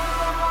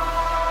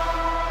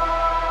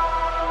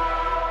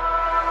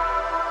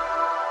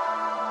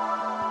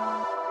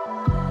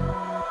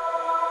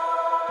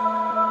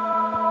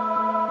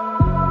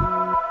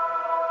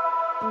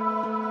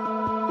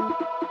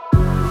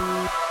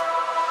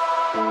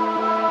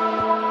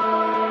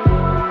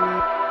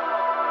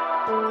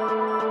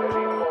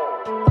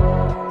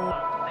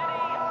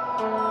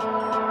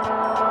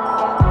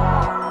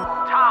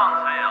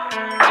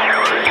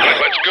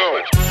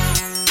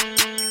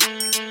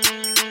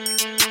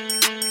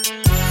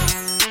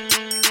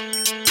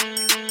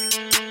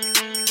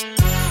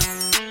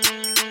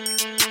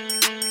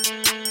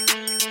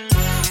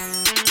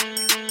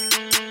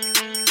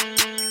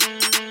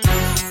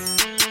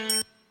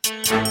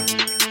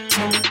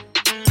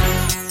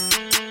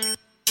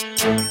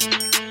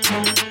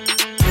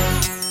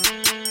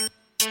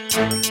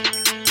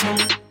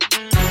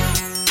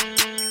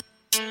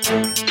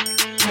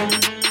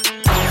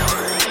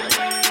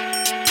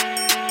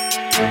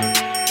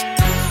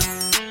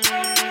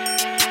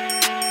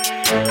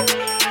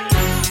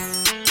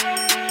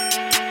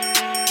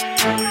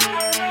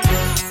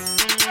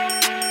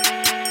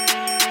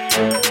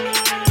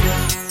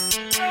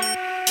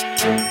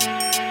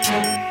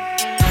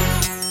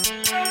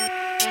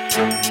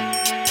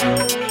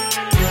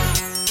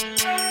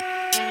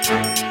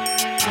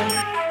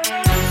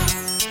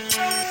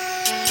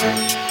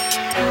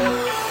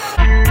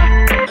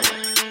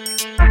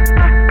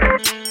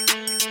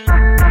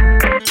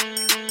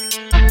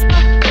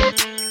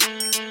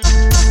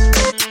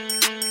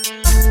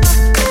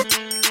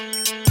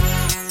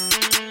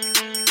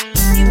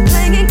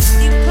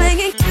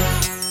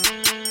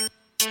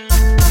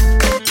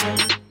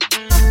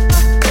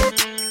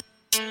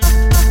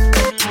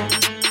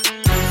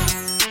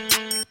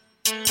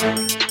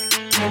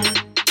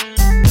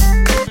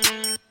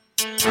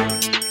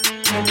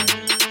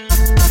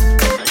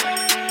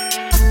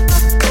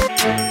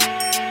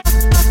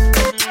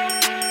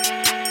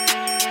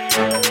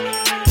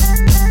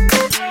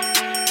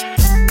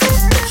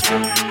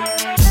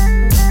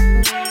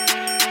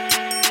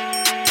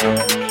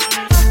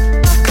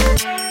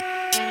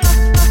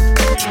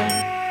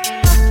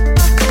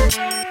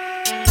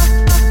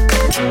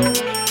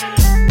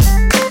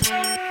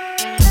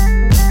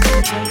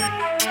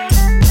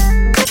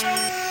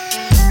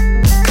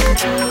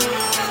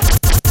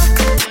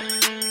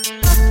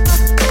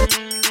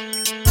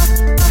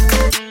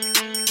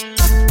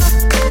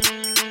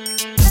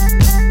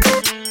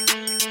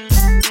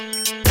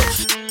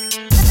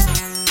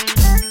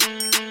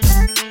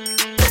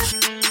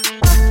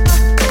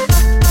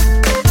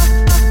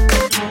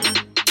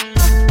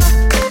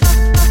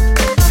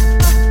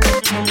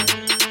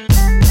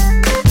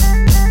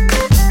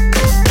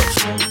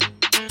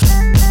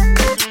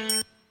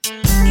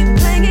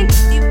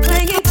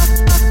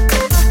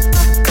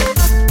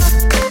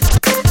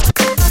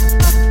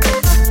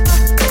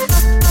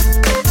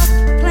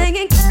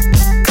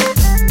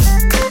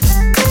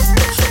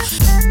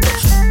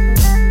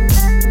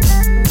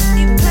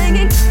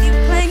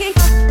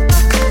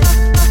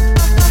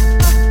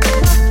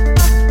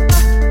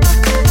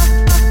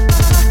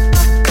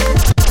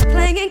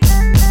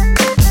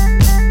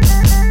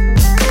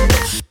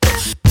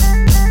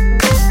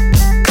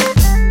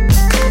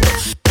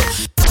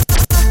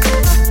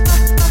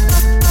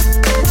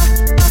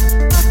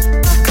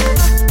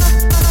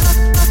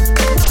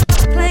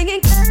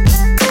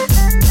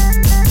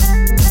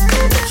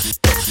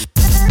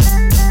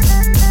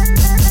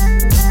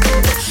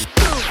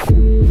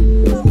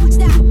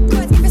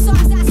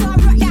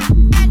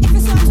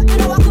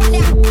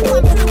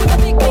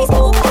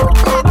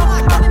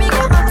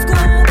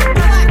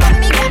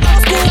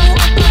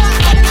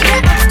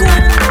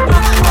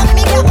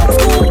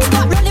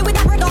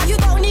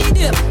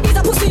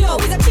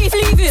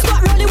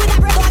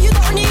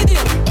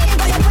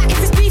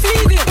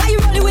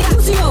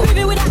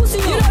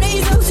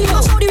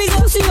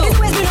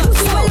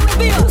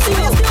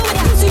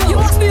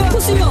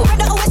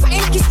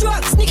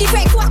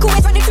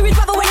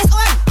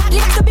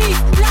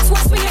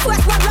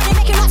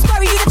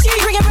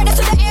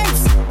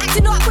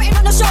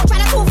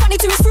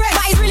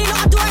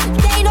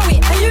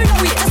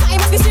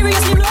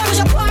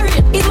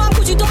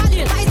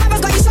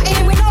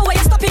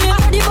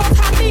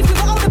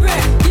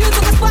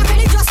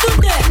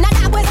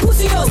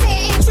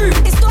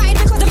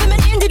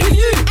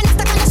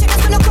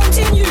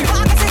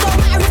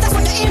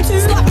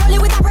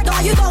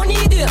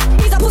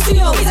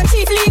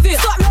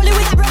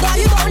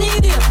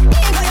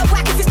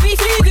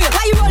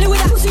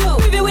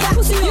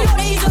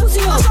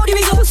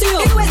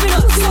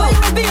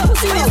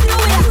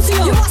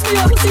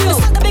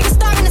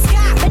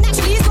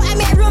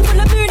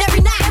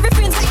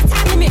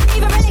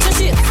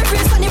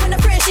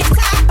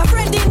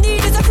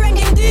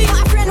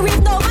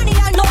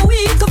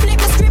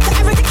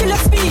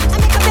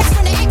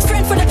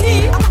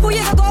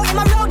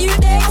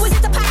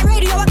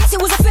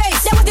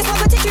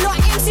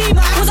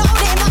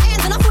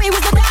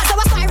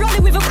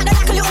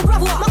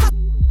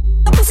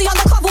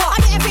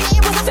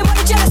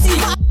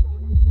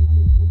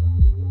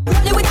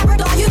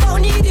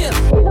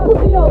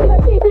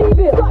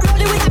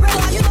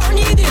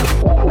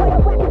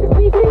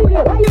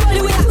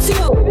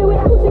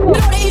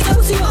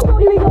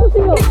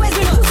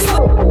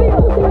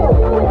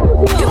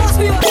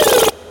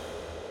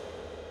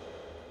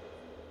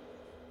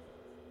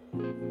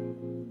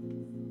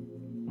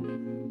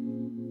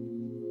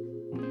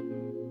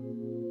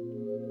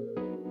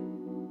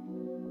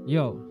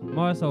 Yo,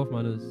 myself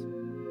manners.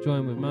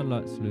 Join with man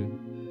like Slew.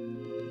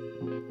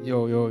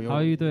 Yo. How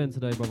are you doing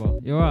today, brother?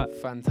 You alright?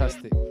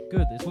 Fantastic.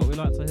 Good. It's what we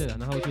like to hear.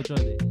 And how's your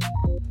journey?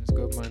 It's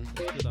good, man.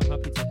 It's good. I'm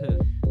happy to hear.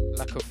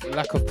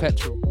 Lack of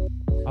petrol.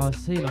 I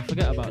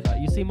forget about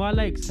that. You see, my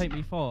legs take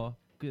me far,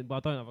 but I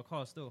don't have a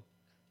car still.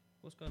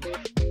 What's going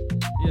on?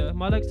 Yeah,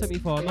 my legs take me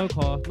far. No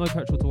car, no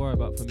petrol to worry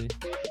about for me.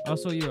 I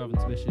saw you having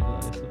some issues with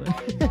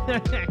that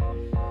yesterday.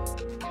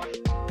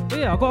 But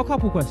yeah, I've got a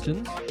couple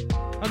questions.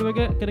 How do we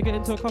gonna get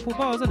into a couple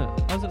bars, innit?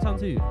 How does it sound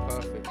to you?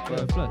 Perfect.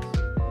 Yeah,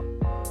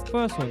 bless.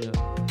 First one, yeah.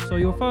 So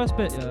your first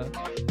bit, yeah.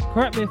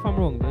 Correct me if I'm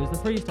wrong, but is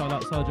the freestyle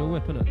outside your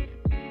whip, innit?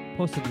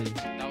 Possibly.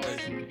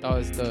 That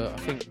was I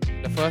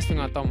think the first thing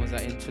I done was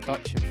that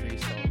introduction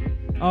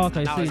freestyle. Oh,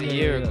 okay. That was a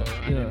year ago,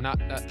 and yeah. then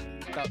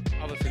that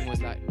other thing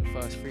was like the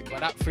first free.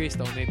 But that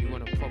freestyle made me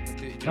want to proper do it.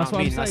 Do you know That's what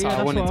I mean? That's how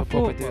I wanted to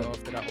proper do it bro.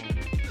 after that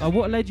one.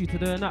 What led you to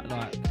doing that?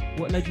 Like,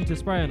 what led you to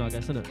spraying? I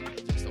guess, innit?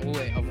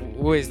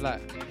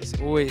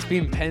 I've always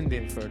been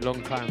pending for a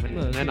long time,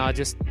 and then I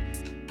just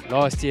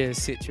last year's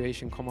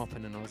situation come up,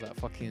 and then I was like,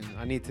 fucking,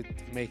 I need to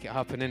make it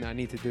happen, and I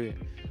need to do it.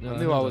 Yeah, I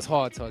knew I was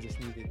hard, so I just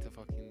needed to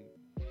fucking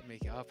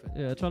make it happen.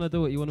 Yeah, trying to do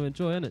what you want to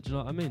enjoy, innit? Do you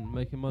know what I mean?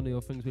 Making money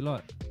or things we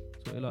like.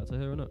 That's what we like to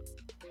hear, innit?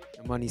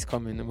 The money's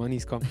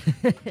coming.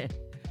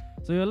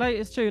 So your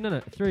latest tune,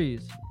 innit?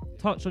 Threes.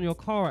 Touch on your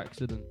car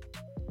accident.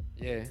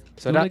 Yeah.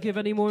 So do you want to give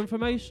any more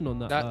information on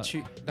that?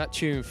 That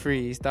tune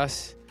Freeze,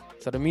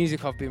 so the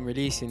music I've been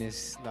releasing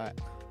is like,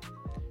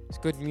 it's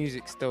good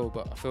music still,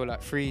 but I feel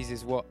like Freeze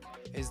is what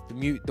is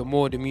the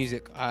more the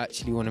music I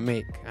actually want to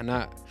make, and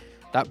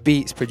that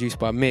beat's produced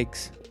by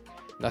Migs.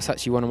 That's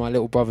actually one of my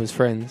little brother's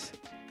friends,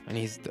 and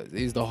he's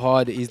the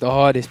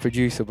hardest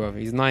producer, brother.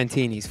 He's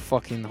 19, he's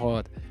fucking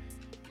hard.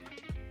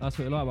 That's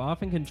what you like, but I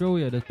think in drill,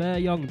 yeah, there's bare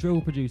young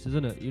drill producers,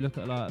 innit? You look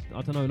at like,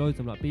 I don't know, loads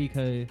of them, like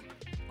BK,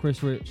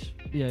 Chris Rich,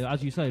 yeah,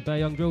 as you say, bare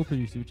young drill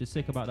producers, which is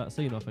sick about that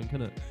scene, I think,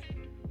 innit?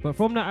 But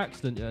from that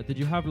accident, yeah, did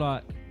you have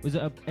like, was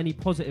it any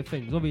positive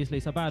things? Obviously,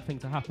 it's a bad thing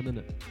to happen, isn't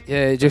it?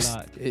 Yeah,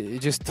 it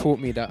just taught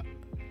me that,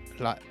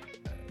 like,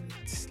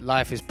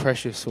 life is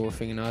precious, sort of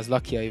thing, and I was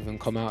lucky I even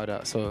come out of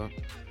that. So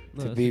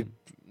it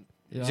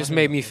just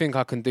made me think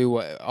I can do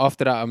what.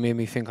 After that, it made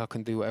me think I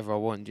can do whatever I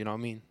want. Do you know what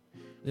I mean?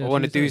 Yeah, if I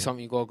want to do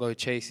something, you gotta go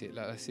chase it.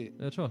 Like, that's it.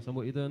 Yeah, trust. And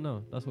what you're doing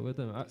now, that's what we're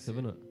doing. Active,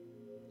 innit?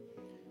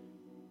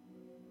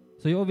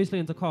 So you're obviously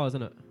into cars,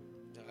 innit?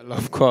 I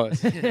love cars.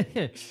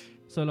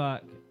 So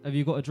like, have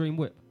you got a dream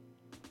whip?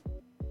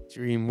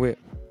 Dream whip.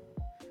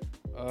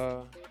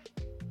 I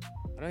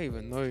don't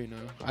even know, you know.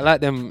 I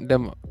like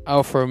them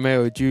Alfa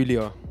Romeo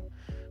Giulia.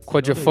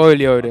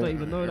 Quadrifoglio. I don't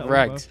even know that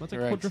rags. One,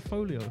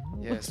 Quadrifoglio.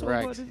 Yeah, it's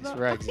rags.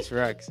 It's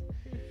rags.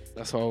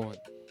 That's what I want.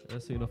 Yeah,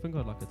 see, I think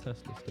I'd like a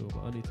Tesla still,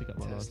 but I need to get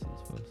my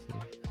license first. So.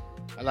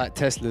 I like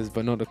Teslas,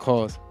 but not the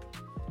cars.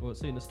 What,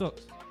 seeing the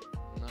stocks?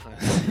 No.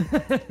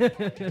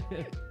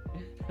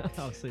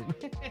 I've seen.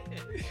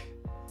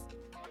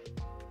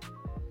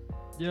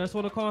 Yeah, so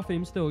on the car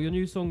theme still, your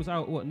new song's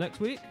out, what,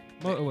 next week?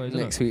 Motorway,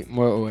 Next week,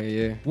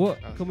 Motorway, yeah. What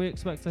can we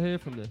expect to hear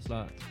from this?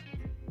 Like,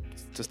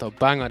 just a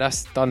banger.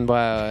 That's done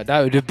by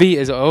the beat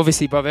is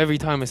obviously, bruv. Every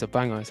time it's a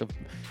banger.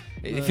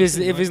 If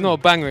it's not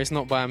a banger, it's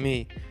not by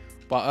me.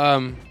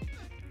 But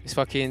it's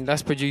fucking.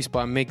 That's produced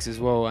by Migs as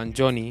well and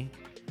Johnny.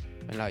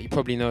 And like you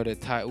probably know the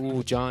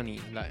title Johnny.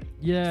 Like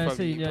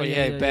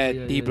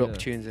bare D Block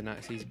tunes and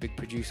that. So he's a big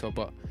producer,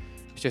 but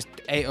it's just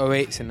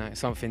 808s and that,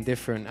 something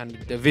different. And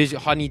the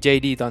visual, Honey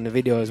JD done the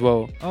video as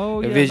well. Oh,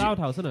 Loud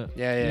House, isn't it?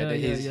 Yeah,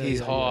 he's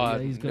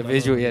hard. He's the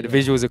visual, the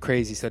visuals are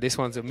crazy. So this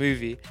one's a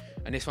movie,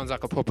 and this one's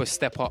like a proper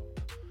step up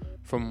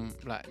from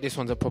like this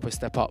one's a proper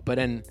step up. But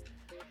then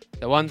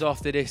the ones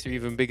after this are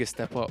even bigger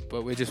step up.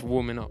 But we're just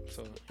warming up,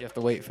 so you have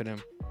to wait for them.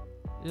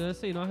 Yeah,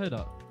 I heard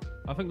that.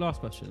 I think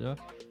last question, yeah.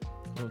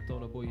 I don't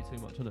want to bore you too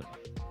much, innit?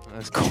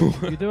 That's cool.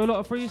 You do a lot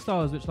of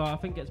freestyles, which like I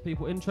think gets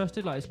people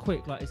interested. Like it's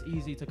quick, like it's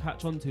easy to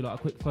catch on to, like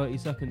a quick 30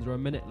 seconds or a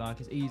minute. Like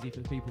it's easy for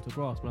people to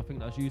grasp, and I think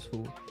that's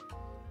useful.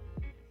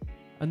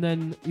 And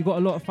then you got a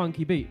lot of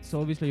funky beats.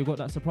 So obviously you got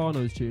that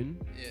Sopranos tune.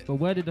 Yeah. But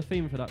where did the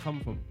theme for that come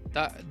from?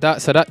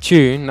 That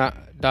tune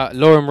that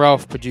Lauren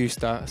Ralph produced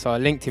that. So I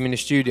linked him in the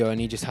studio,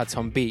 and he just had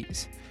some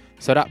beats.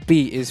 So that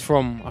beat is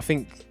from I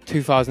think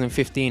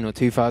 2015 or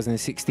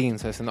 2016.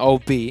 So it's an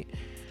old beat.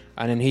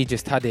 And then he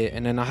just had it,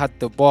 and then I had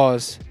the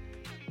bars,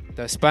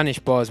 the Spanish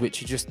bars,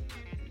 which just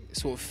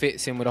sort of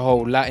fits in with the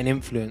whole Latin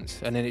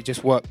influence, and then it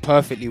just worked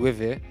perfectly with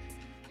it,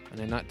 and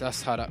then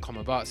that's how that come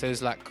about. So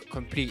it's like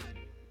complete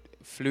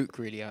fluke,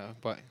 really,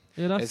 but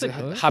yeah, that's it's sick,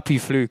 a happy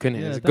fluke, isn't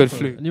it? Yeah, it's a good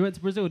fluke. And you went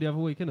to Brazil the other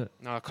week, innit?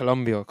 No,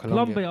 Colombia.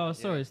 Oh,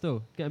 sorry,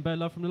 still getting better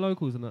love from the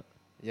locals and that.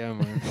 Yeah,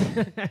 man.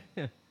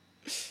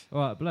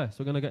 All right, bless.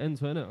 We're gonna get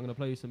into it, innit? I'm gonna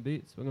play you some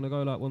beats. We're gonna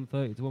go like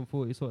 130 to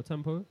 140 sort of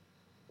tempo.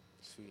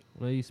 Sweet.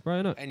 Are you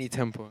spraying up? Any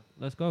tempo.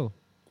 Let's go.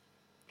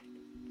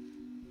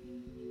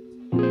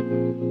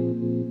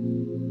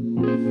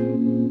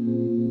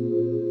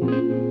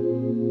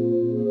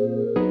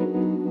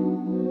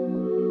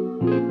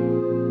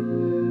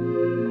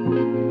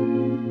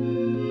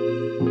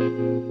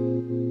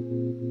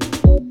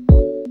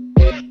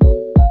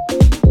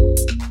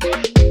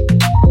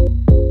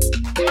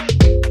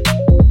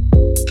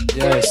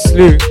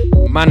 Slew,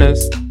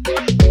 Manners.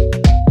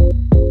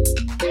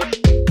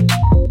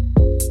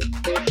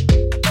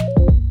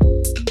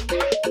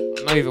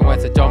 I don't even where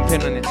to jump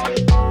in on this.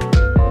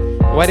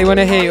 Why they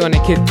wanna hate on the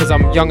kid? Cause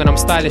I'm young and I'm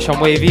stylish, I'm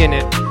wavy in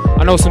it.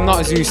 I know some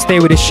nutters who stay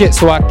with the shit,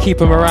 so I keep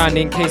them around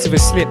in case of a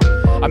slip.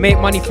 I make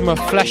money from a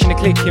flash and a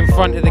click in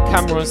front of the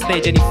camera on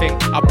stage, anything.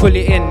 I pull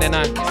it in, then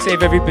I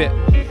save every bit.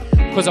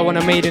 Cause I want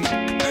a maiden.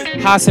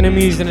 House and a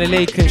muse and a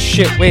lake and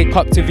shit, wake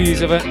up to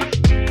views of it.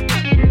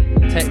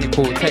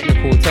 Technical.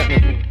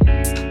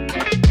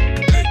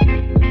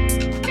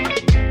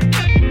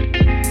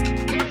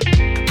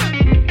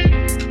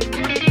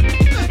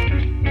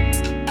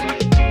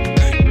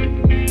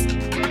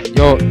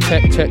 Yo,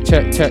 check.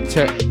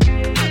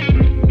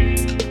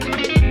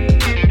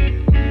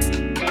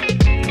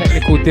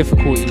 Technical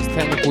difficulties.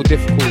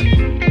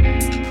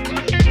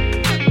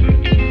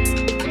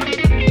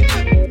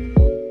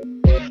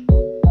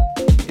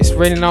 It's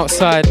raining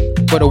outside,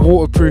 but a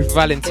waterproof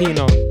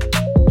Valentino.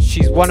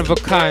 She's one of a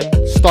kind,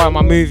 star in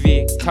my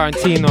movie,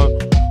 Tarantino.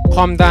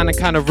 Calm down and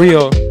kinda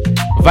real.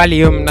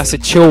 Valium, that's a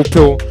chill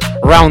pill.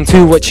 Round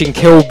 2 watching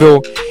Kill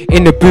Bill.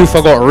 In the booth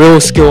I got real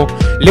skill.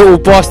 Little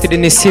bastard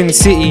in the Sin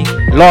City.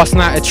 Last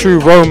night a true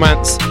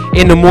romance.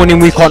 In the morning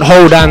we can't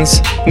hold hands.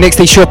 Next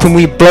day shopping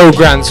we blow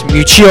grands.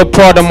 Muccio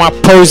Prada my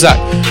Prozac.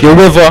 You're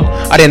with her,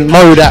 I didn't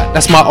know that.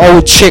 That's my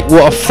old chick,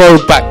 what a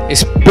throwback.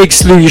 It's Big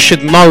Slew, you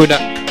should know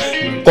that.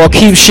 Gotta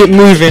keep shit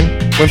moving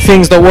when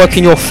things don't work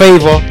in your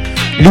favour.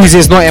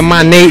 Losing's not in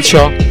my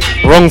nature.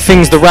 Wrong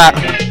thing's the right.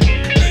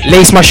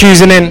 Lace my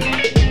shoes and then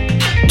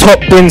top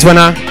bins when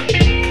I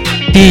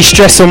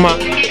de-stress on my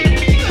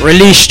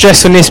release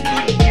stress on this.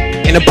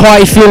 In a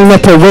party feeling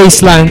up her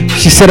waistline.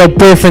 She said her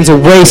boyfriend's a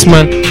waste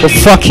man. But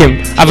fuck him,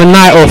 have a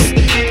night off.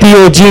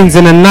 Dior jeans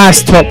and a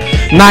nice top.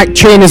 Nike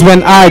trainers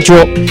when I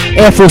drop.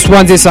 Air Force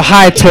Ones, it's a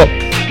high top.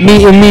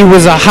 Meeting me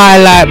was a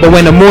highlight, but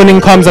when the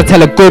morning comes I tell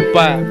her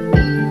goodbye.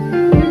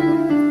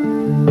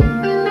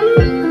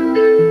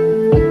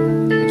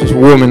 Just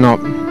warming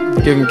up.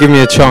 Give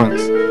me a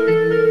chance.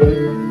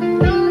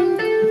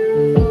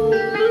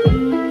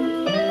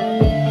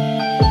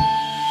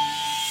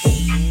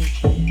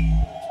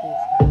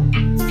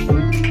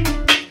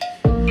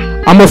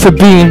 I'm off a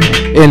bean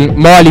in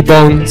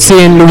Marleybone,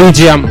 seeing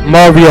Luigi and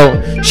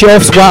Mario. She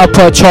offs right up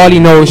her Charlie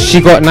nose.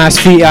 She got nice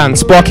feet and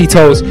sparky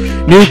toes.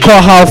 New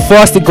car, how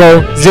fast it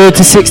go? 0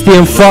 to 60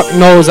 and fuck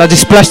knows. I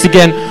just splashed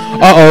again.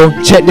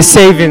 Check the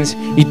savings.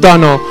 You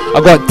don't know. I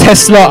got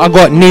Tesla, I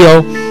got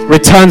Neo.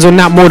 Returns on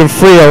that more than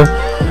 3-0.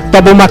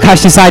 Double my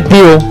cash is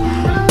ideal.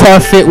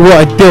 Perfect,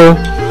 what a deal.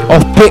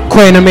 Off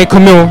Bitcoin and make a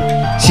meal.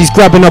 She's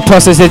grabbing her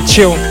purse, I said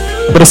chill.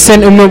 But the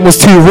sentiment was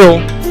too real.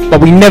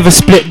 But we never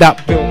split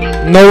that bill.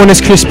 No one is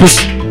crisp as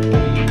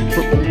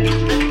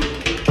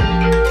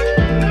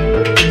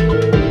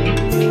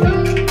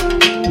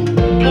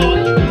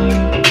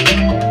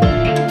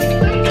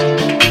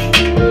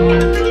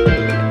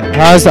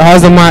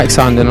How's the mic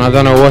sounding? I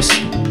don't know what's.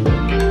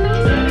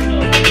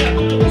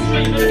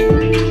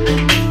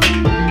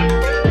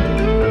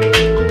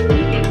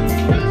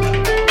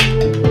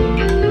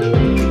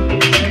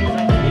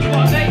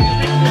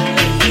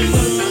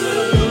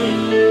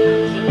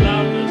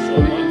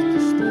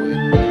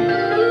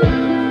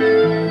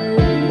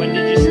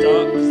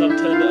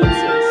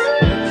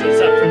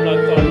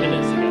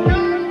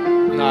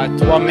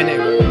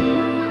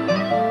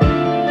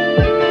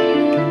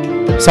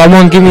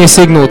 Someone give me a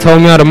signal, tell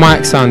me how the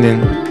mic's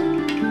sounding.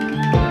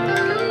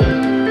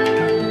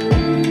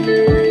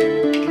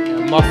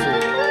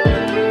 Muffled.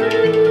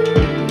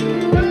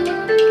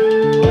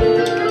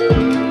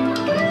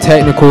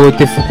 Technical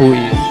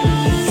difficulties.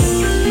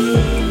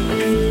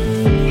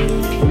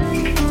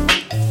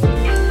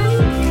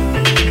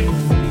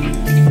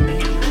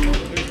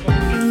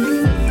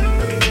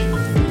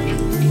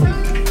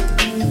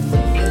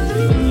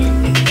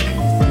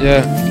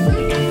 Yeah.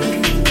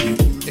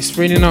 It's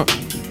really not.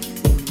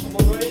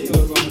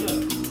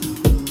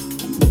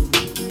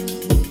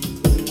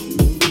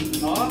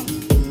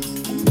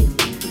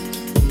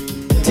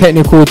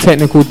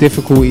 Technical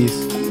difficulties.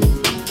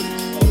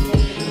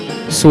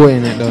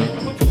 Sorting it though.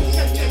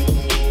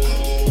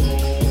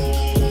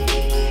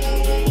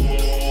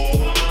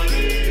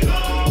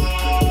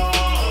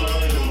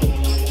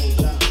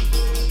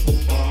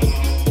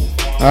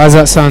 How's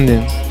that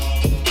sounding?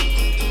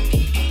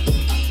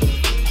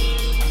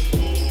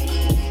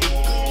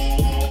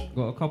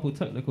 Got a couple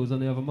technicals on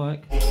the other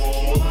mic.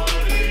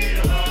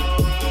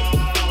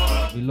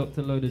 Be locked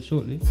and loaded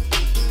shortly.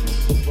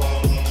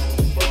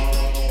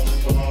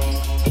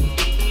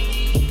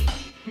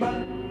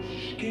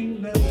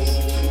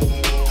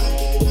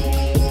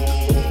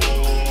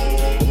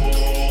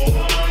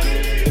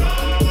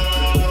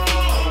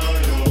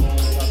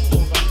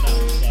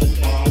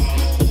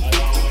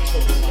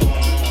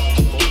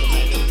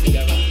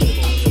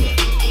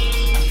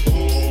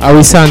 How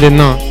we sounding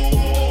now?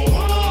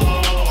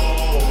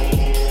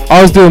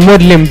 I was doing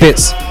modelling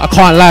bits. I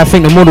can't lie, I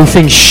think the model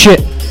thing's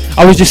shit.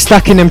 I was just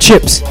stacking them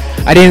chips.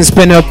 I didn't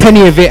spend a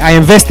penny of it. I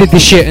invested the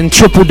shit and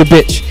tripled the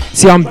bitch.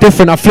 See, I'm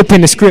different. I'm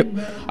flipping the script.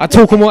 I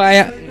talk on what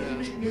I.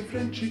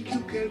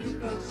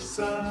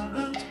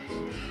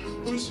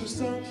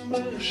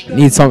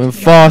 Need something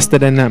faster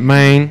than that,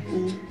 man.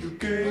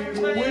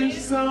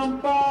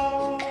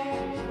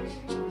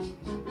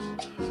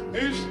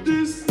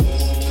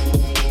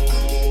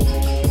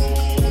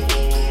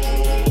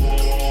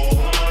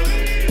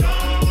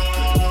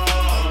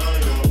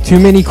 Too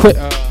many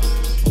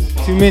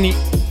too many.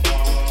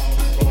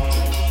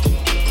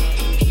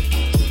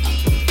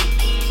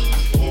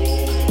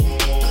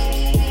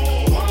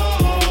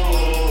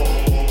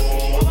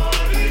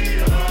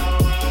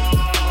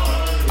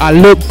 I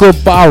look good,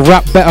 but I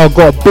rap better.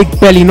 Got a big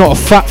belly, not a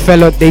fat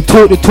fella. They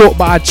talk the talk,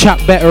 but I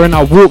chat better. And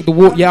I walk the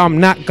walk, yeah, I'm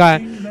that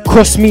guy.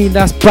 Cross me,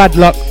 that's bad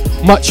luck.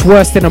 Much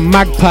worse than a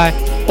magpie.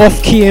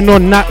 Off keying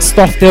on that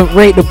stuff. They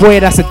rate the boy,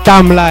 that's a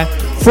damn lie.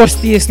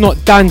 Frosty, it's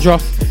not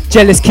dandruff.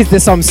 Jealous kids,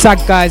 there's some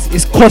sad guys.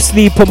 It's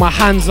costly, put my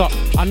hands up.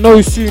 I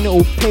know soon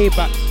it'll pay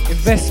back.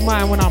 Invest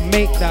mine when I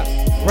make that.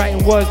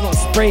 Writing words, not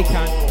spray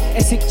can.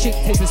 Essex chick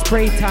takes a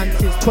spray tan.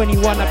 Since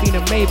 21, I've been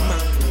a made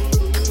man.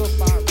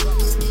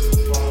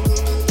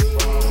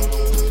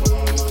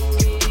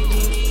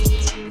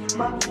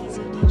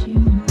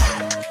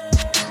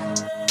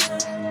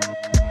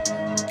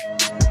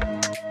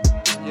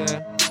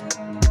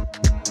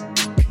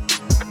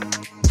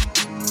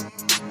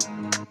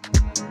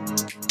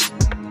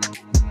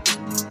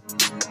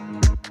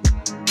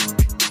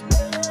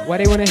 Why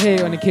they wanna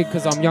hate on the kid?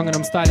 Cause I'm young and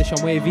I'm stylish,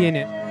 I'm wavy in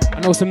it.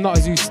 I know some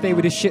nutters who stay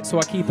with the shit, so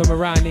I keep them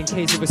around in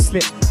case of a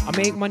slip. I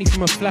make money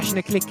from a flash and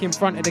a click in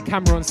front of the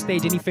camera on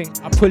stage. Anything,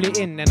 I pull it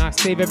in and I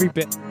save every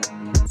bit.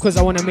 Cause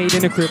I want a made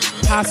in a crib.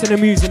 House and a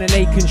muse and a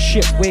lake and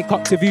ship. Wake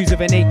up to views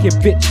of a naked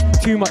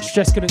bitch. Too much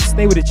stress, couldn't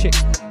stay with a chick.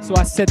 So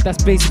I said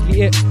that's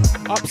basically it.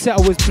 Upset,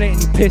 I was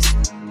blatantly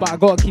pissed. But I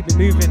gotta keep it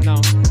moving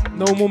now.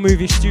 No more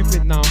movie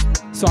stupid now.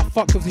 So I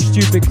fucked up the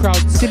stupid crowd.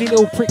 Silly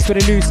little pricks with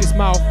the loosest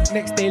mouth.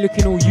 Next day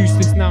looking all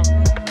useless now.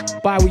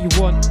 Buy what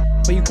you want,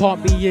 but you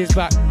can't be years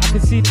back. I can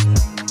see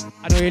that.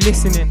 I know you're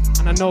listening,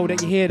 and I know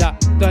that you hear that.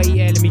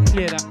 Dirty air, let me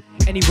clear that.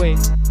 Anyway,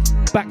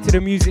 back to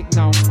the music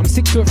now. I'm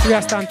 6'3", I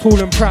stand tall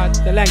and proud.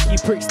 The lanky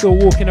prick still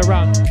walking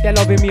around. They're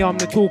loving me, I'm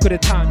the talk of the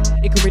town.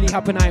 It can really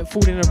happen, I ain't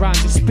fooling around.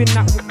 Just spin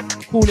that,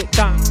 cool it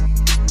down.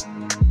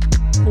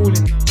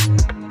 Cooling now.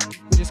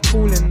 We're just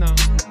cooling now.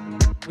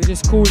 We're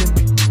just cooling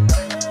now.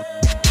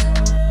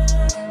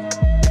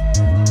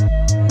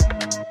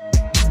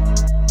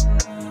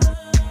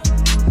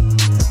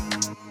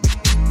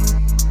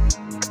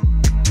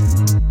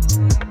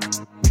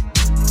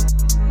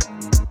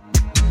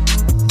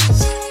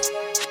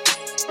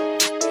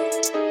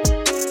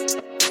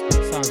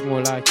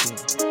 More like it.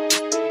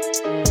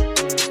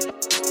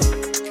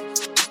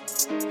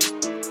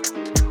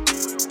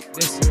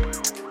 Listen.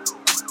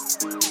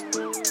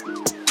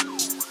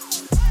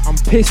 I'm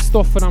pissed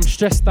off and I'm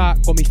stressed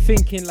out. Got me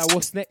thinking like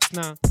what's next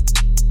now.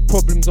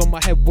 Problems on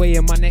my head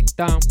weighing my neck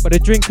down. But the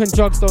drink and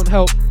drugs don't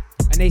help.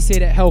 And they say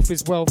that health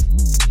is wealth.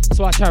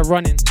 So I try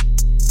running.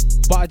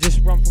 But I just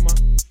run from my...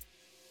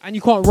 And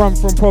you can't run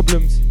from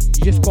problems.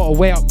 You just gotta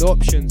weigh up the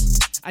options.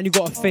 And you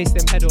gotta face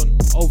them head on.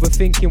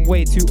 Overthinking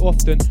way too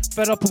often.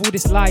 Fed up of all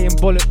this lying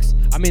bollocks.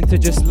 I'm into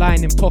just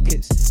lying in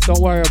pockets.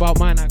 Don't worry about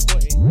mine, I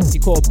got it.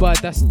 You caught a bird,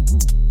 that's...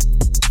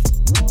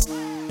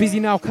 Busy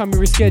now, can we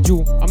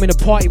reschedule? I'm in a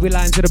party with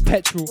lines of the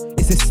petrol.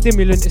 It's a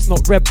stimulant, it's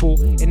not Red Bull.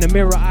 In the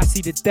mirror I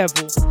see the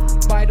devil.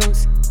 But I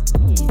don't...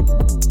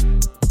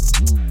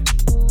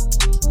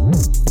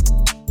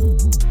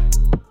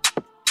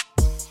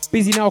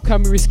 Busy now,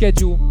 can we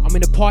reschedule? I'm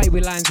in a party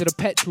with lines of the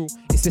petrol.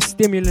 It's a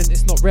stimulant,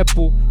 it's not Red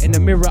Bull. In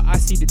the mirror, I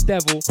see the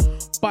devil.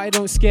 But it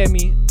don't scare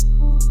me.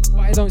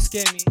 But it don't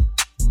scare me.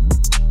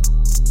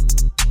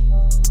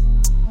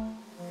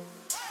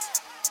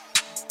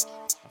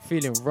 I'm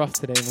feeling rough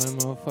today, man.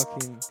 My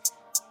fucking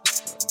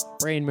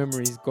brain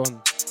memory's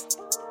gone.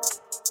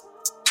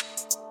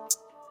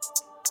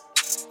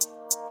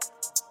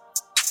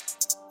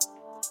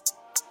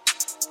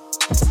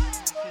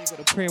 Got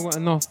the praying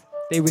wasn't enough.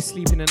 They were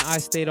sleeping and I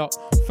stayed up.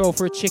 Fell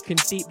for a chicken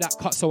deep that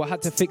cut, so I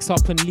had to fix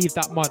up and leave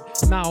that mud.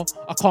 Now,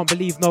 I can't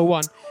believe no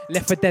one.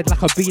 Left for dead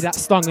like a bee that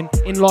stung. And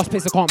in last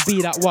place, I can't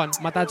be that one.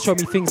 My dad showed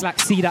me things like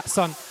see that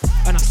sun.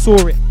 And I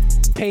saw it.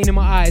 Pain in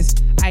my eyes.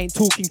 I ain't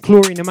talking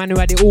chlorine. The man who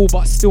had it all,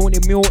 but still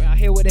wanted me all. I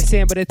hear what they're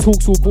saying, but their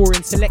talk's all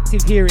boring.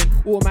 Selective hearing,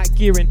 automatic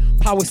gearing,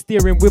 power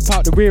steering, whip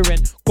out the rear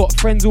end. Got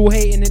friends all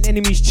hating and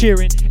enemies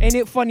cheering. Ain't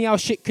it funny how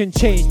shit can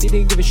change? They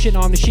didn't give a shit,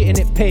 now I'm the shit and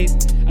it pays.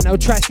 And they'll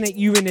try snake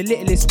you in the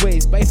littlest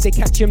ways. But if they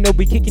catch him, they'll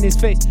be kicking his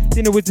face.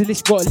 Dinner was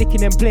delicious, got a lick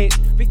in them plates.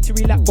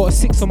 Victory lap, got a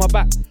 6 on my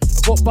back.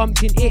 I got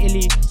bumped in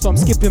Italy, so I'm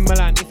skipping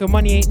Milan. If the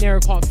money ain't there, I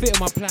can't fit in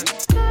my plan.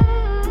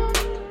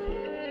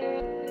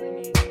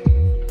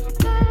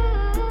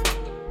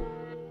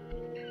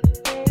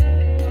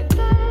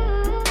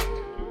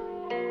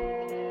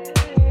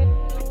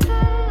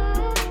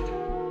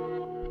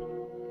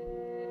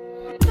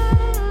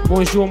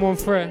 Bonjour mon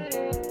frère.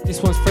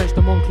 This one's French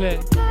to Montclair.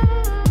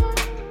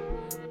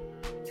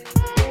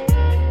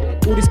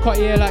 All this cut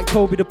here like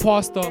Kobe the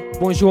pastor.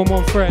 Bonjour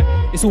mon frère.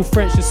 It's all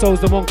French, the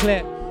souls de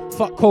Montclair.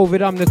 Fuck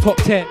COVID, I'm the top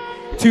 10.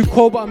 Too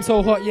cold, but I'm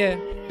so hot, yeah.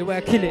 The way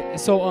I kill it,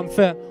 it's so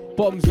unfair.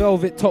 Bottoms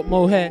velvet, top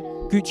mohair.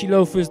 Gucci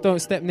loafers, don't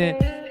step near.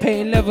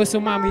 Painting leather,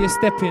 so mind me, you're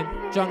stepping.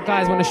 Drunk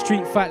guys want a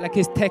street fight like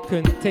it's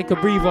Tekken. Take a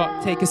breather,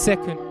 take a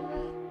second.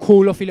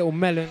 Cool off your little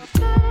melon.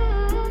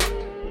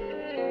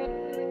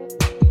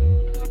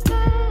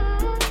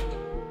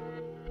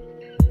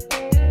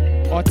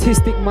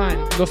 Artistic mind,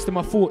 lost in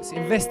my thoughts.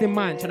 Invest in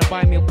mine, trying to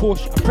buy me a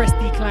Porsche. I press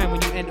decline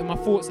when you enter my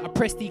thoughts. I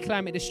press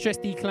decline, make the stress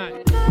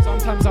decline.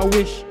 Sometimes I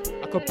wish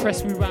I could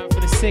press rewind for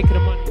the sake of the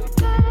money.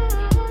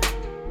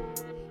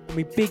 I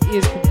mean, big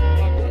ears.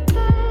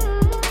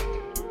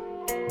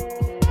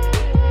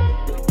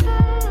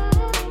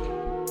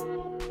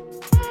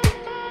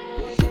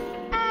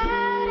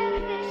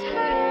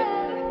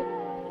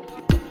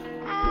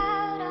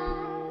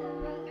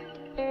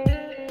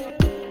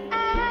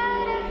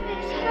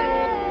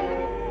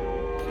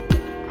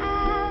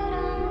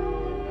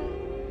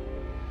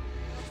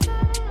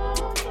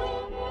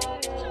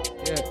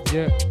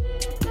 Yeah.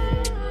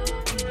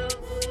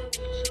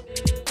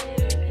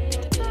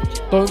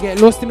 Don't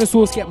get lost in the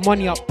sauce, get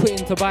money up, put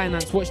into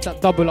Binance, watch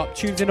that double up.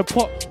 Tunes in the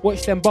pot,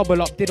 watch them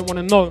bubble up. Didn't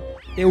wanna know,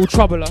 they all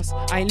trouble us.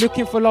 I ain't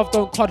looking for love,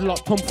 don't cuddle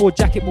up. Tom Ford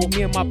jacket bought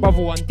me and my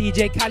brother one.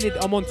 DJ Khaled,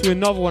 I'm on to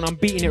another one. I'm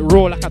beating it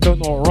raw like I don't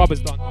know what Robert's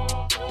done.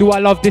 Do I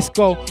love this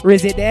girl, or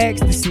is it the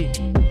ecstasy?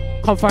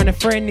 Can't find a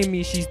friend in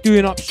me, she's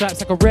doing up stripes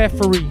like a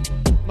referee.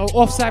 No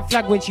offside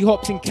flag when she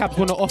hops in cabs,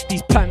 wanna off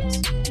these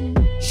pants.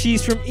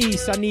 She's from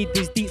East, I need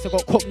these deets, I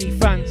got Cockney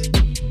fans.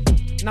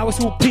 Now it's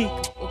all peak,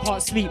 I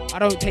can't sleep, I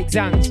don't take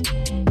Xans.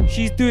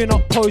 She's doing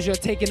up posure,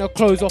 taking her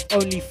clothes off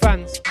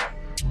OnlyFans.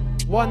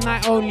 One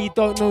night only,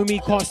 don't know me,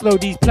 can't slow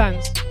these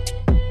plans.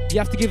 You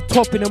have to give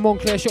top in a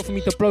Montclair shot for me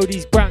to blow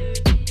these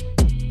brands.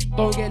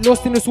 Don't get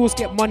lost in the sauce,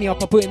 get money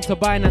up, I put into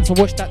Binance and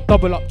watch that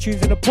double up.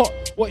 Tunes in the pot,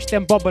 watch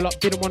them bubble up,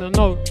 didn't wanna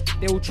know,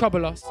 they will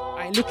trouble us.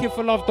 I ain't looking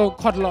for love, don't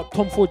cuddle up.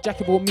 Tom Ford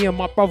jacket bought me and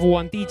my brother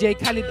one. DJ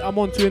Khaled, I'm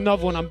on to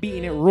another one. I'm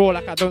beating it raw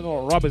like I don't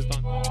know what Robert's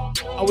done.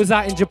 I was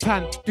out in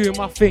Japan, doing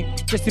my thing,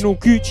 just in all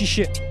Gucci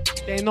shit.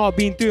 They know I've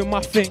been doing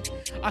my thing.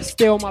 I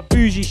stay on my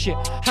bougie shit,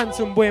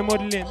 handsome boy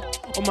modelling,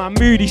 on my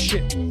moody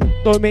shit.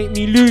 Don't make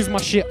me lose my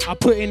shit, I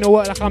put in the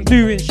work like I'm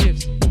doing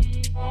shifts.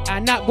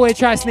 And that boy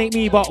tried to snake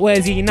me, but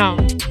where's he now?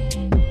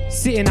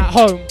 Sitting at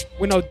home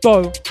with no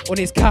dough on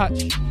his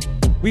couch.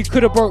 We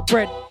could've broke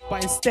bread,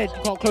 but instead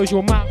you can't close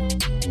your mouth.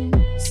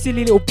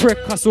 Silly little prick,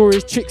 I saw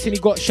his tricks and he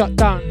got shut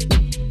down.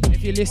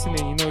 If you're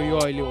listening, you know you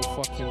are a little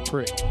fucking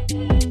prick.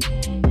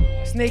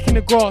 Snake in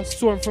the grass,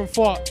 saw him from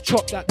far,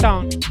 chopped that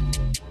down.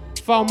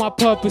 Found my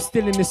purpose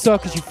still in the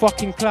circus, you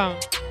fucking clown.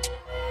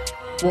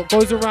 What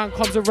goes around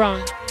comes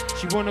around.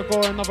 She wanna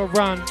go another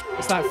round.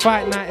 It's like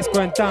fight night, it's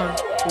going down.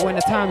 But when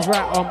the time's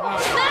right, I'm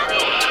out.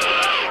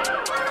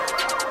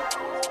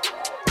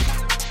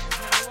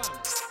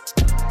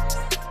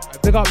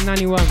 Big up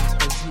Nanny Wams,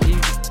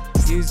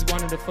 because he was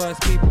one of the first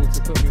people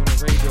to put me on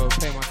the radio,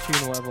 play my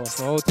tune or whatever.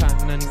 So the whole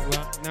time, Nanny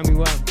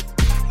Wams.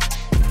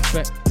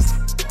 Respect.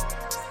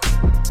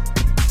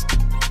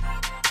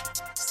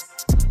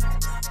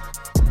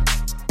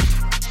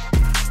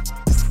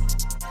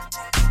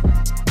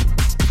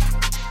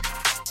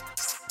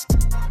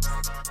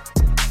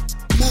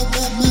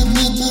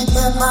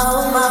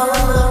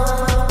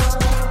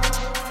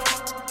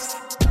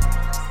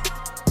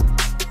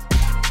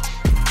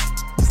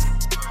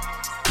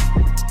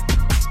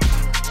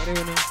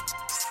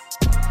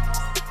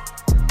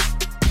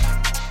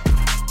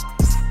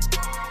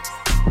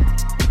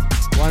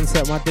 One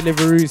sec, my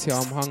Deliveroo's here,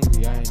 I'm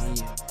hungry, I ain't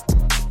eating.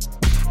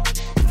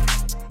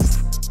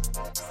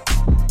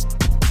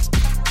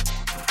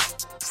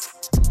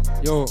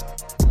 Yo.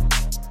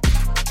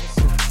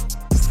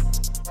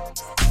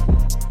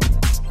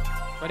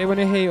 But they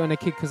wanna hate on a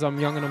kid cause I'm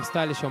young and I'm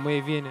stylish, I'm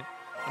wavy in it.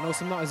 I know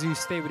some nutters who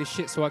stay with the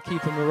shit, so I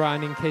keep them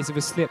around in case of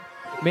a slip.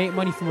 Make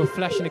money from a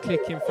flash and a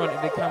click in front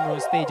of the camera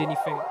on stage,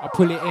 anything. I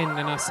pull it in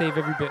and I save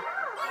every bit.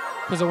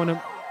 Cause I wanna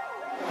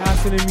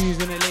house in the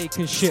muse in the lake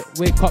and shit.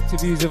 Wake up to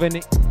views of a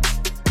nick.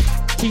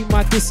 Keep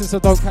my distance, I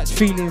don't catch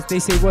feelings. They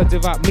say words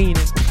without meaning.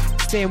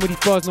 Staying with these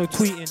bars, no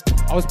tweeting.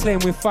 I was playing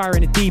with fire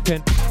in the deep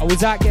end. I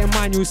was out getting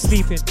mine, you was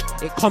sleeping.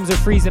 It comes and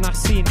freezing, I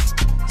seen it.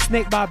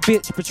 Snake by a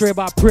bitch, betrayed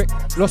by a prick.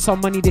 Lost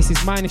some money, this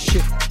is minor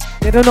shit.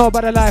 They don't know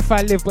about the life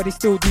I live, but they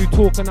still do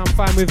talk and I'm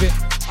fine with it.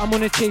 I'm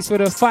on a chase for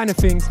the finer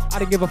things. I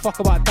don't give a fuck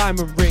about a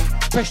diamond ring.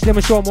 Pressure them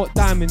and show them what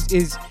diamonds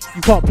is.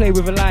 You can't play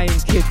with a lying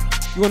kid.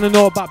 You wanna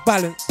know about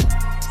balance?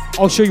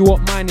 I'll show you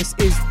what minus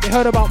is. They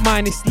heard about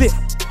mine, it's lit.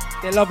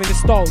 They're loving the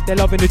style, they're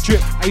loving the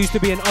drip. I used to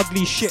be an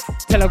ugly shit,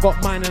 till I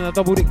got mine and I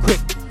doubled it quick.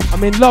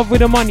 I'm in love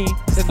with the money,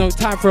 there's no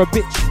time for a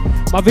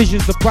bitch. My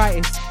vision's the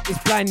brightest, it's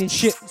blinding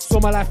shit. Saw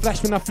my life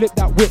flash when I flipped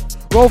that whip.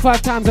 Roll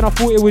 5 times and I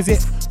thought it was it.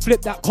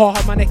 Flipped that car,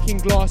 had my neck in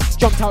glass.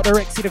 Jumped out the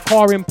wreck, see the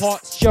car in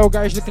parts. Shell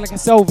garage looking like a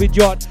salvage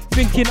yard.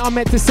 Thinking I'm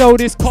meant to sell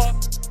this car,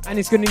 and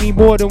it's gonna need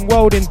more than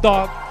welding,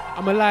 dog.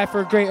 I'm alive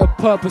for a greater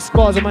purpose,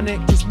 scars on my neck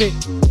just lit.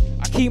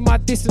 I keep my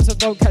distance, I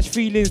don't catch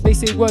feelings. They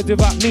say words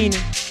without meaning.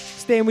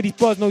 staying with these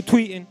bros, no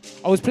tweeting.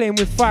 I was playing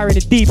with fire in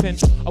the deep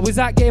end. I was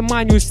out getting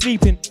mine, you was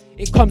sleeping.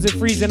 It comes in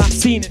freezing, I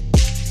seen it.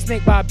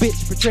 Snake by a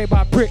bitch, betrayed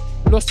by a prick.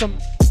 Lost some.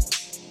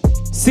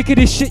 Sick of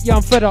this shit, yeah,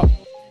 I'm fed up.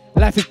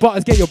 Life is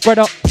butters, get your bread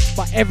up.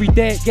 But every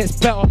day it gets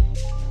better.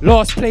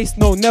 Last place,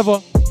 no,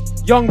 never.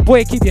 Young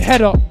boy, keep your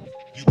head up.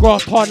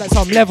 Grasped hard like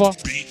some leather.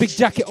 Big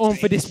jacket on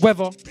for this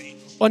weather.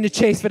 On the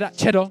chase for that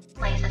cheddar.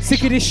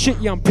 Sick of this shit,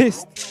 yeah, I'm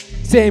pissed.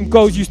 Same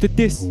girls used to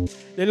diss.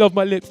 They love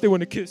my lips, they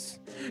wanna kiss.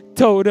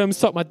 Told them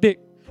suck my dick.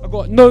 I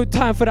got no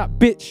time for that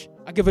bitch.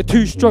 I give her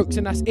 2 strokes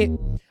and that's it.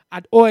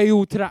 Add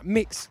oil to that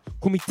mix.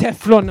 Call me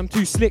Teflon, I'm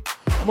too slick.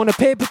 I'm on a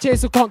paper chase,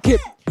 so can't kip.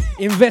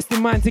 Invest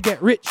in mine to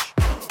get rich.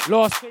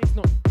 Last face,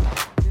 no.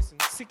 Listen,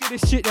 sick of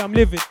this shit that I'm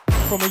living.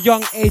 From a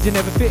young age and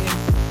never fitting.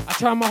 I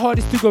try my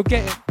hardest to go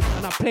get it.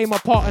 And I play my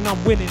part and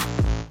I'm winning.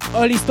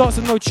 Early starts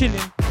and no chilling.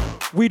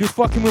 Weed was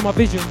fucking with my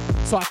vision.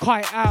 So I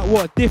cut it out,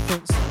 what a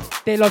difference.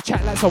 They love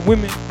chat like some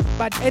women.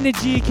 Bad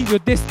energy, keep your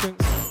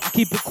distance. I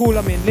keep it cool,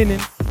 I'm in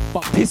linen.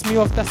 But piss me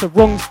off, that's a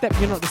wrong step.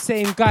 You're not the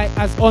same guy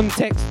as on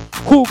text.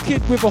 Cool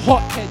kid with a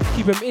hot head.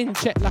 Keep him in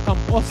check like I'm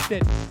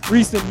Austin.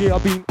 Recently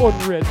I've been on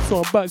red,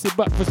 so I'm bouncing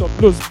back for some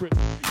lost bread.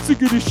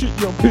 Sick of this shit,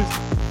 yeah, I'm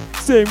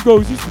pissed. Same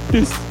goes, used to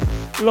diss.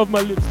 Love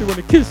my lips, they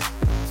wanna kiss.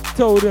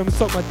 Told them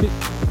suck my dick.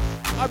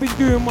 I've been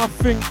doing my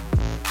thing.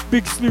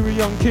 Big slew of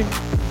young king.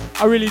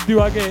 I really do,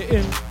 I get it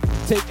in.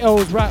 Take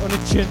L's right on the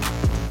chin.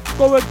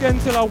 Go again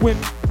till I win.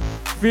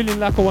 Feeling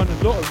like I won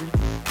the lottery.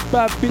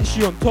 Bad bitch,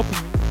 she on top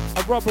of me.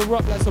 I rub her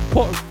up like some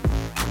pottery.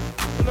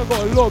 And I got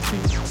a lot of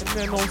beats. And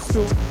then I'll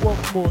still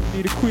want more.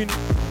 Need a queen.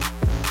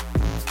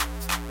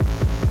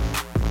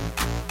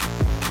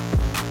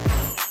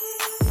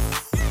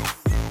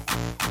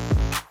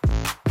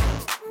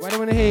 Why do I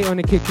wanna hate on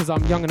the kid? Cause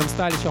I'm young and I'm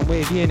stylish, I'm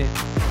wavy in it.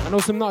 I know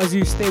some nutters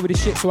who stay with the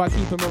shit, so I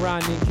keep them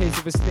around in case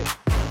of a slip.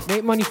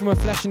 Make money from a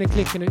flash and a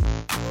click in it.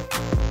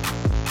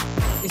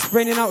 It's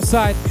raining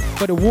outside,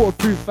 but a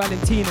waterproof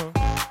Valentino.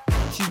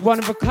 She's one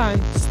of a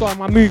kind, star in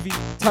my movie,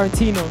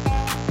 Tarantino.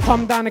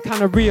 Calm down a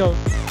can of Rio.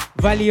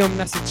 Valium,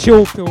 that's a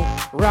chill pill.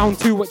 Round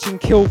 2 watching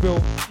Kill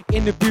Bill.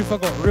 In the booth I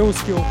got real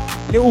skill.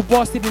 Little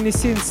bastard in the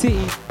Sin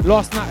City.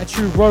 Last night a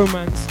true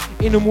romance.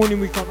 In the morning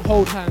we can't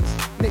hold hands.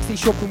 Next day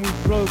shopping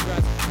with blow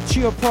grads.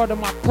 Cheer proud of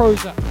my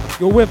Prozac.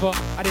 You're with her,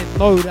 I didn't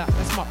know that.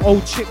 That's my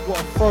old chick, what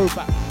a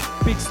throwback.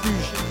 Big stew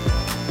shit.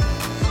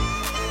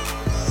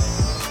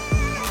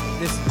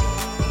 Listen,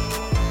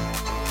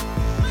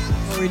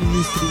 I'm not really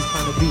used to these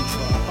kind of beats, so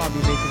I can't be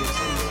making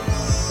excuses.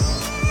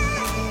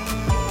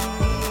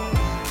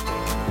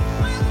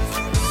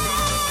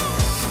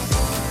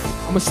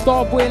 I'm a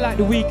star boy like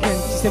The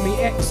Weeknd. She sent me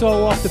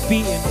XO after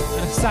beating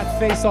and a sad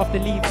face after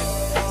leaving.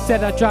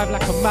 Said I drive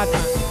like a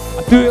madman.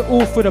 I do it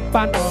all for the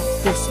banter.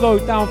 Go slow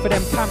down for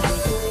them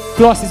cameras.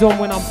 Glasses on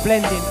when I'm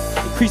blending.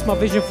 Increase my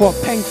vision for a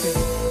penguin.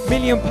 £1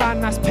 million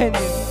that's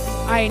pending.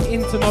 I ain't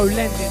into no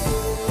lending.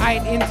 I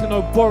ain't into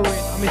no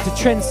borrowing. I'm into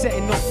trend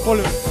setting, not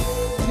following.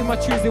 In my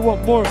tunes, they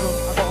want more of them.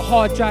 I got a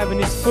hard drive and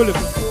it's full of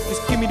them.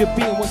 Just give me the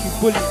beat and watch me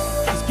bully.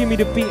 Just give me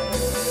the beat.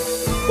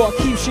 Gotta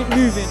keep shit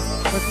moving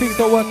when things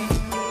don't work.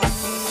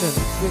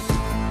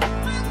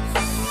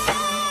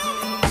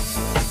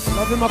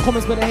 Loving my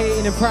comments, but they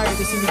hating in private.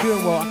 They see me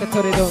doing well. I can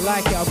tell they don't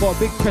like it. I got a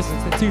big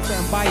presence. They're too fat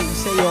and buy it. You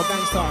say you're a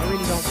gangster, I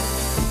really don't.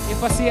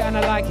 If I see it and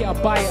I like it, I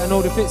buy it. I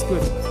know the fit's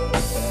good.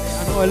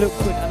 I know I look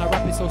good and I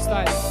rap it so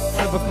stylish.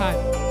 One of a kind.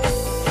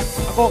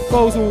 I got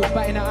goals all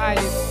back in the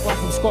island. One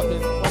from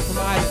Scotland, one from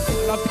Ireland.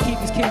 I love to keep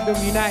this kingdom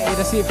united.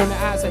 I see it from the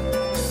outside.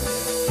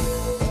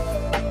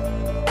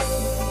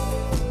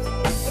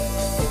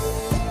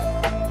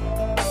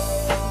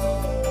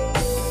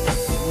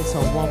 It's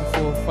on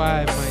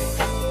 145, mate.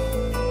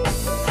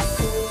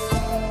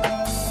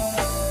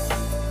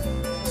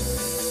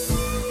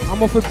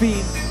 I'm off a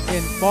bean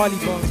in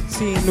Marleybone,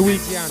 seeing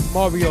Luigi and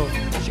Mario.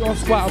 She off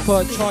squat up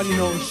her Charlie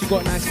nose. She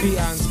got nice feet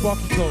and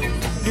sparky toes.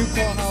 New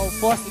car, how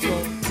fast it go.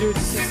 0 to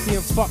 60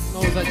 and fuck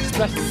knows I just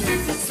splashed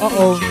it.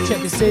 Uh-oh,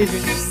 check the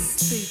savings.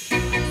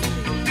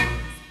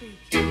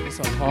 It's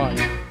so hard.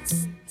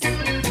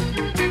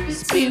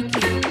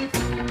 Spooky.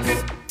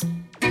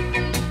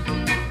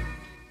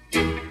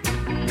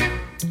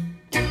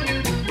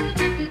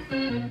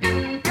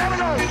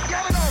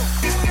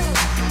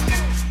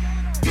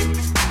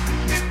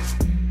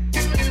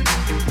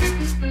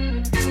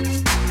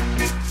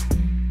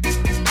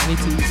 I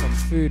need to eat some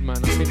food, man. I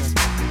think I'm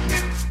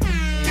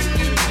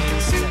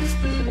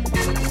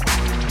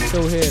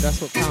still here, that's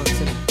what counts,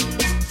 innit?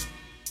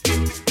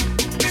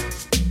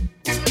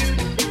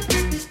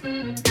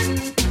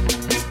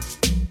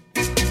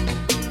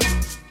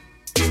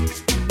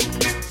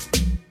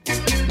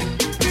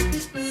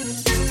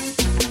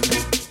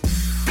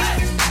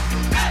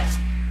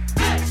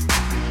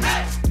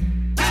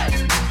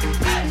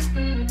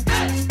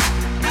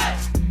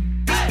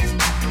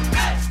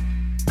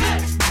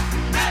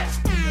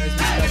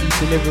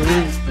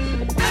 Delivery.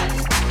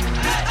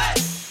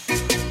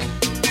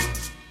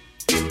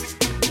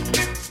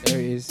 There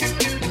it is.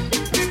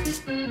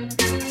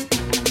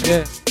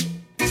 Yeah.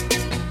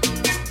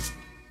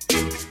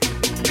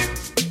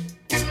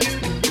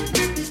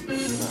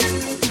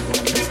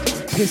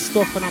 pissed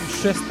off and I'm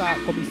stressed out.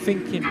 Got me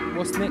thinking,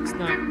 what's next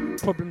now?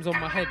 Problems on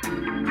my head,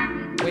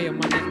 weighing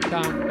my neck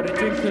down. But the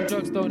drink and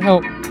drugs don't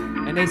help,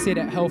 and they say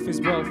that health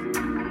is wealth.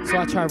 So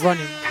I try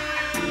running,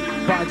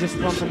 but I just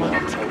run from my. I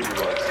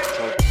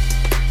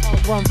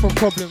run from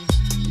problems.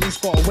 You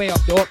just gotta weigh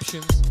up the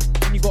options,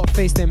 and you gotta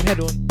face them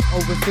head on.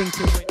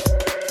 Overthinking.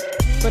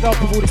 Fed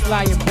up with all this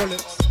lying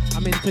bollocks.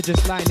 I'm into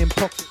just lying in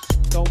pockets.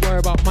 Don't worry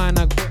about mine,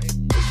 I got it.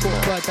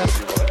 Got a bird,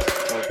 that's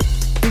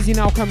busy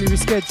now, can we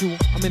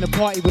reschedule? I'm in a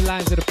party with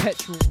lines of the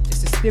petrol.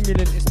 It's a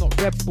stimulant, it's not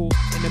Red Bull.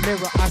 In the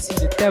mirror, I see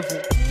the devil.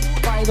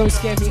 But it don't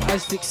scare me, I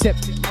just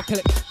accept it. I'll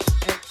collect.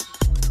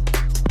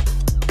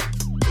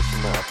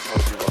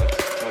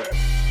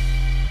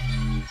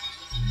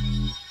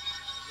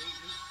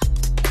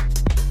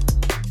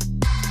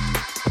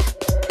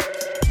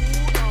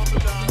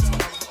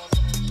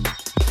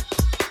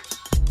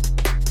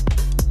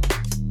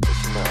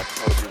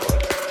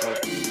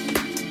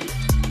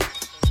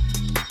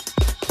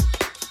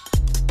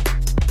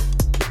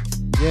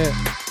 Yeah,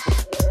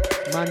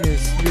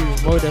 Manners, you,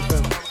 Mode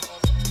FM.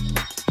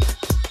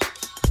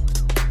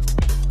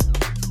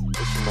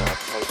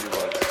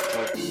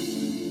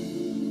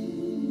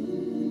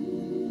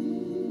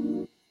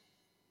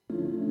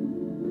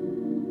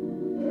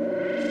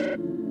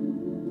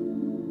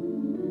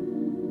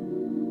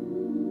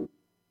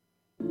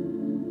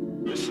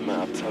 Listen, man,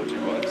 I've told you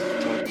what.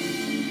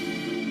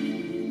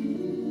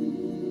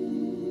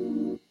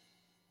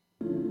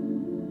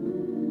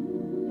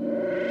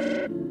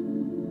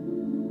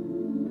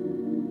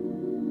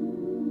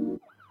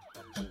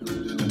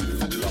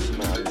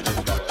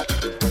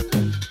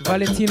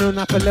 Valentino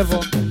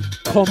Napaleva,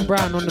 Tom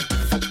Brown on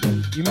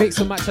the. You mix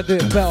and match, I do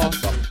it better.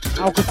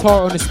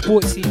 Alcantara on the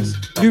sports seats.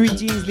 Louis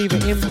jeans leave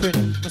an imprint.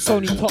 My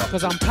Sony top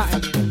cause I'm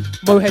patterning.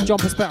 Mohead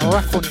jumper spent a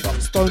rack on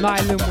it. Stone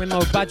Island with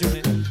no badge on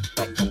it.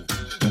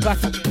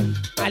 Back again.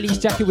 Ali's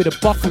jacket with a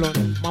buckle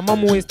on. My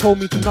mum always told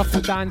me to knuckle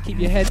down, keep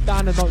your head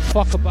down and don't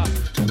fuck about.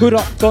 Good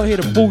up, don't hear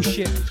the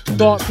bullshit.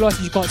 Dark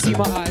glasses, you can't see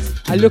my eyes.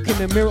 I look in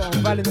the mirror on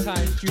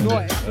Valentine's. Do you know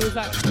what it feels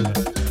like?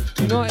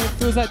 Do you know what it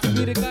feels like to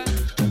be the guy?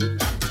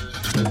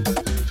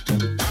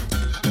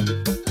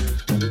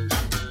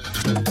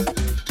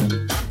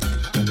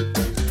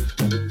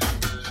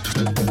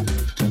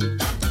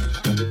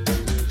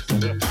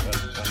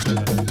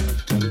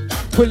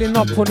 Pulling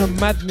up on a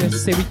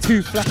madness, say we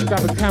two flash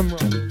grab a camera.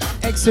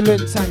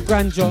 Excellence and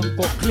grandeur,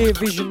 got clear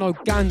vision, no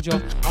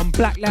ganja. I'm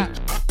blacked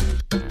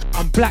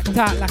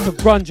out like a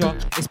grunger.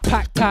 It's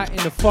packed out in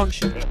the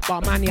function,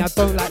 but manny, I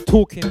don't like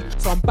talking.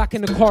 So I'm back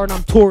in the car and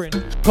I'm touring.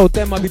 Told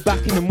them I'll be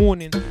back in the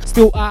morning.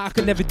 Still I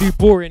can never do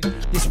boring.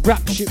 This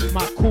rap shit with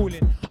my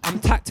calling. I'm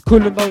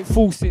tactical and don't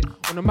force it.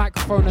 On the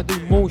microphone I do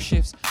more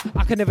shifts.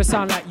 I can never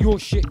sound like your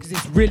shit, cause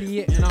it's really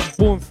it and I'm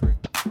born for it.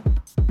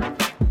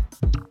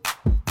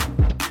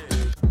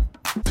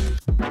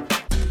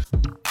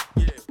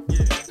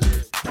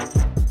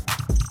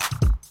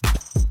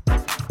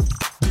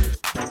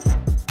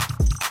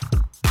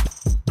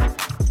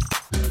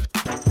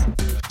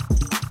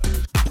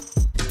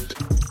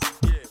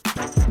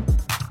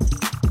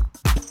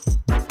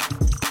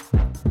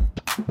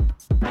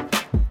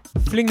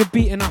 Fling the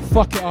beat and I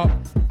fuck it up.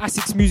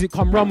 Acid's music,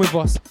 come run with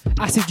us.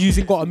 Acid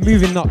using got a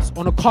moving nuts.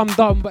 On a come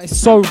down, but it's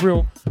so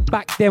real.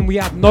 Back then we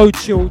had no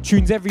chill.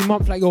 Tunes every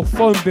month like your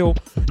phone bill.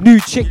 New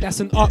chick, that's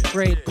an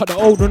upgrade. Cut the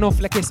old one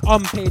off like it's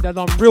unpaid. I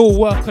done real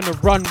work on the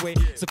runway.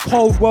 It's a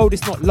cold world,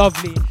 it's not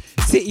lovely.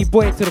 City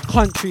boy to the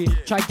country.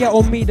 Try get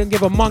on me, then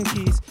give her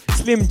monkeys.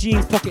 Slim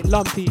jeans, pocket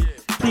lumpy.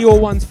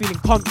 DO1's feeling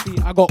comfy.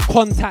 I got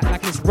contact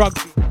like it's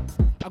rugby.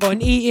 I got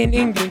an E in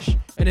English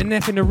and an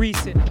F in the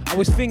recent. I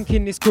was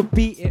thinking this could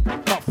beat it,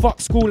 but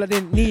fuck school, I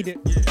didn't need it.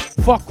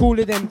 Fuck all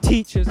of them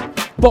teachers.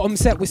 Bottom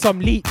set with some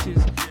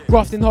leeches.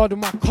 Grafting hard with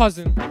my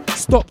cousin.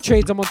 Stock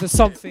trades, I'm onto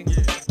something.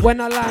 When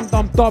I land,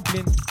 I'm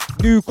doubling.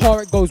 New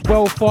car, it goes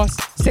well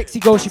fast. Sexy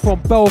girl, she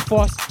from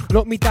Belfast.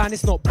 Lock me down,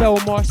 it's not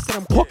Belmarsh. Said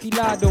I'm cocky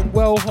loud and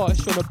well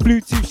harsh. On a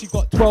Bluetooth, she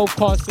got 12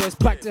 cars. So it's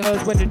back to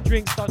hers when the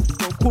drink's done.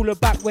 Don't call her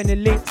back when the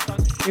link's done.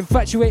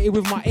 Infatuated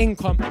with my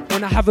income.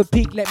 When I have a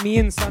peak, let me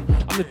in, son.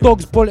 I'm the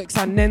dog's bollocks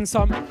and then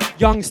some.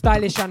 Young,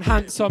 stylish and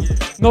handsome.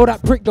 Know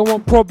that prick don't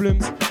want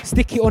problems.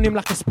 Stick it on him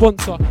like a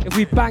sponsor. If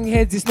we bang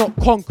heads, it's not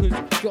conkers.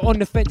 Get on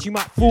the fence, you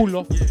might fall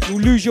off.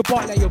 You'll lose your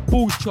bite like your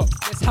balls chopped.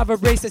 Let's have a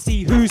race to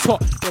see who's hot.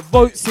 The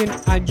vote's in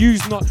and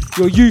you's not.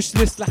 You're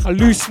useless like a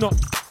loose knot.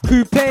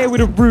 Coupe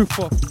with a roof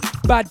off.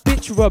 Bad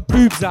bitch with her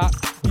boobs out.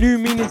 New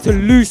meaning to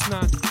loose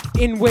now.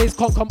 In ways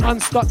can't come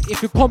unstuck.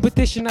 If your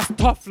competition, that's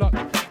tough luck.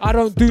 I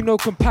don't do no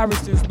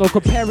comparisons. No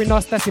comparing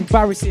us, that's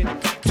embarrassing.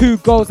 Two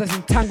goals, that's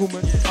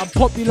entanglement. I'm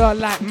popular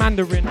like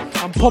Mandarin.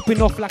 I'm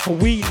popping off like a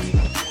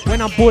wheelie.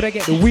 When I'm bored, I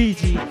get the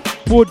Ouija.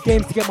 Board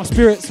games to get my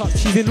spirits up.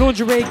 She's in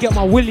lingerie, get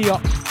my willy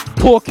up.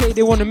 Poor K,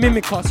 they wanna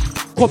mimic us.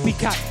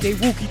 Copycat, they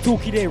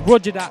walkie-talkie, they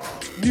roger that.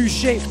 New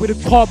shape with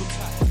a carbon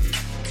pack.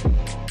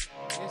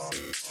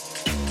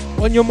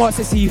 On your marks,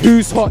 let's see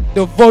who's hot.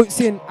 The vote's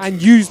in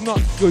and you's not.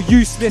 You're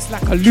useless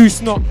like a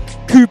loose knot.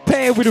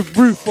 Coupe with a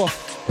roof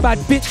off. Bad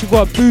bitch with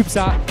her boobs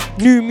out.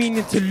 New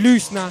meaning to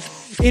loose now.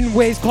 In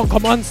ways can't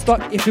come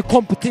unstuck. If your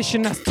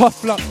competition, that's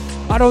tough luck.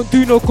 I don't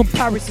do no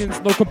comparisons,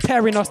 no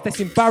comparing us, that's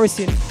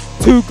embarrassing.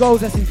 2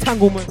 goals, that's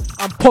entanglement.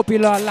 I'm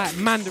popular like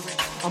Mandarin.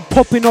 I'm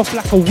popping off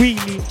like a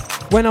wheelie.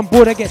 When I'm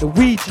bored, I get the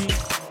Ouija.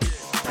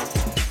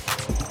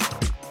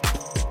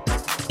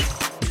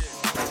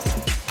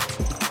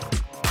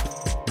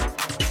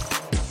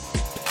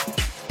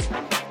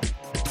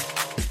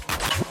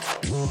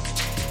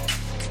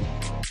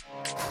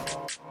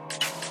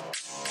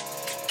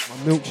 My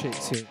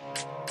milkshake's here.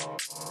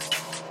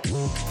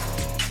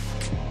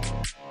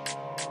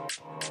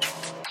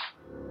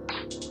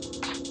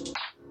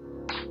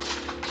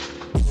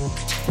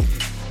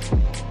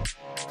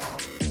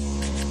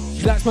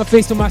 She likes my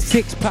face on my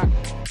 6-pack.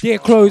 Dear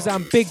clothes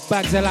and big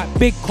bags. I like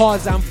big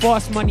cars and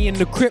fast money, and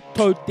the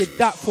crypto did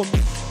that for me.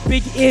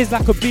 Big ears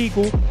like a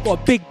beagle, got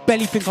a big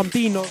belly, think I'm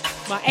Dino.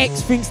 My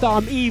ex thinks that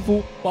I'm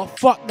evil, but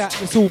fuck that,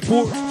 it's all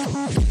boring.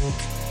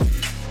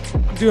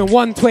 I'm doing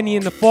 120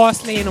 in the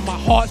fast lane and my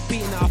heart's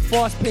beating at a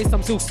fast pace.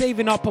 I'm still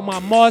saving up on my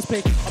Mars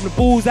page. I'm the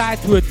bullseye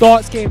to a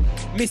darts game,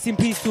 missing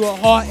piece to a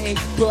heartache,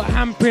 put a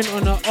handprint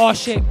on an R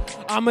shape.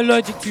 I'm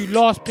allergic to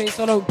last place,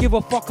 I don't give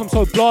a fuck, I'm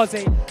so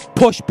blasé.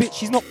 Posh bitch,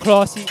 she's not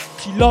classy,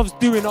 she loves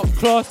doing up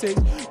classes.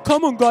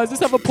 Come on guys,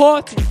 let's have a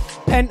party.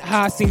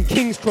 Penthouse in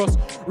King's Cross,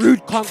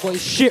 rude cunt got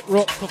his shit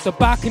rocked off the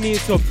balcony,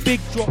 it's a big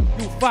drop.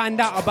 You'll find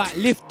out about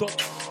lift up.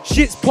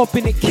 Shit's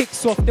popping, it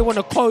kicks off. They want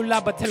a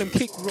collab, I tell them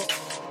kick rock.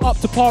 Up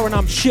to par and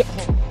I'm shit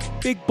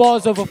hot. Big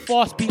bars over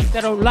fast beats,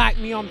 they don't like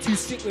me, I'm too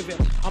sick with it.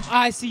 I'm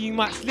icy, you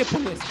might slip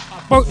on this.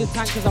 I broke the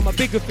tank cause I'm a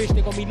bigger fish.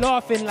 They got me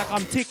laughing like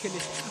I'm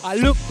ticklish. I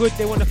look good,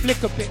 they wanna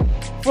flick a pic.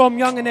 From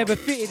young I never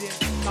fitted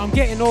in. Now I'm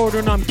getting older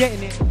and I'm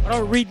getting it. I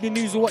don't read the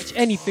news or watch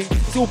anything.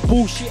 It's all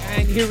bullshit, I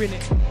ain't hearing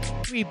it.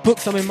 Read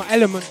books, I'm in my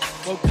element.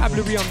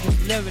 Vocabulary, I'm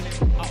just leveling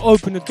it. I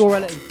open the door, I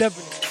let it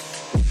devil it.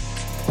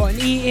 Got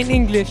an E in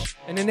English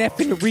and an F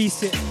in the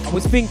reset. I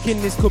was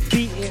thinking this could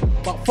beat it,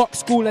 but fuck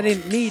school, I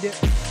didn't need it.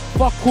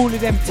 Fuck all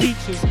of them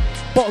teachers.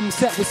 Bottom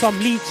set with some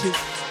leeches.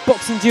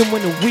 Boxing gym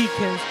when the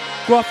weekends.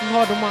 Graphing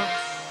hard on my...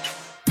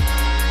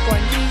 Got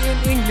an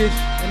E in English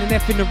and an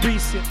F in the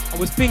reset. I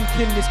was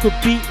thinking this could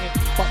beat it,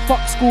 but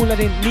fuck school, I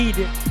didn't need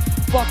it.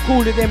 Fuck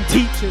all of them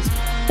teachers.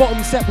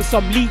 Bottom set with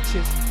some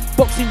leeches.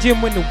 Boxing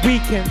gym when the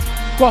weekends.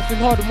 Graphing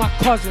hard on my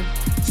cousin.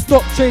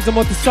 Stop trades, I'm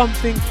onto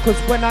something, cause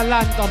when I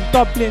land, I'm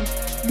doubling.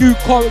 New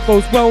car, it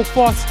goes well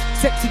fast.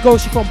 Sexy girl,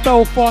 she from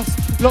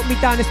Belfast. Lock me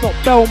down, it's not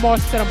Belmarsh.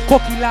 Said I'm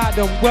cocky loud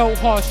and well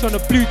harsh. On the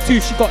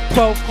Bluetooth, she got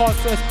 12 cars,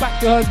 so it's back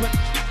to hers when...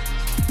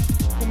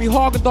 Call me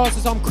Hagen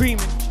dancers, I'm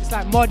creaming. It's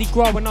like Mardi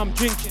Gras when I'm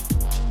drinking.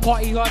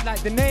 Party hard like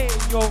the name,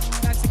 yo.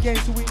 That's the game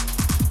to win.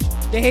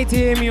 They hate to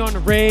hear me on the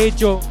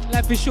radio.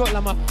 Life is short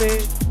like my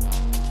face.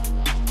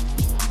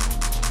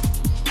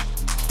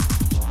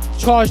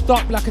 Charged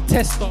up like a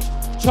Tesla.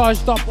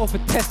 Charged up off a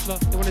Tesla.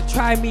 They wanna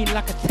try me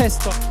like a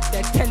tester.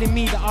 They're telling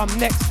me that I'm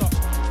next up.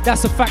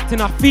 That's a fact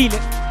and I feel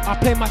it. I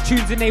play my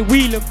tunes and they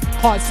wheel them.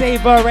 Heart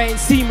saver, I ain't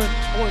seaman.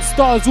 I want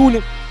stars all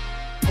in.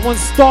 I want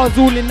stars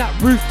all in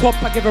that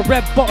rooftop. I give a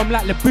red bottom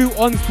like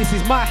Louboutins. This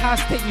is my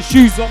house, take your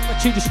shoes off. I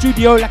treat the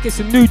studio like it's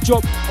a new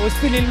job. I was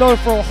feeling low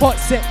for a hot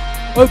set.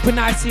 Open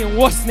eye seeing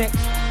what's next.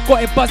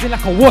 Got it buzzing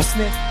like a wasp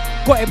nest.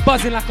 Got it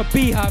buzzing like a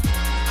beehive.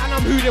 And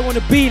I'm who they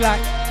wanna be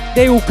like.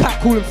 They all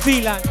catcall and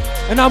feline.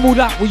 And I'm all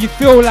like, what you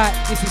feel like?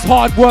 This is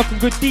hard work and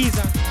good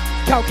design.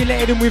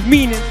 Calculated and with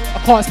meaning.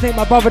 I can't snake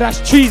my brother, that's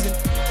treason.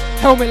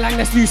 Helmet lang,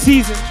 that's new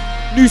season.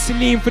 New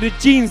Celine for the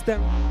jeans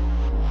then.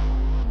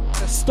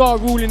 The star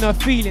ruling her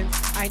feelings.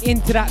 I ain't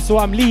into that, so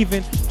I'm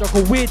leaving. Drunk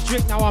a weird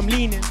drink, now I'm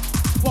leaning.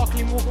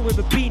 Sparkling water with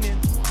a bean in.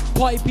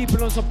 Party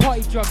people on some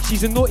party drugs.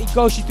 She's a naughty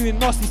girl, she's doing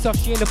nasty stuff.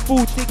 She ain't a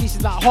full ticket,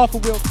 she's like half a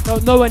wheel.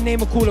 Don't know her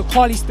name, I call her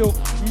Carly still.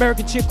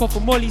 American chick off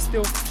of Molly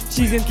still.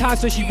 She's in town,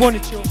 so she wanna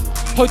chill.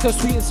 Hotel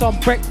suite and some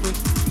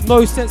breakfast.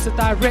 No sense of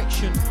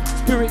direction.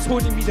 Spirits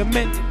holding me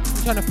demented.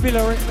 I'm trying to fill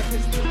her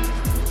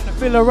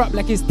up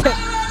like it's tech.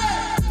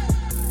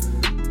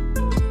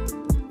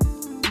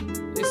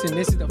 Listen,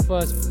 this is the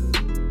first.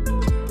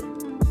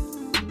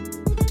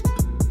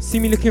 See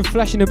me looking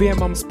flash in a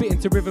BM, I'm spitting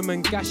to rhythm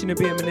and gashing a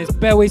BM. And there's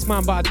bare waste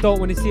man, but I don't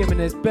want to see him. And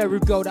there's bare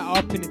rude girl that are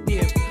up in the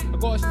DM. I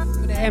got a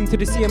with the M to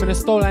the CM and a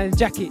stole line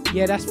jacket.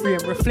 Yeah, that's free.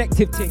 And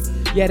reflective thing.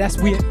 Yeah, that's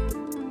weird.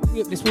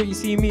 Yep, that's what you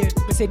see me in.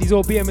 Mercedes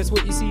or BM, that's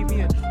what you see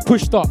me in.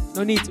 Pushed up,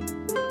 no need to.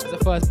 That's the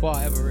first bar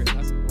I ever written.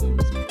 That's the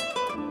oldest.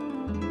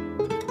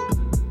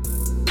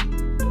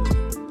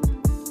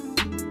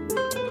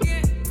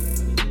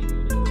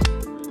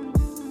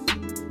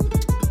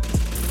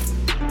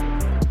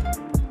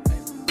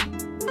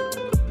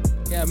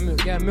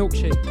 Get a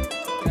milkshake.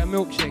 Get a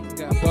milkshake and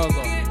get a burger.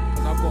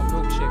 Because I've got a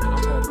milkshake and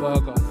I've got a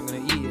burger and I'm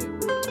going to eat it.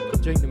 I'll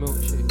drink the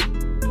milkshake.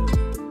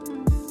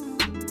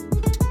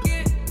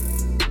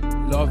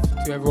 Love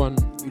to everyone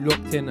who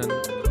looked in and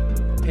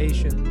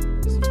patient.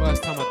 It's the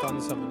first time I've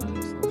done something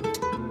like this.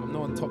 I'm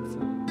not on top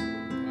form.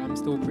 I'm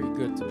still pretty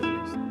good, to be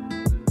honest.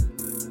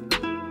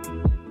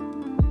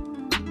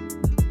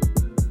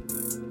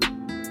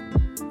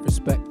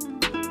 Respect.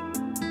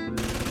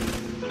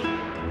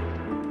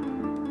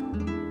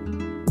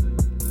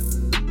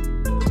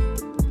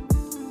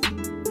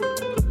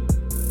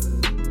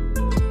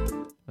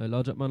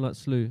 large up man like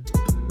Slew.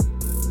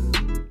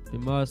 Be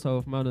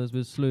myself manners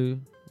with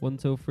Slew 1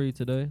 till 3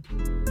 today.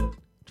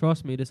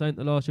 Trust me, this ain't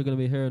the last you're gonna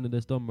be hearing of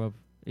this Don, bruv.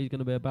 He's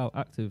gonna be about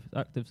active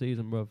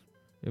season, bruv.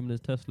 Him and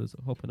his Teslas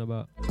hopping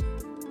about.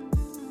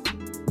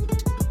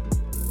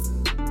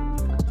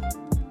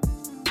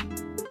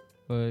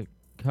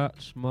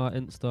 Catch my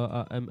Insta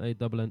at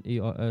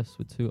MANNERS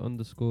with 2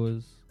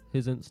 underscores.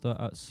 His Insta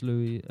at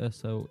Slewy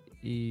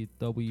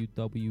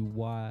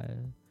SLEWWY.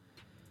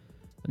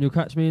 And you'll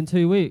catch me in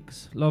 2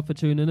 weeks. Love for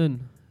tuning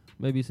in.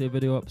 Maybe see a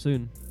video up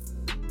soon.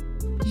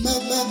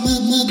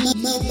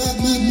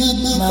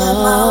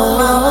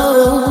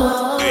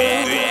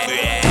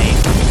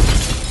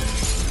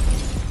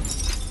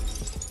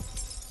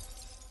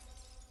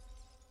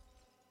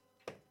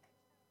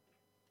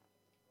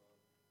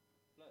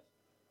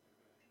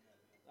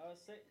 That was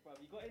sick, bruv.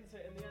 You got into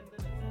it in the end,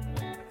 didn't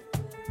it?